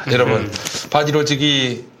말끔해집니다. 여러분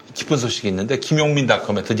바디로직이 기쁜 소식이 있는데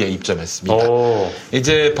김용민닷컴에 드디어 입점했습니다.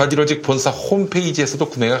 이제 바디로직 본사 홈페이지에서도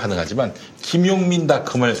구매가 가능하지만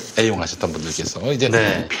김용민닷컴을 애용하셨던 분들께서 이제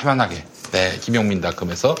편안하게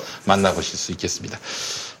김용민닷컴에서 만나보실 수 있겠습니다.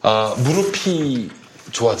 무릎이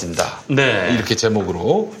좋아진다. 이렇게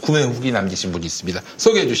제목으로 구매 후기 남기신 분이 있습니다.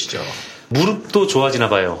 소개해 주시죠. 무릎도 좋아지나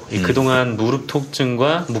봐요. 그동안 무릎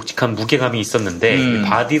통증과 묵직한 무게감이 있었는데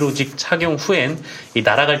바디로직 착용 후엔 이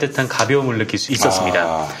날아갈 듯한 가벼움을 느낄 수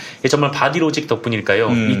있었습니다. 정말 바디로직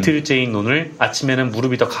덕분일까요? 이틀째인 오늘 아침에는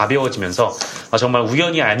무릎이 더 가벼워지면서 정말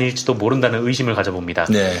우연이 아닐지도 모른다는 의심을 가져봅니다.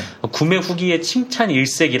 구매 후기에 칭찬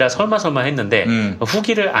일색이라 설마 했는데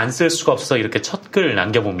후기를 안 쓸 수가 없어 이렇게 첫 글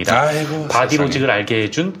남겨봅니다. 아이고, 바디로직을 알게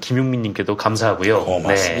해준 김용민님께도 감사하고요.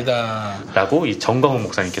 고맙습니다. 라고 이 정광훈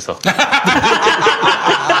목사님께서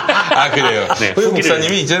그래요. 호영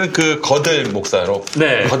목사님이 이제는 그 거들 목사로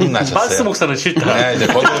거듭나셨어요. 빤스 목사는 싫다. 이제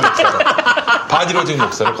거들 목사로. 바디로직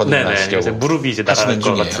목사를 거듭나시려고. 그래서 무릎이 이제 나가는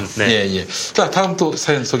것 같은. 네. 예. 자, 다음 또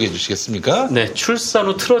사연 소개해 주시겠습니까? 네, 출산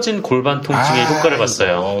후 틀어진 골반 통증의 효과를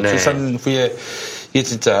봤어요. 네. 출산 후에 이게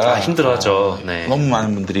진짜 힘들어하죠. 네. 너무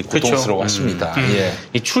많은 분들이 고통스러워하십니다. 예.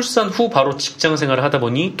 이 출산 후 바로 직장 생활을 하다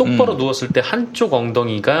보니 똑바로 누웠을 때 한쪽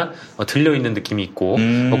엉덩이가 들려 있는 느낌이 있고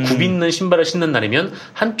굽 있는 신발을 신는 날이면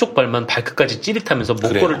한쪽 발만 발끝까지 찌릿하면서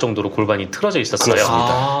못 걸을 정도로 골반이 틀어져 있었어요.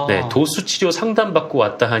 그렇습니다. 네, 도수 치료 상담받고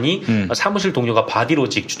왔다 하니 사무실 동료가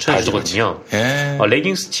바디로직 추천해 주거든요.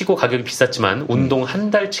 레깅스 치고 가격이 비쌌지만 운동 한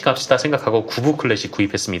달치 값이다 생각하고 구부 클래식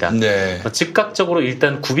구입했습니다. 네. 즉각적으로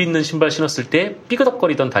일단 굽 있는 신발 신었을 때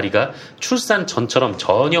삐그덕거리던 다리가 출산 전처럼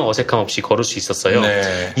전혀 어색함 없이 걸을 수 있었어요.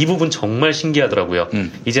 네. 이 부분 정말 신기하더라고요.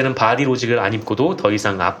 이제는 바디로직을 안 입고도 더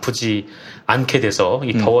이상 아프지 않게 돼서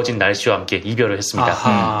이 더워진 날씨와 함께 이별을 했습니다.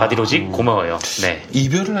 바디로직 고마워요. 네.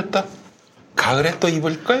 이별을 했다? 가을에 또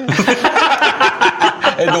입을 걸?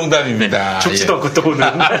 농담입니다. 네, 죽지도 않고 또 오는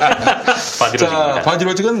바디로직입니다. 자,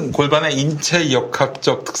 바디로직은 골반의 인체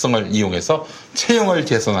역학적 특성을 이용해서 체형을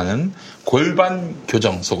개선하는 골반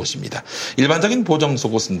교정 속옷입니다. 일반적인 보정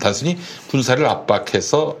속옷은 단순히 분사를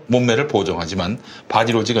압박해서 몸매를 보정하지만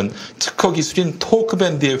바디로직은 특허 기술인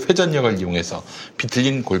토크밴드의 회전력을 이용해서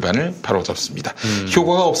비틀린 골반을 바로잡습니다.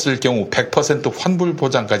 효과가 없을 경우 100% 환불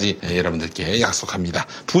보장까지 여러분들께 약속합니다.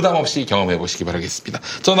 부담 없이 경험해 보시기 바라겠습니다.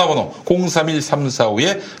 전화번호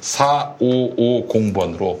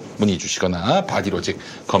 031-345-4550번으로 문의 주시거나 바디로직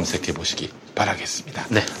검색해 보시기 바라겠습니다.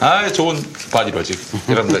 네. 좋은 바디로직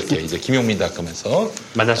여러분들께 이제 김용민닷컴에서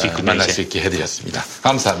만날 수 있게 해드렸습니다.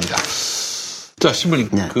 감사합니다. 자, 신부님,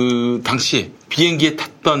 네. 그 당시에 비행기에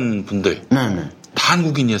탔던 분들 다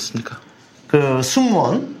한국인이었습니까? 그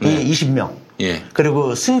승무원이 20명,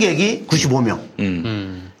 그리고 승객이 95명.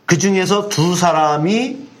 그 중에서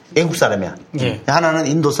 2사람이 외국 사람이야. 하나는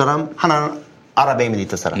인도 사람, 하나는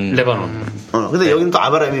아랍에미리트 사람. 레바논. 근데 여기는 또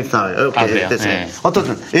아랍에미리트 사람. 이렇게 됐어요.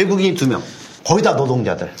 어떻든 외국인이 2명. 거의 다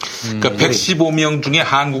노동자들. 그러니까 115명 중에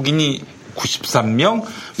한국인이 93명,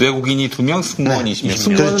 외국인이 2명, 승무원이 20명.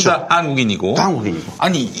 승무원은 그렇죠. 다 한국인이고. 다 한국인이고.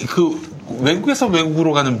 아니, 그 외국에서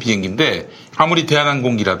외국으로 가는 비행기인데 아무리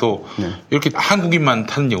대한항공이라도 이렇게 한국인만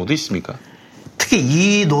타는 경우도 있습니까? 특히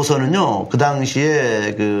이 노선은요, 그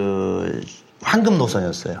당시에 그 황금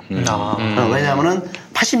노선이었어요. 왜냐하면은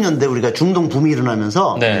 80년대 우리가 중동 붐이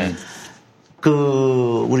일어나면서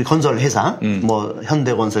그 우리 건설 회사, 뭐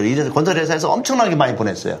현대건설 이런 건설 회사에서 엄청나게 많이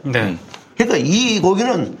보냈어요. 그러니까 이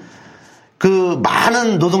거기는 그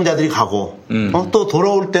많은 노동자들이 가고 또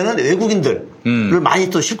돌아올 때는 외국인들을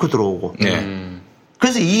많이 또 싣고 들어오고.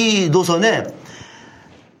 그래서 이 노선에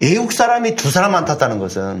외국 사람이 2사람만 탔다는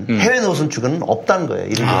것은 해외 노선 측은 없다는 거예요.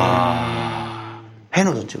 이런 해외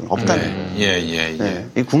노선 측은 없다는 거예요.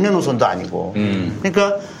 이 국내 노선도 아니고.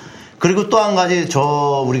 그러니까 그리고 또 한 가지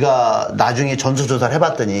우리가 나중에 전수조사를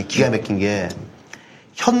해봤더니 기가 막힌 게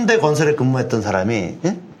현대건설에 근무했던 사람이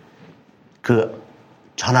그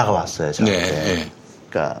전화가 왔어요. 저한테.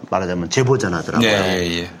 그러니까 말하자면 제보 전화더라고요.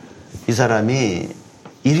 이 사람이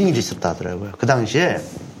이런 일이 있었다 하더라고요. 그 당시에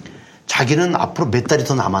자기는 앞으로 몇 달이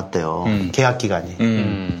더 남았대요. 계약 기간이.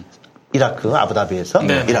 이라크 아부다비에서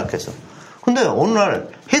이라크에서. 근데 어느 날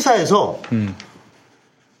회사에서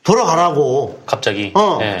돌아가라고 갑자기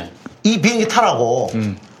이 비행기 타라고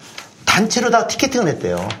단체로 다 티켓팅을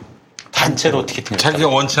했대요. 단체로 티켓팅. 자기가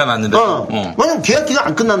원치 않았는데. 왜냐면 계약 기간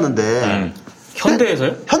안 끝났는데.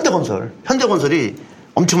 현대에서요? 현대건설이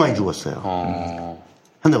엄청 많이 죽었어요.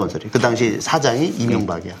 현대건설이. 그 당시 사장이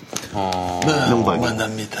이명박이야. 이명박이.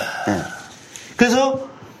 만납니다. 그래서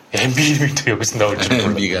MB 이름이 또 여기서 나올 줄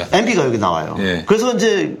몰랐어요. MB가 여기 나와요. 그래서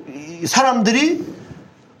이제 사람들이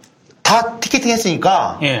다 티켓팅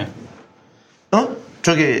했으니까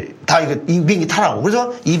저기 다 이 비행기 타라고.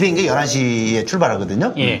 그래서 이 비행기 11시에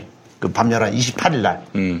출발하거든요. 그 밤 11시 28일 날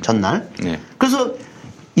전날. 그래서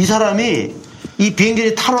이 사람이 이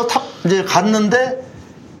비행기를 타러 이제 갔는데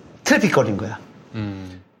트래픽 걸린 거야.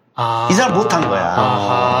 이 사람 못 탄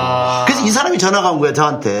거야. 그래서 이 사람이 전화가 온 거야,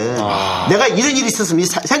 저한테. 내가 이런 일이 있었으면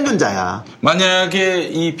생존자야. 만약에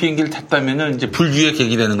이 비행기를 탔다면은 이제 불기의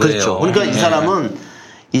계기 되는 거예요. 그렇죠. 그러니까 이 사람은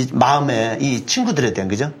이 마음에 이 친구들에 대한,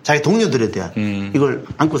 그죠? 자기 동료들에 대한 이걸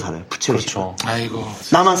안고 살아요. 붙이고 싶어. 아이고.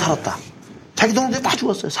 나만 살았다. 자기 동료들 다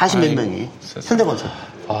죽었어요. 40몇 명이. 현대건설.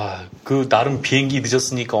 그 나름 비행기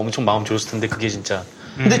늦었으니까 엄청 마음 좋았을 텐데 그게 진짜.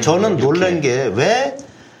 근데 저는 놀란 게 왜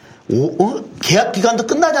계약 기간도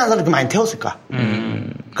끝나지 않은 사람이 많이 태웠을까?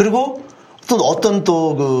 그리고 또 어떤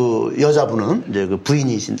또 그 여자분은 이제 그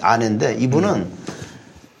부인이신 아내인데 이분은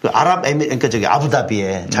그 그러니까 저기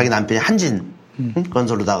아부다비에 자기 남편이 한진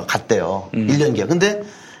건설로다가 갔대요. 1년 계약. 근데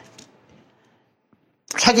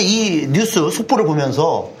자기 이 뉴스 속보를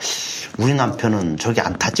보면서 우리 남편은 저기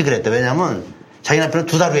안 탔지 그랬대. 왜냐면 자기 남편은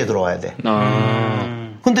 2달 후에 들어와야 돼.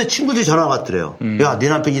 근데 친구들이 전화가 왔더래요. 야, 네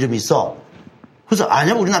남편 이름 있어? 그래서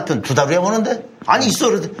아니야, 우리 남편 2달 후에 오는데? 아니, 있어.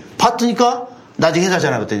 그랬더니 봤더니까 나중에 회사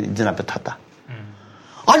전화 왔더니 네 남편 탔다.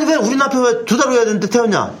 아니, 왜 우리 남편 왜 2달 후에 해야 되는데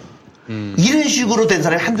태웠냐? 이런 식으로 된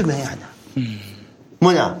사람이 한두 명이 아니야.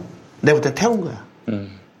 뭐냐? 내가 볼 땐 태운 거야.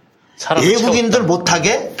 외국인들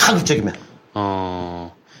못하게 가급적이면.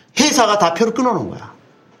 회사가 다 표를 끊어놓은 거야.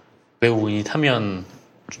 외국인이 타면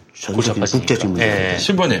국제적인 문제.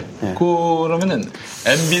 신부님, 그러면은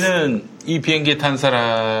MB는 이 비행기에 탄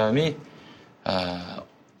사람이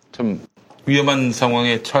좀 위험한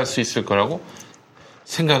상황에 처할 수 있을 거라고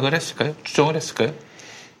생각을 했을까요? 추정을 했을까요?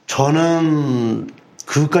 저는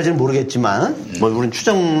그것까지는 모르겠지만, 뭐 우리는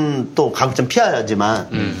추정 또 가급적 피하지만,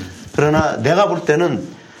 그러나 내가 볼 때는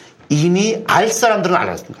이미 알 사람들은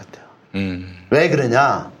알았을 것 같아요. 왜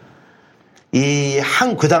그러냐?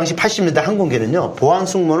 그 당시 80년대 항공기는요, 보안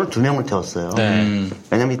승무원을 2명을 태웠어요.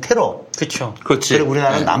 왜냐면 이 테러. 그렇죠. 그리고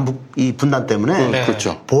우리나라는 남북 이 분단 때문에.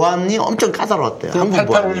 그렇죠. 보안이 엄청 까다로웠대요. 한국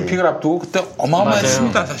 88 올림픽을 앞두고 그때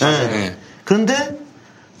어마어마했습니다, 사실. 그런데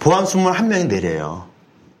보안 승무원 1명이 내려요.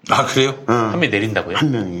 아, 그래요? 한 명이 내린다고요?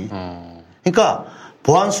 1명이. 그러니까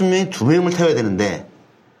보안 승무원이 2명을 태워야 되는데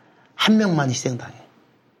 1명만 희생당해.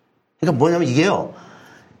 그러니까 뭐냐면 이게요,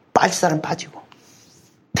 빠질 사람 빠지고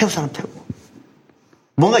태울 사람 태우고,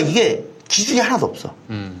 뭔가 이게 기준이 하나도 없어.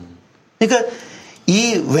 그러니까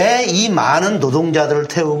왜 이 많은 노동자들을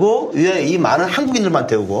태우고 왜 이 많은 한국인들만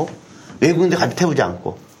태우고 외국인들 같이 태우지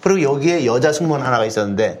않고, 그리고 여기에 여자 승무원 하나가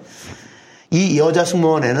있었는데 이 여자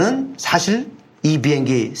승무원에는 사실 이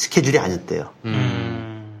비행기 스케줄이 아니었대요.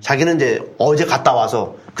 자기는 이제 어제 갔다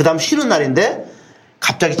와서 그 다음 쉬는 날인데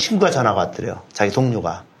갑자기 친구가 전화가 왔더래요. 자기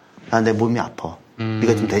동료가. 내 몸이 아파.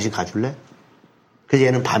 네가 좀 대신 가줄래? 그래서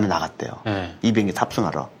얘는 밤에 나갔대요. 이 비행기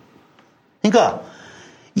탑승하러. 그러니까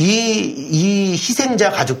이 희생자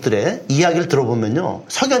가족들의 이야기를 들어보면요,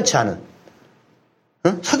 석연치 않은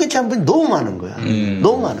분이 너무 많은 거야.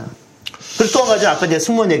 너무 많아. 그리고 또 한 가지, 아까 이제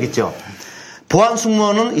승무원 얘기했죠. 보안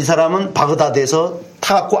승무원은 이 사람은 바그다드에서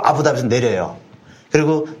타갖고 아부다비에서 내려요.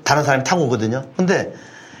 그리고 다른 사람이 타고 오거든요. 근데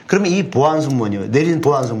그러면 이 보안 승무원이요, 내린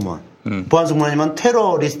보안 승무원. 보안 승무원이면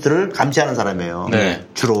테러리스트를 감시하는 사람이에요. 네.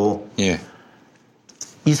 주로. 예.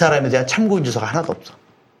 이 사람에 대한 참고인 주소가 하나도 없어.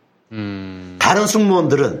 다른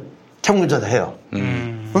승무원들은 참고인 조사 해요.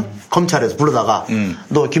 응? 검찰에서 불러다가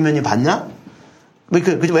너 김현희 봤냐?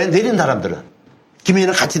 왜 내린 사람들은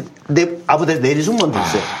김현희랑 같이 아부다비 내린 승무원들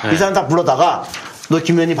있어요. 이 사람 다 불러다가 너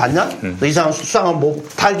김현희 봤냐? 너 이 사람 수상한 뭐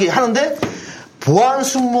다 이렇게 하는데 보안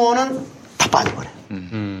승무원은 다 빠져버려.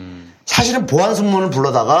 사실은 보안 승무원을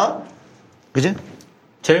불러다가 그지?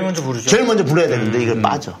 제일 먼저 부르죠. 제일 먼저 불러야 되는데 이걸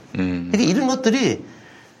빠져. 그러니까 이런 것들이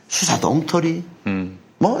수사도 엉터리,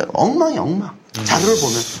 뭐 엉망이 엉망. 자료를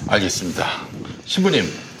보면. 알겠습니다. 신부님,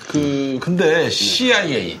 근데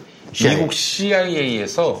CIA, 미국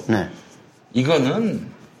CIA에서 이거는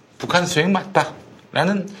북한 수행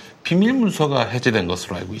맞다라는 비밀 문서가 해제된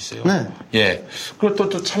것으로 알고 있어요. 네. 예. 그리고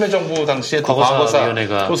또 참여정부 당시에 과거사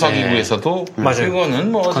조사기구에서도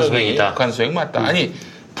이거는 뭐 북한 수행이다. 북한 수행 맞다. 아니,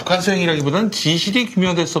 북한 수행이라기보다는 지실이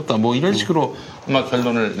규명될 수 없다. 뭐 이런 식으로 아마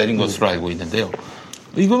결론을 내린 것으로 알고 있는데요.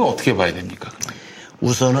 이건 어떻게 봐야 됩니까?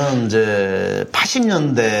 우선은 이제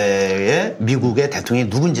 80년대에 미국의 대통령이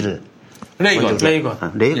누군지를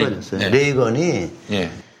레이건이었어요. 네. 레이건이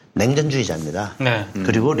냉전주의자입니다. 네.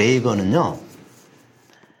 그리고 레이건은요,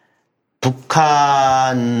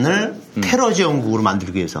 북한을 테러 지원국으로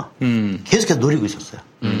만들기 위해서 계속해서 노리고 있었어요.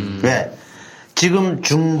 왜? 지금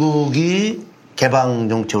중국이 개방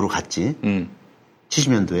정책으로 갔지.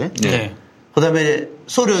 70년도에. 네. 그다음에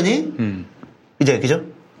소련이 이제 그죠?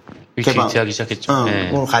 개방하기 시작했죠.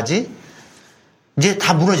 오늘 가지. 이제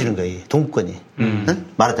다 무너지는 거예요. 동구권이. 응?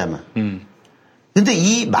 말하자면. 근데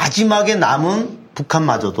이 마지막에 남은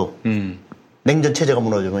북한마저도 냉전 체제가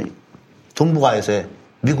무너지면 동북아에서의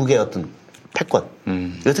미국의 어떤 패권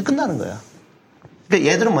이것도 끝나는 거야.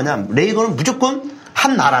 그러니까 얘들은 뭐냐, 레이건은 무조건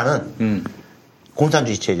한 나라는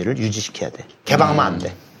공산주의 체제를 유지시켜야 돼. 개방하면 안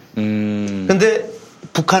돼. 근데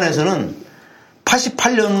북한에서는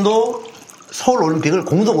 88년도 서울 올림픽을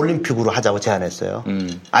공동 올림픽으로 하자고 제안했어요.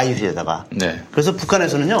 IOC에다가. 네. 그래서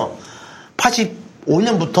북한에서는요,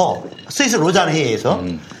 85년부터 스위스 로잔 회의에서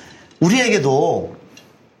우리에게도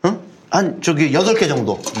한 8개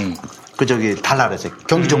정도 달라 그랬어요.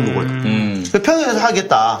 경기 종목을. 평양에서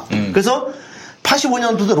하겠다. 그래서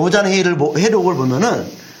 85년도도 로잔 회의록을 보면은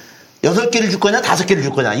 8개를 줄 거냐 5개를 줄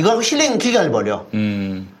거냐 이거하고 실행 기간을 벌여.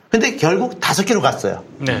 근데 결국 5개로 갔어요.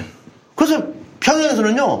 네. 그래서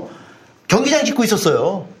평양에서는요, 경기장 짓고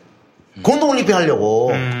있었어요. 공동올림픽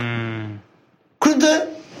하려고. 그런데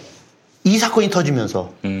이 사건이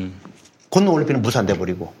터지면서 건너올림픽은 무산돼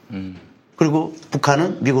버리고 그리고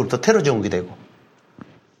북한은 미국으로부터 테러 제공이 되고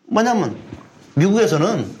뭐냐면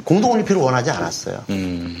미국에서는 공동올림픽을 원하지 않았어요.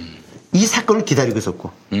 이 사건을 기다리고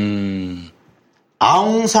있었고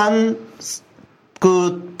아웅산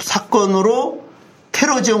그 사건으로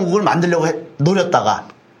테러 제공국을 만들려고 노렸다가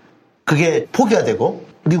그게 포기가 되고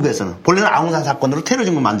미국에서는 본래는 아웅산 사건으로 테러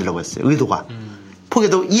제공국을 만들려고 했어요. 의도가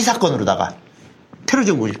포기되고 이 사건으로다가 테러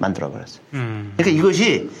제공국을 만들어버렸어요. 그러니까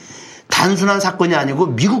이것이 단순한 사건이 아니고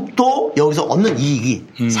미국도 여기서 얻는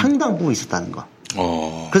이익이 상당 부분 있었다는 거.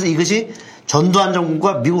 그래서 이것이 전두환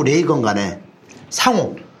정권과 미국 레이건 간의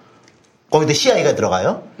상호, 거기다 CIA가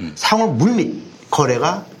들어가요. 상호 물밑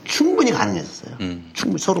거래가 충분히 가능했었어요.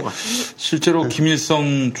 충분히 서로가. 실제로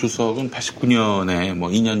김일성 주석은 89년에 뭐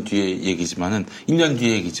 2년 뒤에 얘기지만은 1년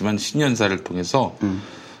뒤에 얘기지만 신년사를 통해서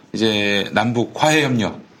이제 남북 화해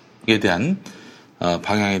협력에 대한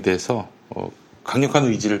방향에 대해서 강력한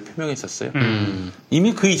의지를 표명했었어요.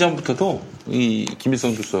 이미 그 이전부터도 이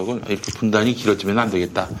김일성 주석은 이렇게 분단이 길어지면 안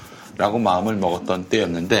되겠다라고 마음을 먹었던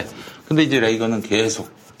때였는데, 근데 이제 레이건은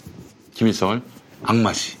계속 김일성을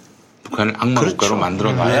악마시, 북한을 악마 그렇죠. 국가로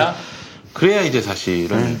만들어놔야 그래야 이제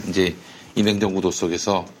사실은 이제 이 냉정구도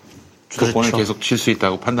속에서 주도권을 그렇죠. 계속 칠 수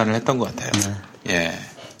있다고 판단을 했던 것 같아요. 예.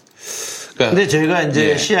 그러니까 근데 제가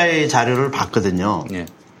이제 CIA 자료를 봤거든요.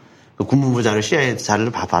 그 국무부 자료, CIA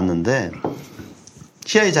자료를 봤는데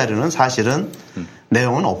CIA 자료는 사실은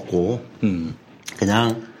내용은 없고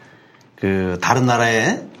그냥 그 다른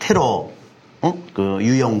나라의 테러 그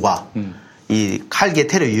유형과 이 칼기의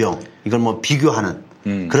테러 유형 이걸 뭐 비교하는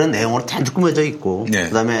그런 내용으로 단지 꾸며져 있고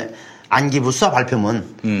그다음에 안기부 수사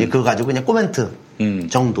발표문 그거 가지고 그냥 코멘트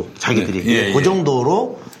정도 자기들이 그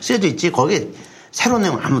정도로 쓰여져 있지 거기에 새로운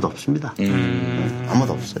내용은 아무도 없습니다.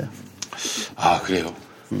 아무도 없어요. 아 그래요.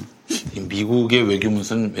 미국의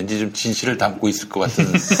외교문서는 왠지 좀 진실을 담고 있을 것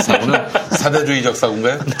같은 사고는 사대주의적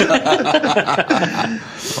사고인가요?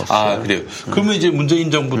 아 그래요. 그러면 이제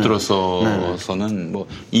문재인 정부 들어서는 뭐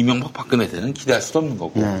이명박 박근혜 때는 기대할 수도 없는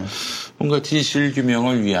거고 뭔가 진실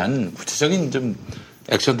규명을 위한 구체적인 좀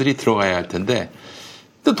액션들이 들어가야 할 텐데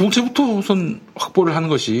일단 동체부터 우선 확보를 하는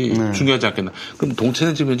것이 중요하지 않겠나. 그럼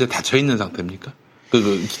동체는 지금 이제 닫혀 있는 상태입니까? 그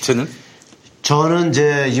기체는? 저는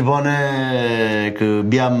이제 이번에 그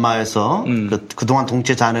미얀마에서 그동안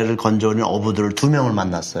동체 잔해를 건져오는 어부들 2명을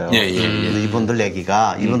만났어요. 근데 이분들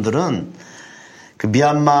얘기가 이분들은 그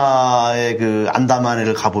미얀마의 그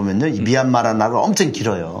안다만해를 가보면요. 이 미얀마라는 나라가 엄청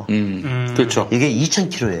길어요. 그렇죠. 이게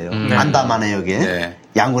 2,000km예요. 안다만 해역에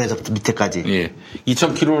양곤에서부터 밑에까지.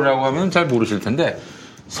 2,000km라고 하면 잘 모르실 텐데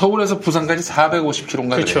서울에서 부산까지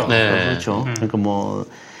 450km인가 그렇죠. 그렇죠. 그러니까 뭐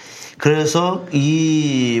그래서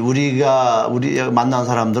우리가 만난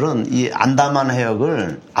사람들은 이 안다만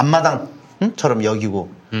해역을 앞마당처럼 여기고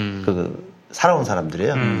살아온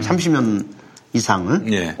사람들이에요. 30년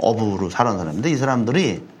이상을 어부로 살아온 사람인데 이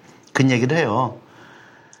사람들이 그 얘기를 해요.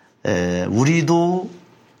 우리도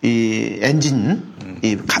이 엔진,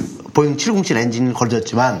 이 보잉 707 엔진을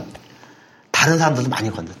건졌지만 다른 사람들도 많이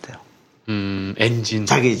건졌대요. 엔진.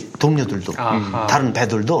 자기 동료들도 다른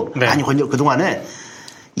배들도 많이 건져 그동안에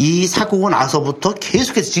이 사고가 나서부터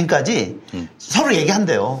계속해서 지금까지 서로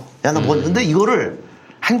얘기한대요. 야, 나 근데 이거를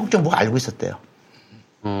한국 정부가 알고 있었대요.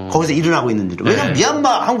 거기서 일어나고 있는 일을. 왜냐면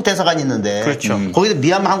미얀마 한국 대사관이 있는데. 그렇죠. 거기서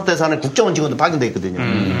미얀마 한국 대사관에 국정원 직원도 파견돼 있거든요.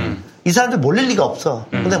 이 사람들 몰릴 리가 없어.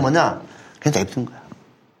 근데 뭐냐? 그냥 냅둔 거야.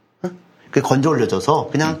 그게 건져 올려줘서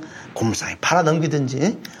그냥 고물상에 팔아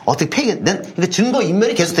넘기든지 어떻게 그러니까 증거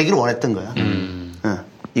인멸이 계속 되기를 원했던 거야.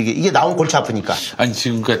 이게 나온 골치 아프니까. 아니,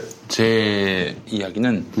 지금 그러니까 제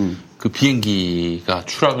이야기는 그 비행기가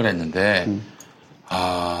추락을 했는데,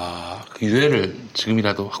 그 유해를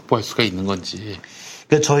지금이라도 확보할 수가 있는 건지.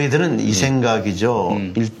 그러니까 저희들은 이 생각이죠.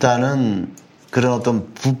 일단은 그런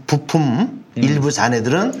어떤 부품, 일부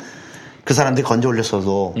잔해들은 그 사람들이 건져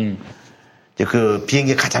올렸어도 이제 그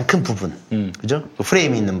비행기의 가장 큰 부분, 그죠? 그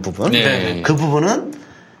프레임이 있는 부분. 그 부분은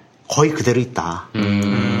거의 그대로 있다.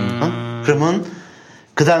 그러면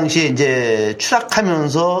그 당시에 이제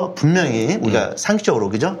추락하면서 분명히 우리가 상식적으로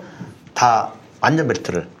그죠? 다 완전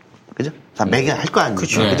벨트를 그죠? 다 매겨 할 거 아니에요.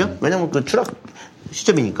 그죠? 왜냐면 그 추락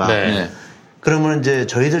시점이니까. 그러면 이제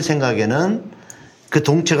저희들 생각에는 그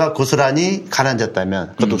동체가 고스란히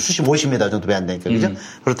가라앉았다면 그것도 수심 50m 정도 배 안 되니까 그죠?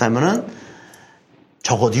 그렇다면은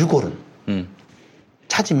적어도 6월은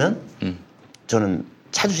찾으면 저는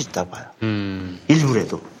찾을 수 있다고 봐요.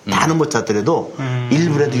 일부라도. 다는 못 찾더라도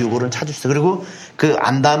일부라도 6월은 찾을 수 있어요. 그리고 그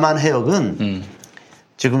안다만 해역은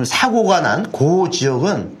지금 사고가 난 그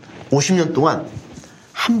지역은 50년 동안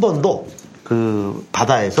한 번도 그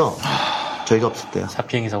바다에서 저희가 없었대요.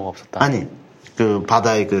 비행기 사고가 없었다. 아니, 그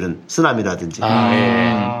바다의 그런 쓰나미라든지.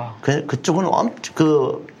 그쪽은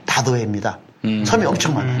다도해입니다. 섬이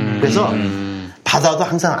엄청 많아요. 그래서 바다도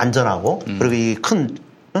항상 안전하고 그리고 이 큰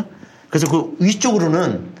그래서 그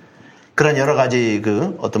위쪽으로는 그런 여러 가지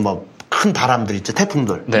그 어떤 뭐 큰 바람들 있죠,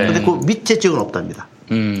 태풍들. 근데 그 밑에 지역은 없답니다.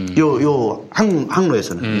 요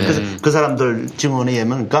항로에서는. 그래서 그 사람들 증언에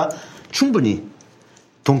의하면 그러니까 충분히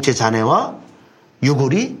동체 잔해와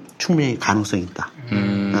유골이 충분히 가능성이 있다.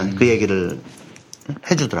 그 얘기를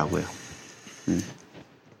해주더라고요.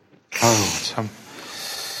 아유, 참.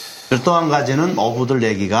 또 한 가지는 어부들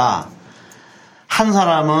얘기가 한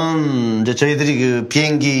사람은 이제 저희들이 그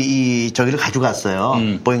비행기 저기를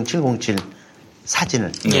가져갔어요. 보잉 707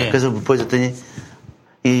 사진을. 그래서 보여줬더니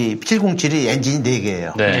이 707이 엔진이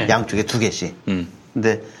 4개예요. 네. 양쪽에 2개씩.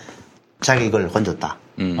 근데 자기 이걸 건졌다.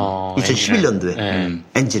 2011년도에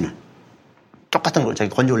엔진을. 똑같은 걸 자기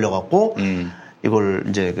건져 올려갖고 이걸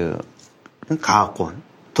이제 가갖고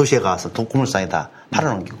도시에 가서 고물상에다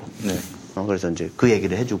팔아넘기고. 그래서 이제 그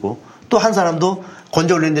얘기를 해주고 또 한 사람도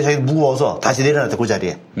건져 올리는데 자기 무거워서 다시 내려놨대 그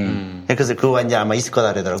자리에. 그래서 그거 이제 아마 있을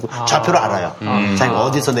거다 그러더라고. 좌표로 알아요. 자기가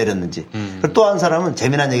어디서 내렸는지. 또 한 사람은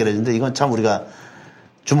재미난 얘기를 했는데 이건 참 우리가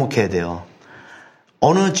주목해야 돼요.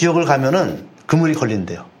 어느 지역을 가면은 그물이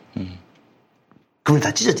걸린대요. 그물이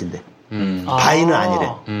다 찢어진대. 바위는 아니래.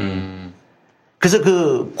 그래서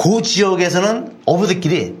그 지역에서는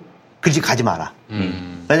어부들끼리 그 집 가지 마라.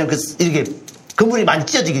 왜냐면 이렇게 그물이 많이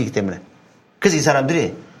찢어지기 때문에. 그래서 이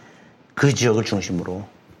사람들이 그 지역을 중심으로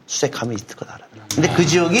수색하면 있을 거다. 근데 그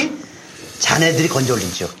지역이 자네들이 건져 올린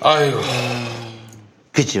지역. 아이고.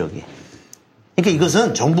 그 지역이. 그러니까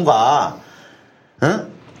이것은 정부가,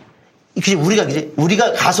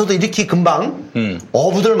 우리가 가서도 이렇게 금방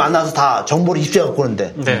어부들 만나서 다 정보를 입수해갖고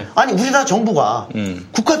오는데. 아니, 우리나라 정부가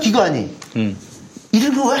국가기관이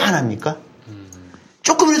이런 거 왜 안 합니까?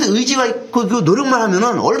 조금이라도 의지가 있고 그 노력만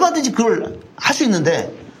하면은 얼마든지 그걸 할 수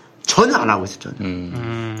있는데 전혀 안 하고 있어요.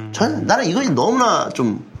 전혀. 나는 이것이 너무나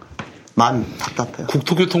좀 마음이 답답해요.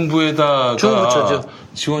 국토교통부에다가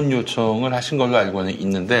지원 요청을 하신 걸로 알고는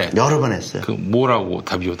있는데 여러 번 했어요. 그 뭐라고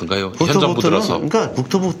답이 오던가요? 현장부 들어서. 그러니까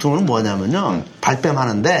국토교통부는 뭐냐면요.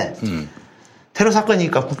 발뺌하는데 테러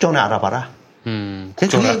사건이니까 국정원에 알아봐라. 그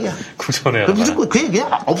얘기야. 국정원에 알아봐라. 무조건 그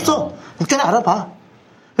얘기야. 없어. 국정원에 알아봐.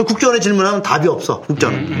 국정원에 질문하면 답이 없어.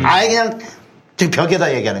 국정원. 아예 그냥 지금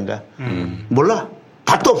벽에다 얘기하는 거야. 몰라.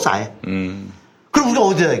 답도 없어 아예. 그럼 우리가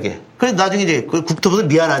어디다 얘기해? 그래서 나중에 이제 국토부도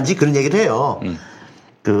미안한지 그런 얘기를 해요.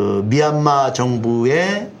 그 미얀마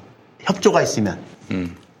정부의 협조가 있으면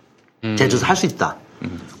제주도 할 수 있다.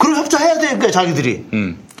 그럼 협조해야 되니까 자기들이.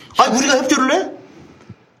 아니 우리가 협조를 해?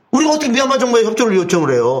 우리가 어떻게 미얀마 정부에 협조를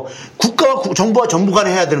요청을 해요? 국가와 정부와 정부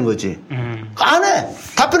간에 해야 되는 거지. 안 해.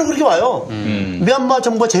 답변은 그렇게 와요. 미얀마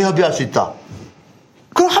정부와 재협의할 수 있다.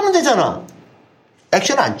 그럼 하면 되잖아.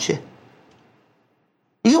 액션 안 취해.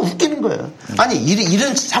 이게 웃기는 거예요. 아니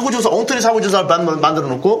이런 사고조사 엉터리 사고조사를 만들어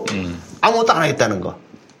놓고 아무것도 안 하겠다는 거.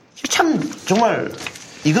 참 정말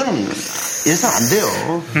이거는 예상 안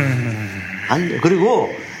돼요. 안 돼. 그리고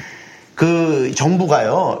그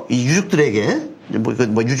정부가요 이 유족들에게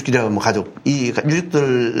유족들이라고 가족 이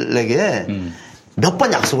유족들에게 몇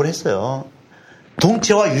번 약속을 했어요.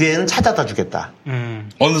 동체와 유해는 찾아다 주겠다.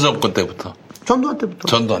 어느 정권 때부터? 전두환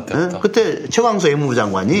때부터. 네, 그때 최광수 외무부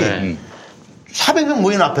장관이 400명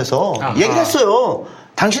모인 앞에서 얘기를 했어요.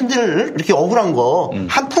 당신들 이렇게 억울한 거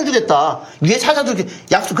한 푼 주겠다. 위에 찾아주게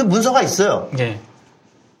약속 그 문서가 있어요.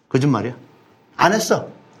 거짓말이야. 안 했어.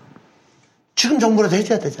 지금 정부라도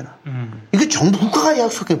해줘야 되잖아. 이게 정부 국가가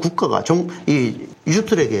약속해. 국가가 이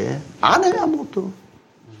유족들에게 안 해 아무것도.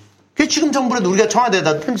 그게 지금 정부라도 우리가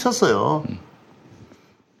청와대에다 편지 썼어요.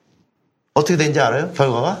 어떻게 된지 알아요?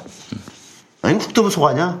 결과가? 아니 국토부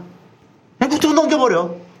소관이야. 그냥 국토부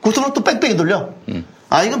넘겨버려. 국토부는 또 뺑뺑이 돌려.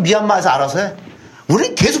 이건 미얀마에서 알아서 해.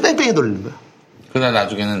 우리 계속 뺑뺑이 돌리는 거야. 그러다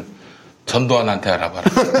나중에는 전두환한테 알아봐라.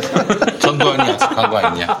 전두환이 약속한 거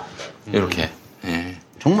아니냐. 이렇게.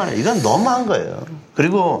 정말 이건 너무한 거예요.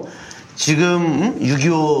 그리고 지금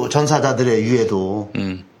 6.25 전사자들의 유해도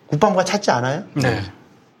국방부가 찾지 않아요?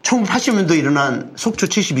 1980년도에 일어난 속초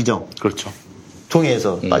 72정. 그렇죠.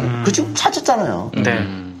 동해에서 빠진. 그 지금 찾았잖아요.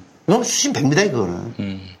 이건 수심 100m에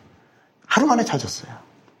그거는. 하루 만에 찾았어요.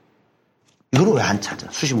 이걸 왜 안 찾아?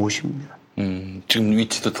 수심 50m. 지금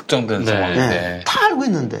위치도 특정된 상황인데. 다 알고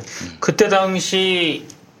있는데. 그때 당시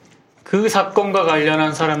그 사건과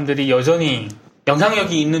관련한 사람들이 여전히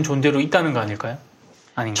영향력이 있는 존재로 있다는 거 아닐까요?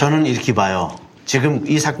 아닌가요? 저는 이렇게 봐요. 지금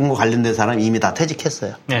이 사건과 관련된 사람이 이미 다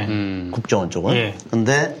퇴직했어요. 국정원 쪽은.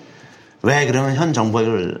 근데 왜 그러면 현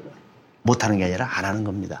정부를 못하는 게 아니라 안 하는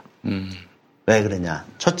겁니다. 왜 그러냐.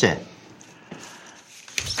 첫째,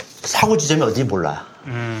 사고 지점이 어딘지 몰라요.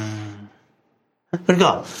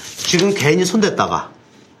 그러니까 지금 괜히 손댔다가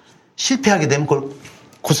실패하게 되면 그걸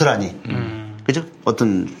고스란히 그죠?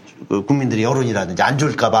 어떤 국민들의 여론이라든지 안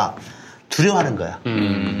좋을까봐 두려워하는 거야.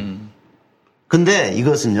 근데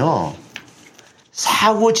이것은요,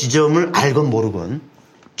 사고 지점을 알건 모르건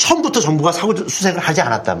처음부터 정부가 사고 수색을 하지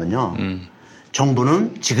않았다면요,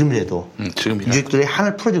 정부는 지금이라도 유족들의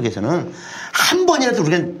한을 풀어주기 위해서는 한 번이라도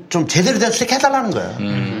우리가 좀 제대로 된 수색해달라는 거예요.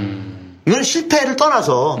 이건 실패를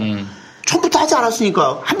떠나서 처음부터 하지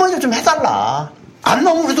않았으니까 한 번이라도 좀 해달라. 안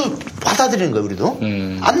나오면 우리도 받아들이는 거예요, 우리도.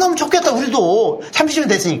 안 나오면 좋겠다, 우리도. 30년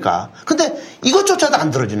됐으니까. 근데 이것조차도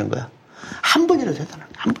안 들어주는 거야. 한 번이라도 해달라,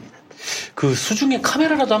 한 번이라도. 그 수중에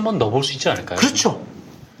카메라라도 한번 넣어볼 수 있지 않을까요? 그렇죠.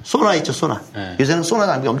 소나 있죠, 소나. 네. 요새는 소나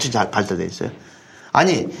장비 엄청 잘 발달되어 있어요.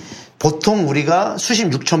 아니, 보통 우리가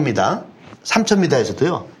수심 6,000m,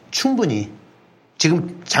 3,000m에서도요, 충분히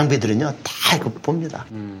지금 장비들은요, 다 이거 봅니다.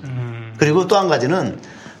 그리고 또 한 가지는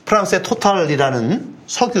프랑스의 토탈이라는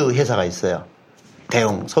석유 회사가 있어요.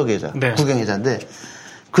 대형 석유 회사, 네. 국영 회사인데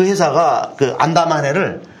그 회사가 그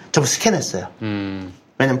안다만해를 전부 스캔했어요.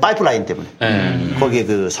 왜냐면 파이프라인 때문에 거기에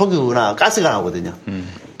그 석유나 가스가 나오거든요.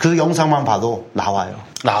 그 영상만 봐도 나와요.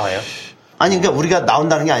 나와요? 아니 그러니까 우리가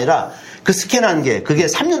나온다는 게 아니라 그 스캔한 게 그게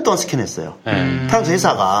 3년 동안 스캔했어요. 프랑스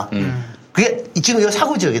회사가 그게 지금 여기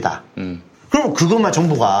사고 지역이다. 그럼 그것만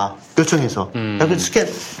정부가 요청해서 그 스캔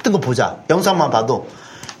뜬 거 보자. 영상만 봐도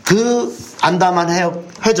그 안다만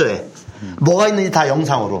해저에 뭐가 있는지 다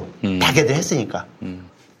영상으로 다 개대했으니까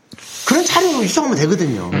그런 자료로 유통하면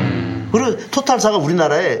되거든요. 그리고 토탈사가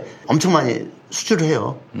우리나라에 엄청 많이 수출을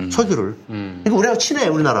해요. 석유를. 그러니까 우리하고 친해,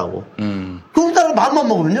 우리나라하고. 그 우리나라 마음만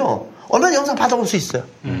먹으면요 얼마나 영상 받아볼 수 있어요.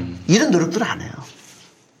 이런 노력들을 안 해요.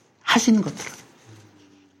 할 수 있는 것들은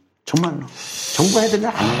정말로 정부가 해야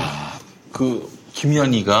되는 건 아니에요. 그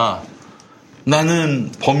김연희가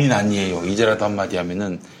나는 범인 아니에요. 이제라도 한마디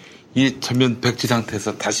하면은 이 전면 백지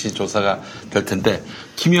상태에서 다시 조사가 될 텐데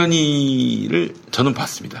김연희를 저는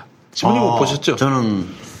봤습니다. 신부님 못 보셨죠? 저는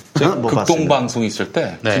극동방송 있을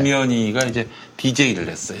때 네. 김연희가 이제 DJ를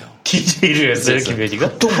했어요. DJ를 했어요,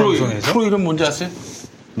 김연희가? 극동방송에서? 프로 이름 뭔지 아세요?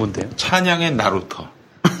 뭔데요? 찬양의 나루터.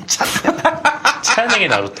 찬양의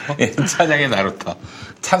나루터? 예, 찬양의 나루터.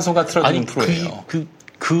 찬송가 틀어주는 프로예요.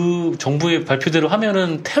 그 정부의 발표대로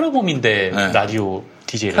하면은 테러범인데 네. 라디오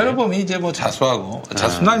DJ를 테러범이 이제 뭐 자수하고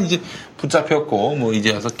자수난 이제 붙잡혔고 뭐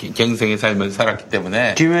이제 와서 갱생의 삶을 살았기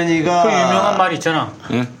때문에 김연희가 그 유명한 말 있잖아.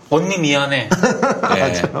 응? 언니 미안해.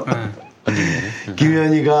 네. 응.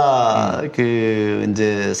 김연희가 그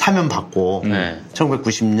이제 사면 받고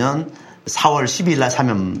 1990년 4월 12일 날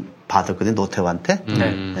사면 받았거든요. 노태우한테.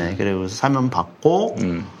 네. 그리고 사면 받고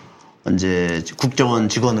이제 국정원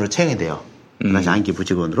직원으로 채용이 돼요. 다시 안기부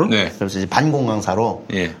직원으로. 네. 그래서 이제 반공강사로.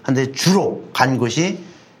 한데 주로 간 곳이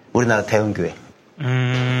우리나라 대형교회.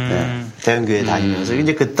 네. 대형교회 다니면서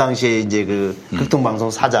이제 그 당시에 이제 그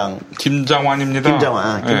극동방송 사장. 김장환입니다.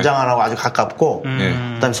 김장환하고 아주 가깝고.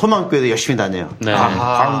 그다음에 소망교회도 열심히 다녀요. 네.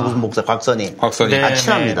 광무슨 목사, 곽선이. 네.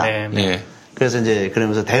 친합니다. 네. 그래서 이제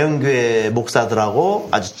그러면서 대형교회 목사들하고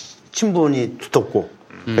아주 친분이 두텁고.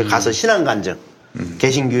 가서 신앙간증.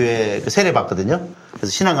 개신교회 세례 받거든요.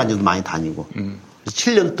 그래서 신앙간증도 많이 다니고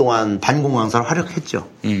 7년 동안 반공강사로 활약했죠.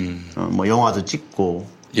 뭐 영화도 찍고.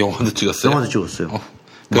 영화도 찍었어요? 영화도 찍었어요.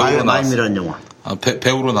 마임이라는 영화. 아,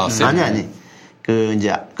 배우로 나왔어요? 아니. 그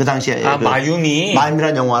이제 그 당시에 그 마임이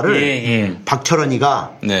마임이라는 영화를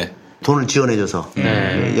박철원이가 돈을 지원해줘서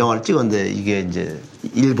영화를 찍었는데 이게 이제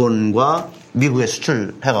일본과 미국에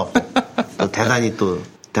수출해갖고 또 대단히 또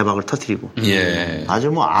대박을 터뜨리고. 아주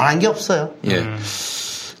뭐 안 한 게 없어요.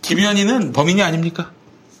 김연희는 범인이 아닙니까?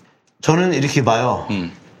 저는 이렇게 봐요.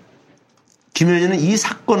 김연희는 이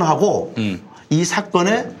사건하고 이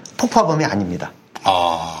사건의 폭파범이 아닙니다.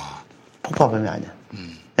 폭파범이 아니야.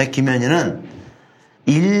 김연희는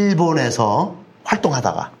일본에서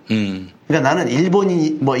활동하다가 그러니까 나는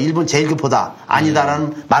일본이 뭐 일본 제일교포다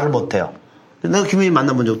아니다라는 말을 못해요. 내가 김연희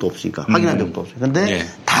만나본 적도 없으니까 확인한 적도 없어요. 근데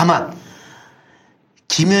다만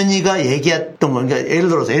김연희가 얘기했던 건, 그러니까 예를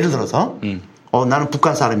들어서, 나는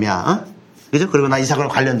북한 사람이야, 그죠? 그리고 나 이 사건에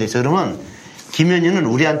관련돼 있어. 그러면 김연희는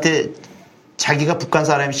우리한테 자기가 북한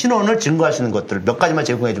사람의 신원을 증거할 수 있는 것들을 몇 가지만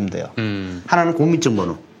제공해 주면 돼요. 하나는 국민증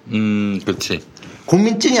번호. 그렇지.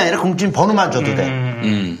 국민증이 아니라 국민증 번호만 줘도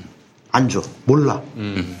돼. 안 줘. 몰라.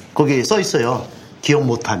 거기에 써 있어요. 기억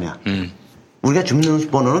못하면. 우리가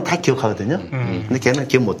주민등록번호는 다 기억하거든요. 근데 걔는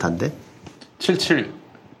기억 못한대. 77.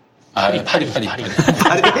 파리. 다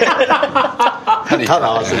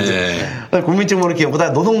나왔어요. 국민증번호 기억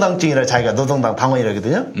못하고 노동당증이라 자기가 노동당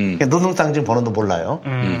방언이라거든요. 노동당증 번호도 몰라요.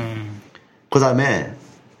 그 다음에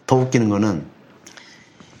더 웃기는 거는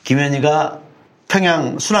김현희가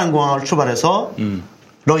평양 순안공항을 출발해서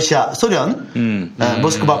러시아, 소련,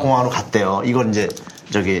 모스크바 공항으로 갔대요. 이걸 이제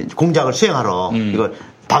저기 공작을 수행하러 이걸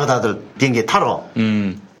바그다드 비행기에 타러.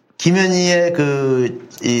 김현희의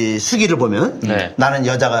이 수기를 보면 네. 나는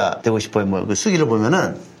여자가 되고 싶어요. 뭐 그 수기를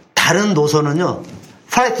보면은 다른 노선은요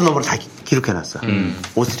플라이트 넘버를 다 기록해놨어.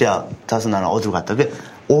 오스트리아 타서 나는 어디로 갔다. 그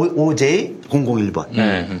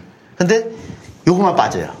OJ001번. 근데 요거만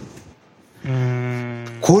빠져요.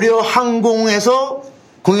 고려 항공에서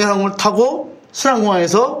공연항공을 타고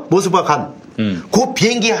순안공항에서 모스크바 간 그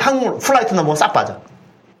비행기 플라이트 넘버가 싹 빠져.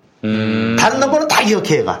 다른 넘버는 다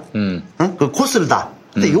기억해 얘가. 응? 그 코스를 다.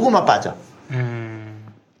 근데 요거만 빠져.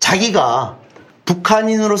 자기가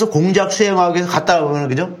북한인으로서 공작 수행하기 위해서 갔다 오면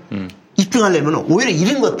그죠? 입증하려면 오히려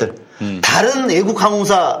이런 것들 다른 외국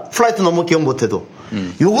항공사 플라이트 넘버 기억 못해도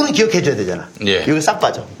요거는 기억해줘야 되잖아. 예. 요게 싹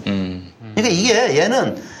빠져. 그러니까 이게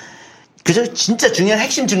얘는 그저 진짜 중요한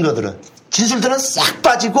핵심 증거들은 진술들은 싹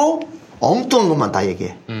빠지고 엉뚱한 것만 다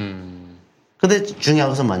얘기해. 근데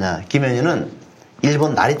중요한 것은 뭐냐? 김현희는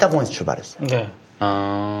일본 나리타 공항에서 출발했어요. 네.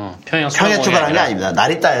 평양 출발한 게 아닙니다.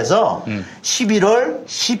 나리타에서 11월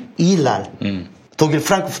 12일 날 독일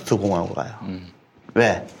프랑크푸르트 공항으로 가요.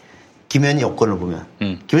 왜? 김현희 여권을 보면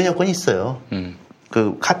김현희 여권이 있어요.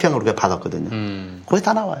 그 카피형으로 받았거든요. 거기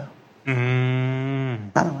다 나와요.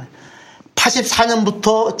 다 나와요.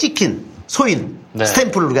 84년부터 찍힌 소인 네.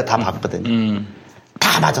 스탬프를 우리가 다 봤거든요.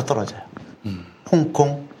 다 맞아 떨어져요.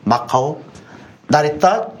 홍콩, 마카오,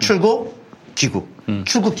 나리타 출국, 귀국.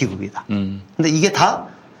 출국 귀국이다. 근데 이게 다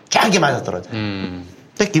쫙게 맞아 떨어져요.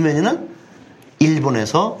 근데 김현희는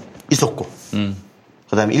일본에서 있었고,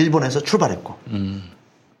 그 다음에 일본에서 출발했고,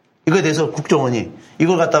 이거에 대해서 국정원이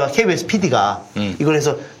이걸 갖다가 KBS PD가 이걸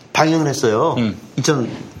해서 방영을 했어요.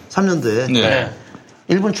 2003년도에. 네.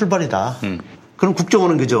 일본 출발이다. 그럼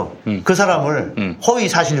국정원은 그죠? 그 사람을 허위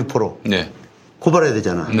사실 유포로 고발해야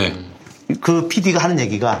되잖아. 그 PD가 하는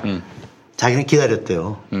얘기가 자기는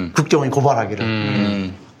기다렸대요. 국정원이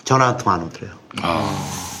고발하기를. 전화 한 통 안 오더래요.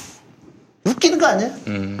 웃기는 거 아니에요?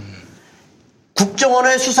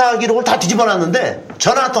 국정원의 수사 기록을 다 뒤집어 놨는데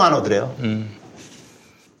전화 한 통 안 오더래요.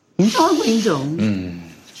 인정한 거 인정.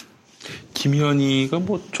 김현희가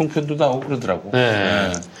뭐 종편도 나오고 그러더라고.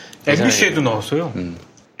 네. MBC에도 나왔어요.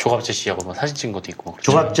 조갑재 씨하고 뭐 사진 찍은 것도 있고.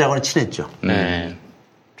 조갑재하고는 친했죠. 네.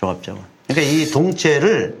 조갑재하고. 그러니까 이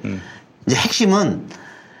동체를 이제 핵심은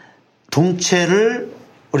동체를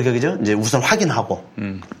우리가 그죠? 이제 우선 확인하고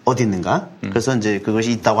어디 있는가. 그래서 이제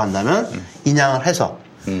그것이 있다고 한다면 인양을 해서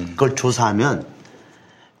그걸 조사하면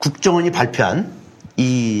국정원이 발표한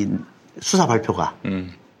이 수사 발표가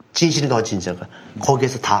진실인가 거짓인가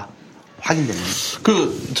거기에서 다 확인되는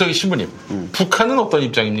거예요. 저기 신부님, 북한은 어떤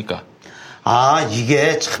입장입니까?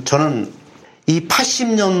 이게 참 저는 이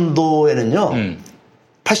 80년도에는요.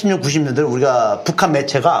 80년, 90년대 우리가 북한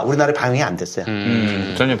매체가 우리나라에 방영이 안 됐어요.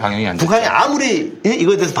 전혀 방영이 안 됐어요. 북한이 아무리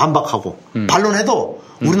이거에 대해서 반박하고 반론해도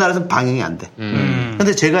우리나라에서는 방영이 안 돼.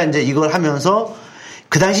 근데 제가 이제 이걸 하면서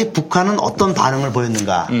그 당시 북한은 어떤 반응을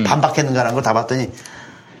보였는가, 반박했는가라는 걸 다 봤더니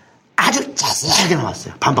아주 자세하게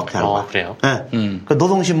나왔어요. 반박 결과. 그래요? 네. 그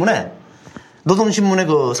노동신문에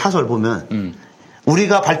그 사설 보면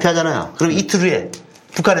우리가 발표하잖아요. 그럼 이틀 후에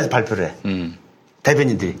북한에서 발표를 해.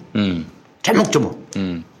 대변인들이. 조목조목.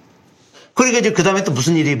 그러니까 이제 그 다음에 또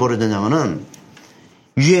무슨 일이 벌어졌냐면은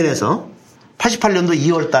유엔에서 88년도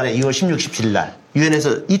 2월 달에 2월 16, 17일 날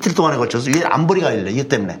유엔에서 이틀 동안에 걸쳐서 유엔 안보리가 열려. 이것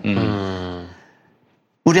때문에.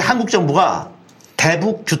 우리 한국 정부가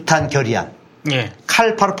대북 규탄 결의안.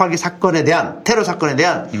 칼858기 사건에 대한 테러 사건에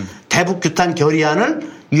대한 대북 규탄 결의안을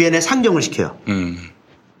유엔에 상정을 시켜요.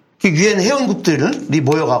 유엔 회원국들이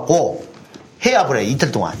모여갖고 해압을 해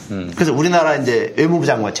이틀 동안. 그래서 우리나라 이제 외무부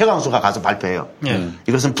장관 최강수가 가서 발표해요.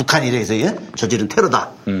 이것은 북한이 이래서 저지른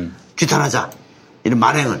테러다. 규탄하자. 이런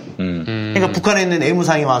만행을. 그러니까 북한에 있는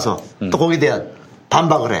외무상이 와서 또 거기에 대한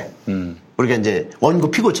반박을 해. 우리가 이제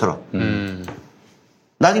원고 피고처럼.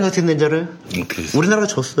 나중에 어떻게 된 줄 알아요? 우리나라가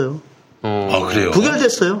졌어요. 그래요?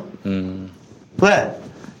 부결됐어요. 왜?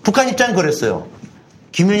 북한 입장이 그랬어요.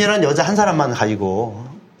 김윤희라는 여자 한 사람만 가지고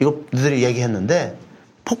이거 너희들이 얘기했는데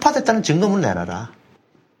폭파됐다는 증거물을 내놔라.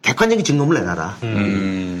 객관적인 증거물을 내놔라.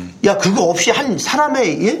 야, 그거 없이 한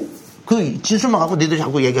사람의 그 진술만 갖고 너희들이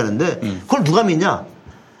자꾸 얘기하는데 그걸 누가 믿냐?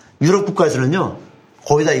 유럽 국가에서는요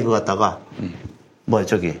거기다 이거 갖다가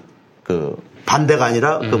그 반대가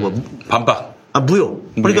아니라 그 반박. 무효.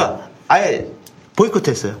 그러니까 아예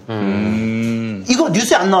보이콧했어요. 이거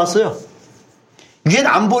뉴스에 안 나왔어요. 유엔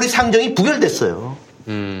안보리 상정이 부결됐어요.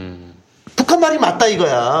 북한 말이 맞다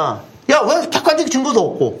이거야. 야, 왜 객관적 증거도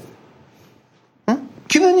없고, 응?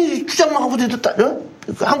 김현희 주장만 하고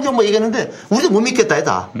한국 정부 얘기했는데 우리도 못 믿겠다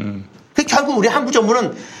이다. 결국 우리 한국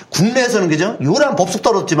정부는 국내에서는 그죠? 요란 법석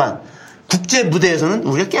떨어졌지만 국제 무대에서는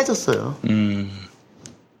우리가 깨졌어요.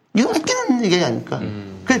 이거 웃기는 얘기 아닙니까?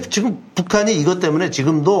 그래서 지금 북한이 이것 때문에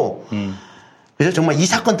지금도 그래서 정말 이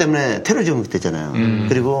사건 때문에 테러지금 됐잖아요.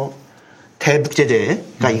 그리고 대북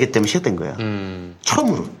제재가 이게 때문에 시작된 거야.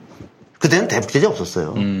 처음으로. 그때는 대북 제재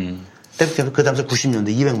없었어요. 대북 제재 그 당시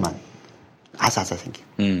 90년대 200만 아사아사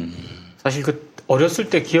생긴. 사실 그 어렸을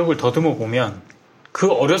때 기억을 더듬어 보면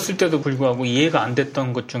그 어렸을 때도 불구하고 이해가 안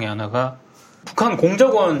됐던 것 중에 하나가 북한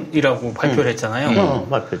공작원이라고 발표를 했잖아요.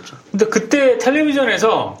 발표했죠. 근데 그때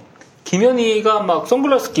텔레비전에서 김현희가 막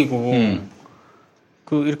선글라스 끼고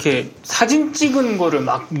그 이렇게 사진 찍은 거를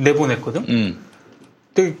막 내보냈거든.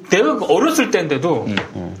 근데 내가 어렸을 때인데도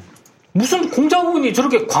무슨 공작원이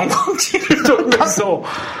저렇게 관광지를 돌면서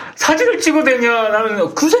사진을 찍어대냐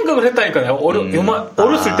나는 그 생각을 했다니까요.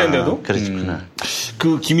 어렸을 때인데도. 그렇구나.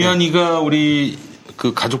 그 김현희가 우리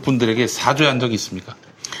그 가족분들에게 사죄한 적이 있습니까?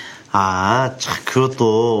 참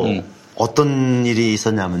그것도 어떤 일이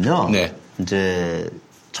있었냐면요. 네. 이제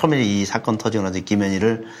처음에 이 사건 터지고 나서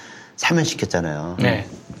김현희를 사면시켰잖아요. 네.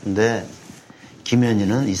 근데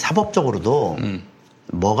김현희는 이 사법적으로도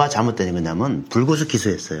뭐가 잘못된 거냐면 불구속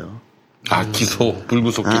기소했어요.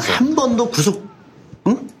 불구속 기소. 한 번도 구속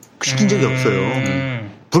시킨 적이 없어요.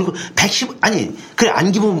 그래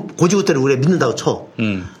안기부 고지고 때를 우리가 믿는다고 쳐.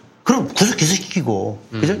 그럼 구속 기소시키고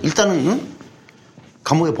그죠? 일단은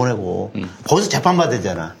감옥에 보내고 거기서 재판받아야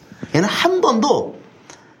되잖아. 얘는 한 번도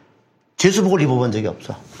죄수복을 입어본 적이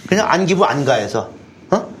없어. 그냥 안기부 안가해서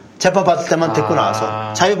재판받을 때만 데리고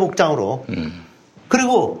나와서 자유복장으로.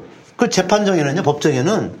 그리고 그 재판정에는요,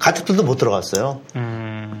 법정에는 가족들도 못 들어갔어요.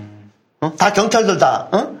 다 경찰들 다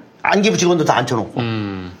안기부 직원들 다 앉혀놓고.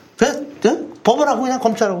 그래? 법원하고 그냥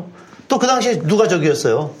검찰하고. 또 그 당시에 누가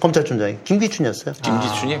저기였어요? 검찰총장이 김기춘이었어요.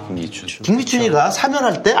 김기춘이가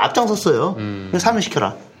사면할 때 앞장섰어요.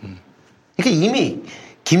 사면시켜라. 그러니까 이미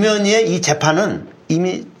김현희의 이 재판은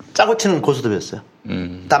이미 짜고 치는 고스톱이었어요.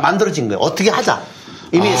 다 만들어진 거예요. 어떻게 하자.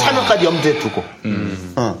 이미 사면까지 염두에 두고.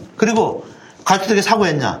 그리고 가족들에게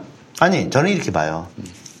사고했냐? 아니, 저는 이렇게 봐요.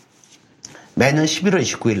 매년 11월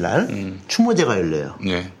 29일 날 추모제가 열려요.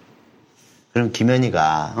 네. 그럼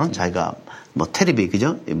김현희가 자기가 뭐 텔레비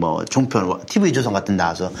그죠? 뭐 종편 TV 조선 같은 데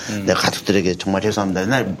나와서 내가 가족들에게 정말 죄송합니다.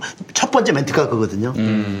 날 첫 번째 멘트가 그거거든요.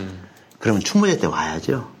 그러면 추모제 때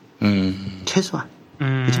와야죠. 최소한.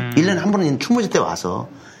 그죠? 1년에 한 번은 추모제 때 와서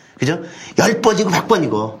그죠? 10번이고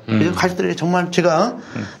 100번이고 그죠? 가족들에게 정말 제가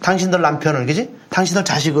당신들 남편을 그지? 당신들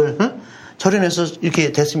자식을 절연해서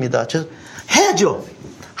이렇게 됐습니다. 해야죠.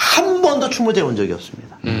 한 번도 추모제 온 적이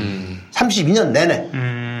없습니다. 32년 내내.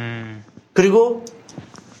 그리고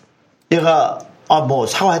얘가 뭐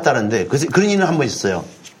사과했다는데 그런 일은 한 번 있었어요.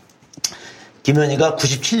 김현희가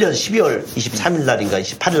 97년 12월 23일 날인가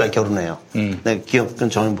 28일 날 결혼해요. 내가 기억은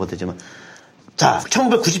정확히 못하지만 자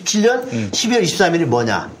 1997년 12월 23일이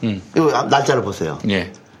뭐냐 이거 날짜를 보세요.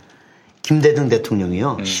 예. 김대중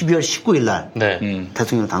대통령이요 12월 19일 날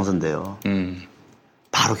대통령 당선돼요.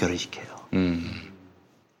 바로 결혼시켜요.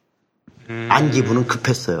 안기부는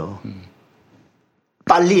급했어요.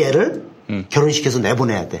 빨리 얘를 결혼시켜서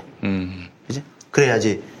내보내야 돼. 그지?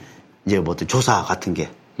 그래야지 이제 뭐 조사 같은 게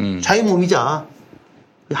자기 몸이자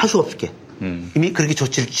할 수 없게 이미 그렇게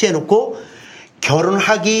조치를 취해놓고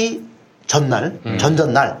결혼하기 전날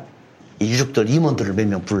전전날 이 유족들 임원들을 몇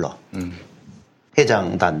명 불러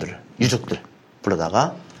회장단들 유족들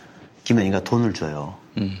불러다가 김현희가 돈을 줘요.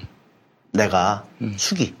 내가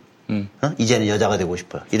수기 이제는 여자가 되고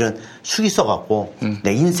싶어요. 이런 수기 써갖고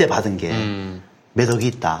내 인세 받은 게 몇 억이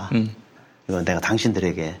있다. 이건 내가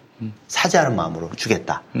당신들에게 사죄하는 마음으로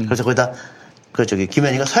주겠다. 그래서 거기다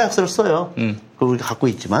김현희가 서약서를 써요. 그걸 우리가 갖고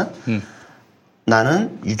있지만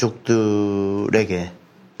나는 유족들에게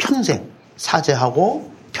평생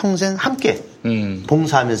사죄하고 평생 함께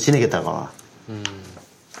봉사하면서 지내겠다고.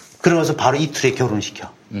 그러면서 바로 이틀에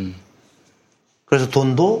결혼시켜. 그래서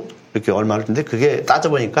돈도 이렇게 얼마를 주는데 그게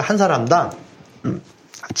따져보니까 한 사람당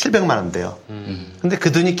 700만 원 돼요. 근데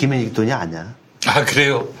그 돈이 김현희 돈이 아니야. 아,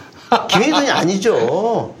 그래요? 김현희 돈이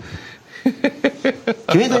아니죠.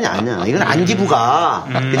 김현희 돈이 아니야. 이건 안기부가,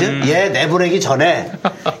 그죠? 얘 내보내기 전에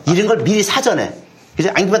이런 걸 미리 사전에, 그죠?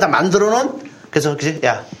 안기부가 다 만들어 놓은, 그래서, 그죠?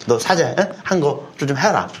 야, 너 사죄, 한 거 좀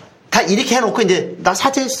해라. 다 이렇게 해놓고 이제 나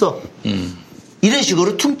사죄했어. 이런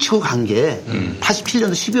식으로 퉁치고 간 게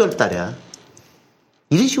 87년도 12월 달이야.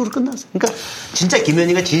 이런 식으로 끝났어. 그러니까 진짜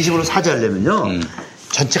김현희가 진심으로 사죄하려면요.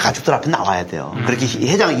 전체 가족들 앞에 나와야 돼요. 그렇게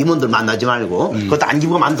회장 임원들 만나지 말고 그것도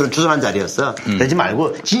안기부가 만들어 주선한 자리였어. 그러지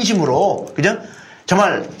말고 진심으로 그죠?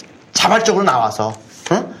 정말 자발적으로 나와서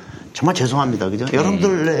정말 죄송합니다. 그죠?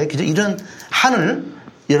 여러분들, 그죠? 이런 한을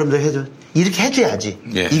여러분들 해줘. 이렇게 해줘야지.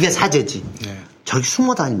 예. 이게 사죄지. 예. 저기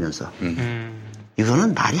숨어 다니면서.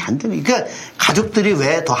 이거는 말이 안 되네. 그러니까 가족들이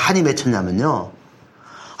왜 더 한이 맺혔냐면요.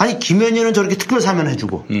 아니, 김현희는 저렇게 특별 사면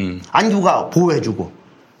해주고, 안규가 보호해주고,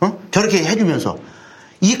 저렇게 해주면서,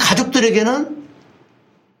 이 가족들에게는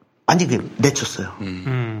완전히 맺혔어요.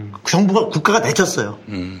 정부가, 국가가 맺혔어요.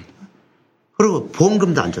 그리고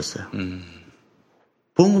보험금도 안 줬어요.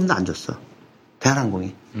 보험금도 안 줬어.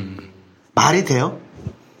 대한항공이. 말이 돼요?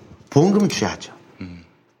 보험금은 줘야죠.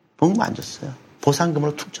 보험금 안 줬어요.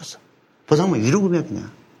 보상금으로 툭 줬어. 보상금은 위로금이야,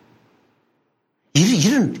 그냥.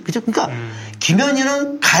 일은, 그죠? 그러니까,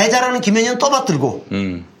 김현희는, 가해자라는 김현희는 떠받들고,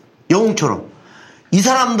 영웅처럼. 이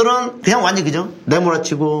사람들은 그냥 완전, 그죠?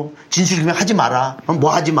 내몰아치고, 진실규명 하지 마라.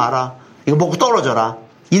 뭐 하지 마라. 이거 먹고 떨어져라.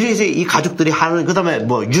 이래서 이 가족들이 하는, 그 다음에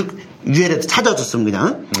뭐, 유해에도 찾아줬으면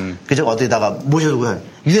그냥, 그죠? 어디다가 모셔두고,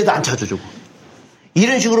 유해도 안 찾아주고.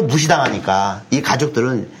 이런 식으로 무시당하니까, 이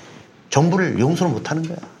가족들은 정부를 용서를 못 하는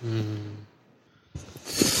거야.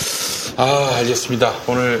 알겠습니다.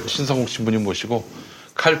 오늘 신성국 신부님 모시고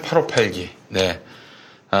KAL858기 네.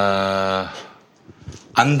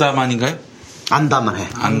 안다만인가요? 안다만해.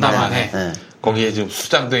 안다만해. 네. 거기에 지금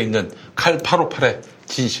수장되어 있는 KAL858의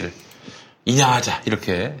진실 인양하자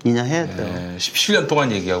이렇게 인양해야 돼요. 17년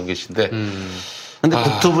동안 얘기하고 계신데 근데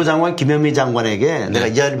국토부 장관 김현미 장관에게 내가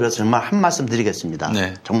이 자리를 빌어서 정말 한 말씀 드리겠습니다.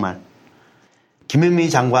 네. 정말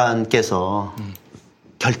김현미 장관께서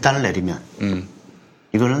결단을 내리면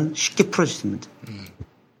이거는 쉽게 풀어지는 문제.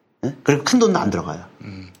 네? 그리고 큰 돈도 안 들어가요.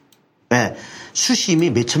 네. 수심이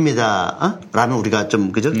몇천 미터, 라면 우리가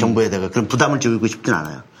좀, 그죠? 정부에다가 그런 부담을 지우고 싶진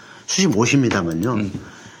않아요. 수심 50미터면요.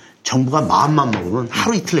 정부가 마음만 먹으면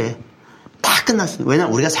하루 이틀에 다 끝났어요.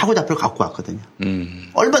 왜냐면 우리가 사고자표를 갖고 왔거든요.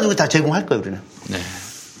 얼마든지 다 제공할 거예요, 우리는. 네.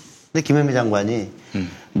 근데 김현미 장관이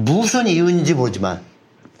무슨 이유인지 모르지만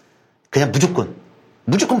그냥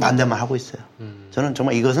무조건 반대만 하고 있어요. 저는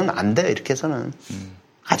정말 이것은 안 돼요, 이렇게 해서는.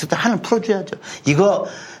 가족들 하나는 풀어줘야죠. 이거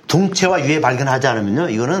동체와 유해 발견하지 않으면요,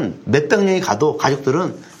 이거는 몇백 년이 가도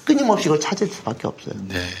가족들은 끊임없이 이걸 찾을 수밖에 없어요.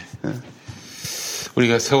 네.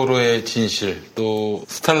 우리가 세월호의 진실, 또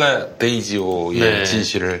스텔라 데이지오의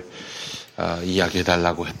진실을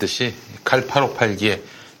이야기해달라고 했듯이 KAL858기의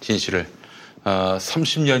진실을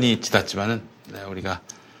 30년이 지났지만은 우리가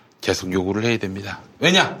계속 요구를 해야 됩니다.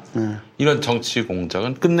 왜냐? 이런 정치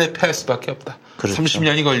공작은 끝내 패할 수밖에 없다. 그렇죠.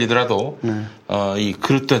 30년이 걸리더라도 이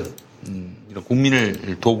그릇된 이런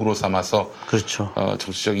국민을 도구로 삼아서 그렇죠.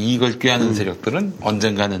 정치적 이익을 꾀하는 세력들은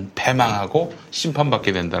언젠가는 패망하고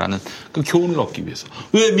심판받게 된다라는 그 교훈을 얻기 위해서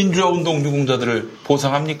왜 민주화 운동 유공자들을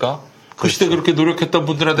보상합니까? 그 시대 그렇게 노력했던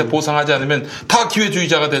분들한테 보상하지 않으면 다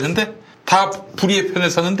기회주의자가 되는데 다 불의의 편에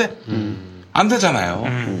서는데 안 되잖아요.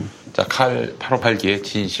 자, KAL858기의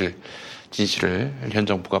진실을 현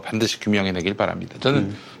정부가 반드시 규명해내길 바랍니다.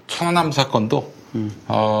 저는 천안함 사건도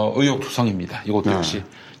의혹투성입니다. 이것도 역시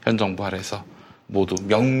현 정부 아래에서 모두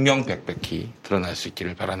명명백백히 드러날 수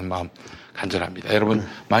있기를 바라는 마음 간절합니다. 여러분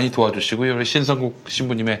많이 도와주시고요. 우리 신성국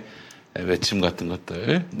신부님의 외침 같은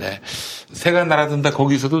것들, 새가 날아든다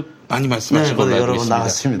거기서도 많이 말씀하신 걸로 알고 있습니다.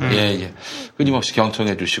 나왔습니다. 예. 끊임없이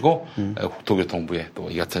경청해 주시고 국토교통부의 또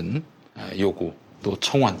이 같은 요구 또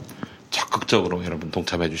청원 적극적으로 여러분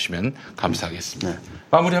동참해 주시면 감사하겠습니다.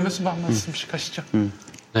 마무리하면서 한 말씀씩 하시죠.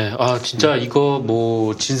 네, 진짜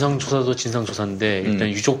이거 진상조사도 진상조사인데 일단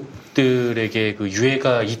유족들에게 그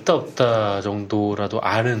유해가 있다 없다 정도라도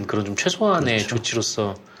아는 그런 좀 최소한의 그렇죠.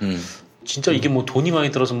 조치로서 진짜 이게 돈이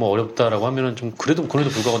많이 들어서 어렵다라고 하면은 좀 그래도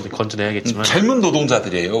불구하고 건져내야겠지만 젊은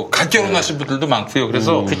노동자들이에요. 갓 결혼하신 분들도 많고요.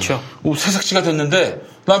 그래서 그렇죠. 새싹지가 됐는데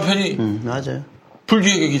남편이 맞아요.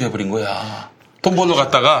 불기획이 돼버린 거야. 돈 벌러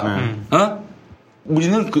갔다가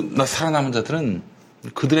우리는 살아남은 자들은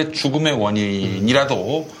그들의 죽음의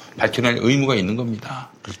원인이라도 밝혀낼 의무가 있는 겁니다.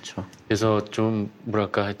 그렇죠. 그래서 좀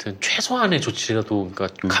하여튼 최소한의 조치라도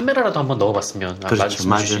그러니까 카메라라도 한번 넣어봤으면 그렇죠.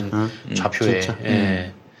 말씀해주신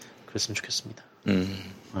좌표에 그랬으면 좋겠습니다.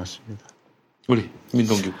 맞습니다. 우리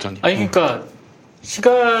민동기 국장님. 그러니까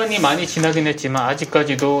시간이 많이 지나긴 했지만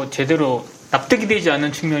아직까지도 제대로 납득이 되지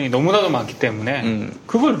않는 측면이 너무나도 많기 때문에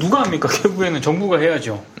그걸 누가 합니까? 결국에는 정부가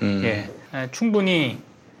해야죠. 충분히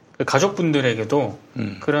가족분들에게도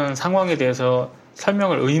그런 상황에 대해서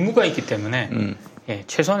설명을 의무가 있기 때문에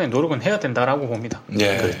최소한의 노력은 해야 된다라고 봅니다.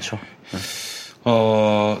 예, 그렇죠.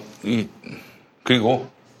 그리고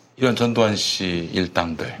이런 전두환 씨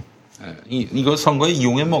일당들 이거 선거에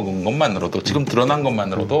이용해 먹은 것만으로도 지금 드러난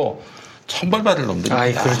것만으로도 천벌받을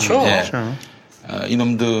놈들입니다. 그렇죠.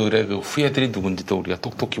 이놈들의 그 후예들이 누군지도 우리가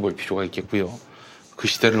똑똑히 볼 필요가 있겠고요. 그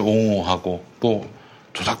시대를 옹호하고 또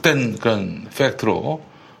조작된 그런 팩트로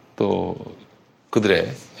또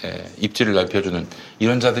그들의 입지를 넓혀주는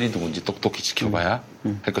이런 자들이 누군지 똑똑히 지켜봐야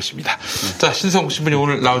할 것입니다. 자, 신성국 신부님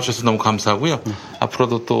오늘 나와주셔서 너무 감사하고요.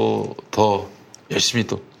 앞으로도 또 더 열심히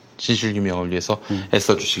또 진실규명을 위해서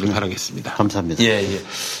애써주시길 바라겠습니다. 감사합니다. 예.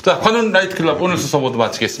 자, 관훈 라이트클럽 오늘 수서 모두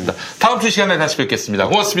마치겠습니다. 다음 주 시간에 다시 뵙겠습니다.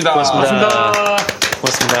 고맙습니다. 고맙습니다.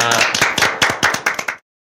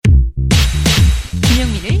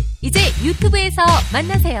 김영민을 이제 유튜브에서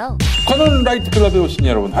만나세요. 관훈 라이트클럽에 오신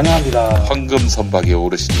여러분 환영합니다. 황금선박에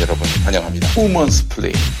오르신 여러분 환영합니다. 우먼스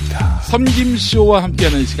플레이입니다. 섬김쇼와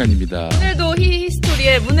함께하는 시간입니다. 오늘도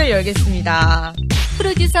히스토리의 문을 열겠습니다.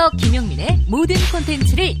 프로듀서 김영민의 모든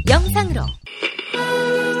콘텐츠를 영상으로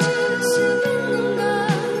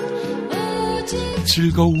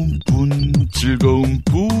즐거운 분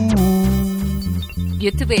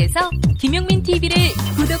유튜브에서 김영민 TV를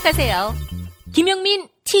구독하세요. 김영민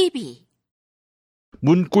TV.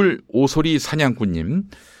 문꿀 오소리 사냥꾼님,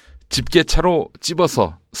 집게차로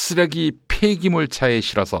찝어서 쓰레기 폐기물 차에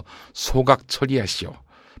실어서 소각 처리하시오.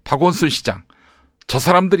 박원순 시장, 저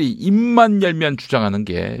사람들이 입만 열면 주장하는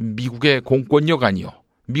게 미국의 공권력 아니오.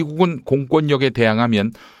 미국은 공권력에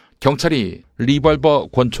대항하면 경찰이 리벌버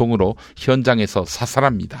권총으로 현장에서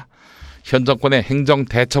사살합니다. 현 정권의 행정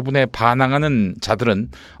대처분에 반항하는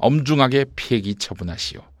자들은 엄중하게 폐기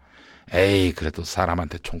처분하시오. 에이, 그래도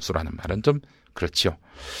사람한테 총 쏘라는 말은 좀 그렇지요.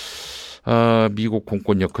 미국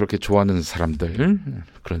공권력 그렇게 좋아하는 사람들,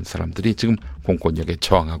 그런 사람들이 지금 공권력에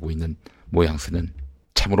저항하고 있는 모양새는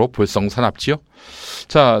참으로 볼썽사납지요.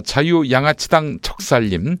 자, 자유양아치당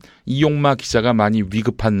척살님, 이용마 기자가 많이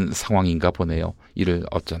위급한 상황인가 보네요. 이를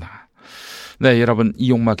어쩌나. 네, 여러분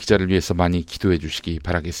이용마 기자를 위해서 많이 기도해 주시기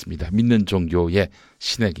바라겠습니다. 믿는 종교의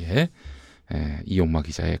신에게 이용마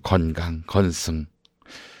기자의 건강, 건승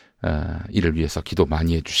이를 위해서 기도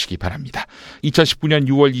많이 해주시기 바랍니다. 2019년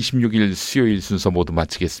 6월 26일 수요일 순서 모두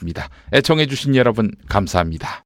마치겠습니다. 애청해 주신 여러분 감사합니다.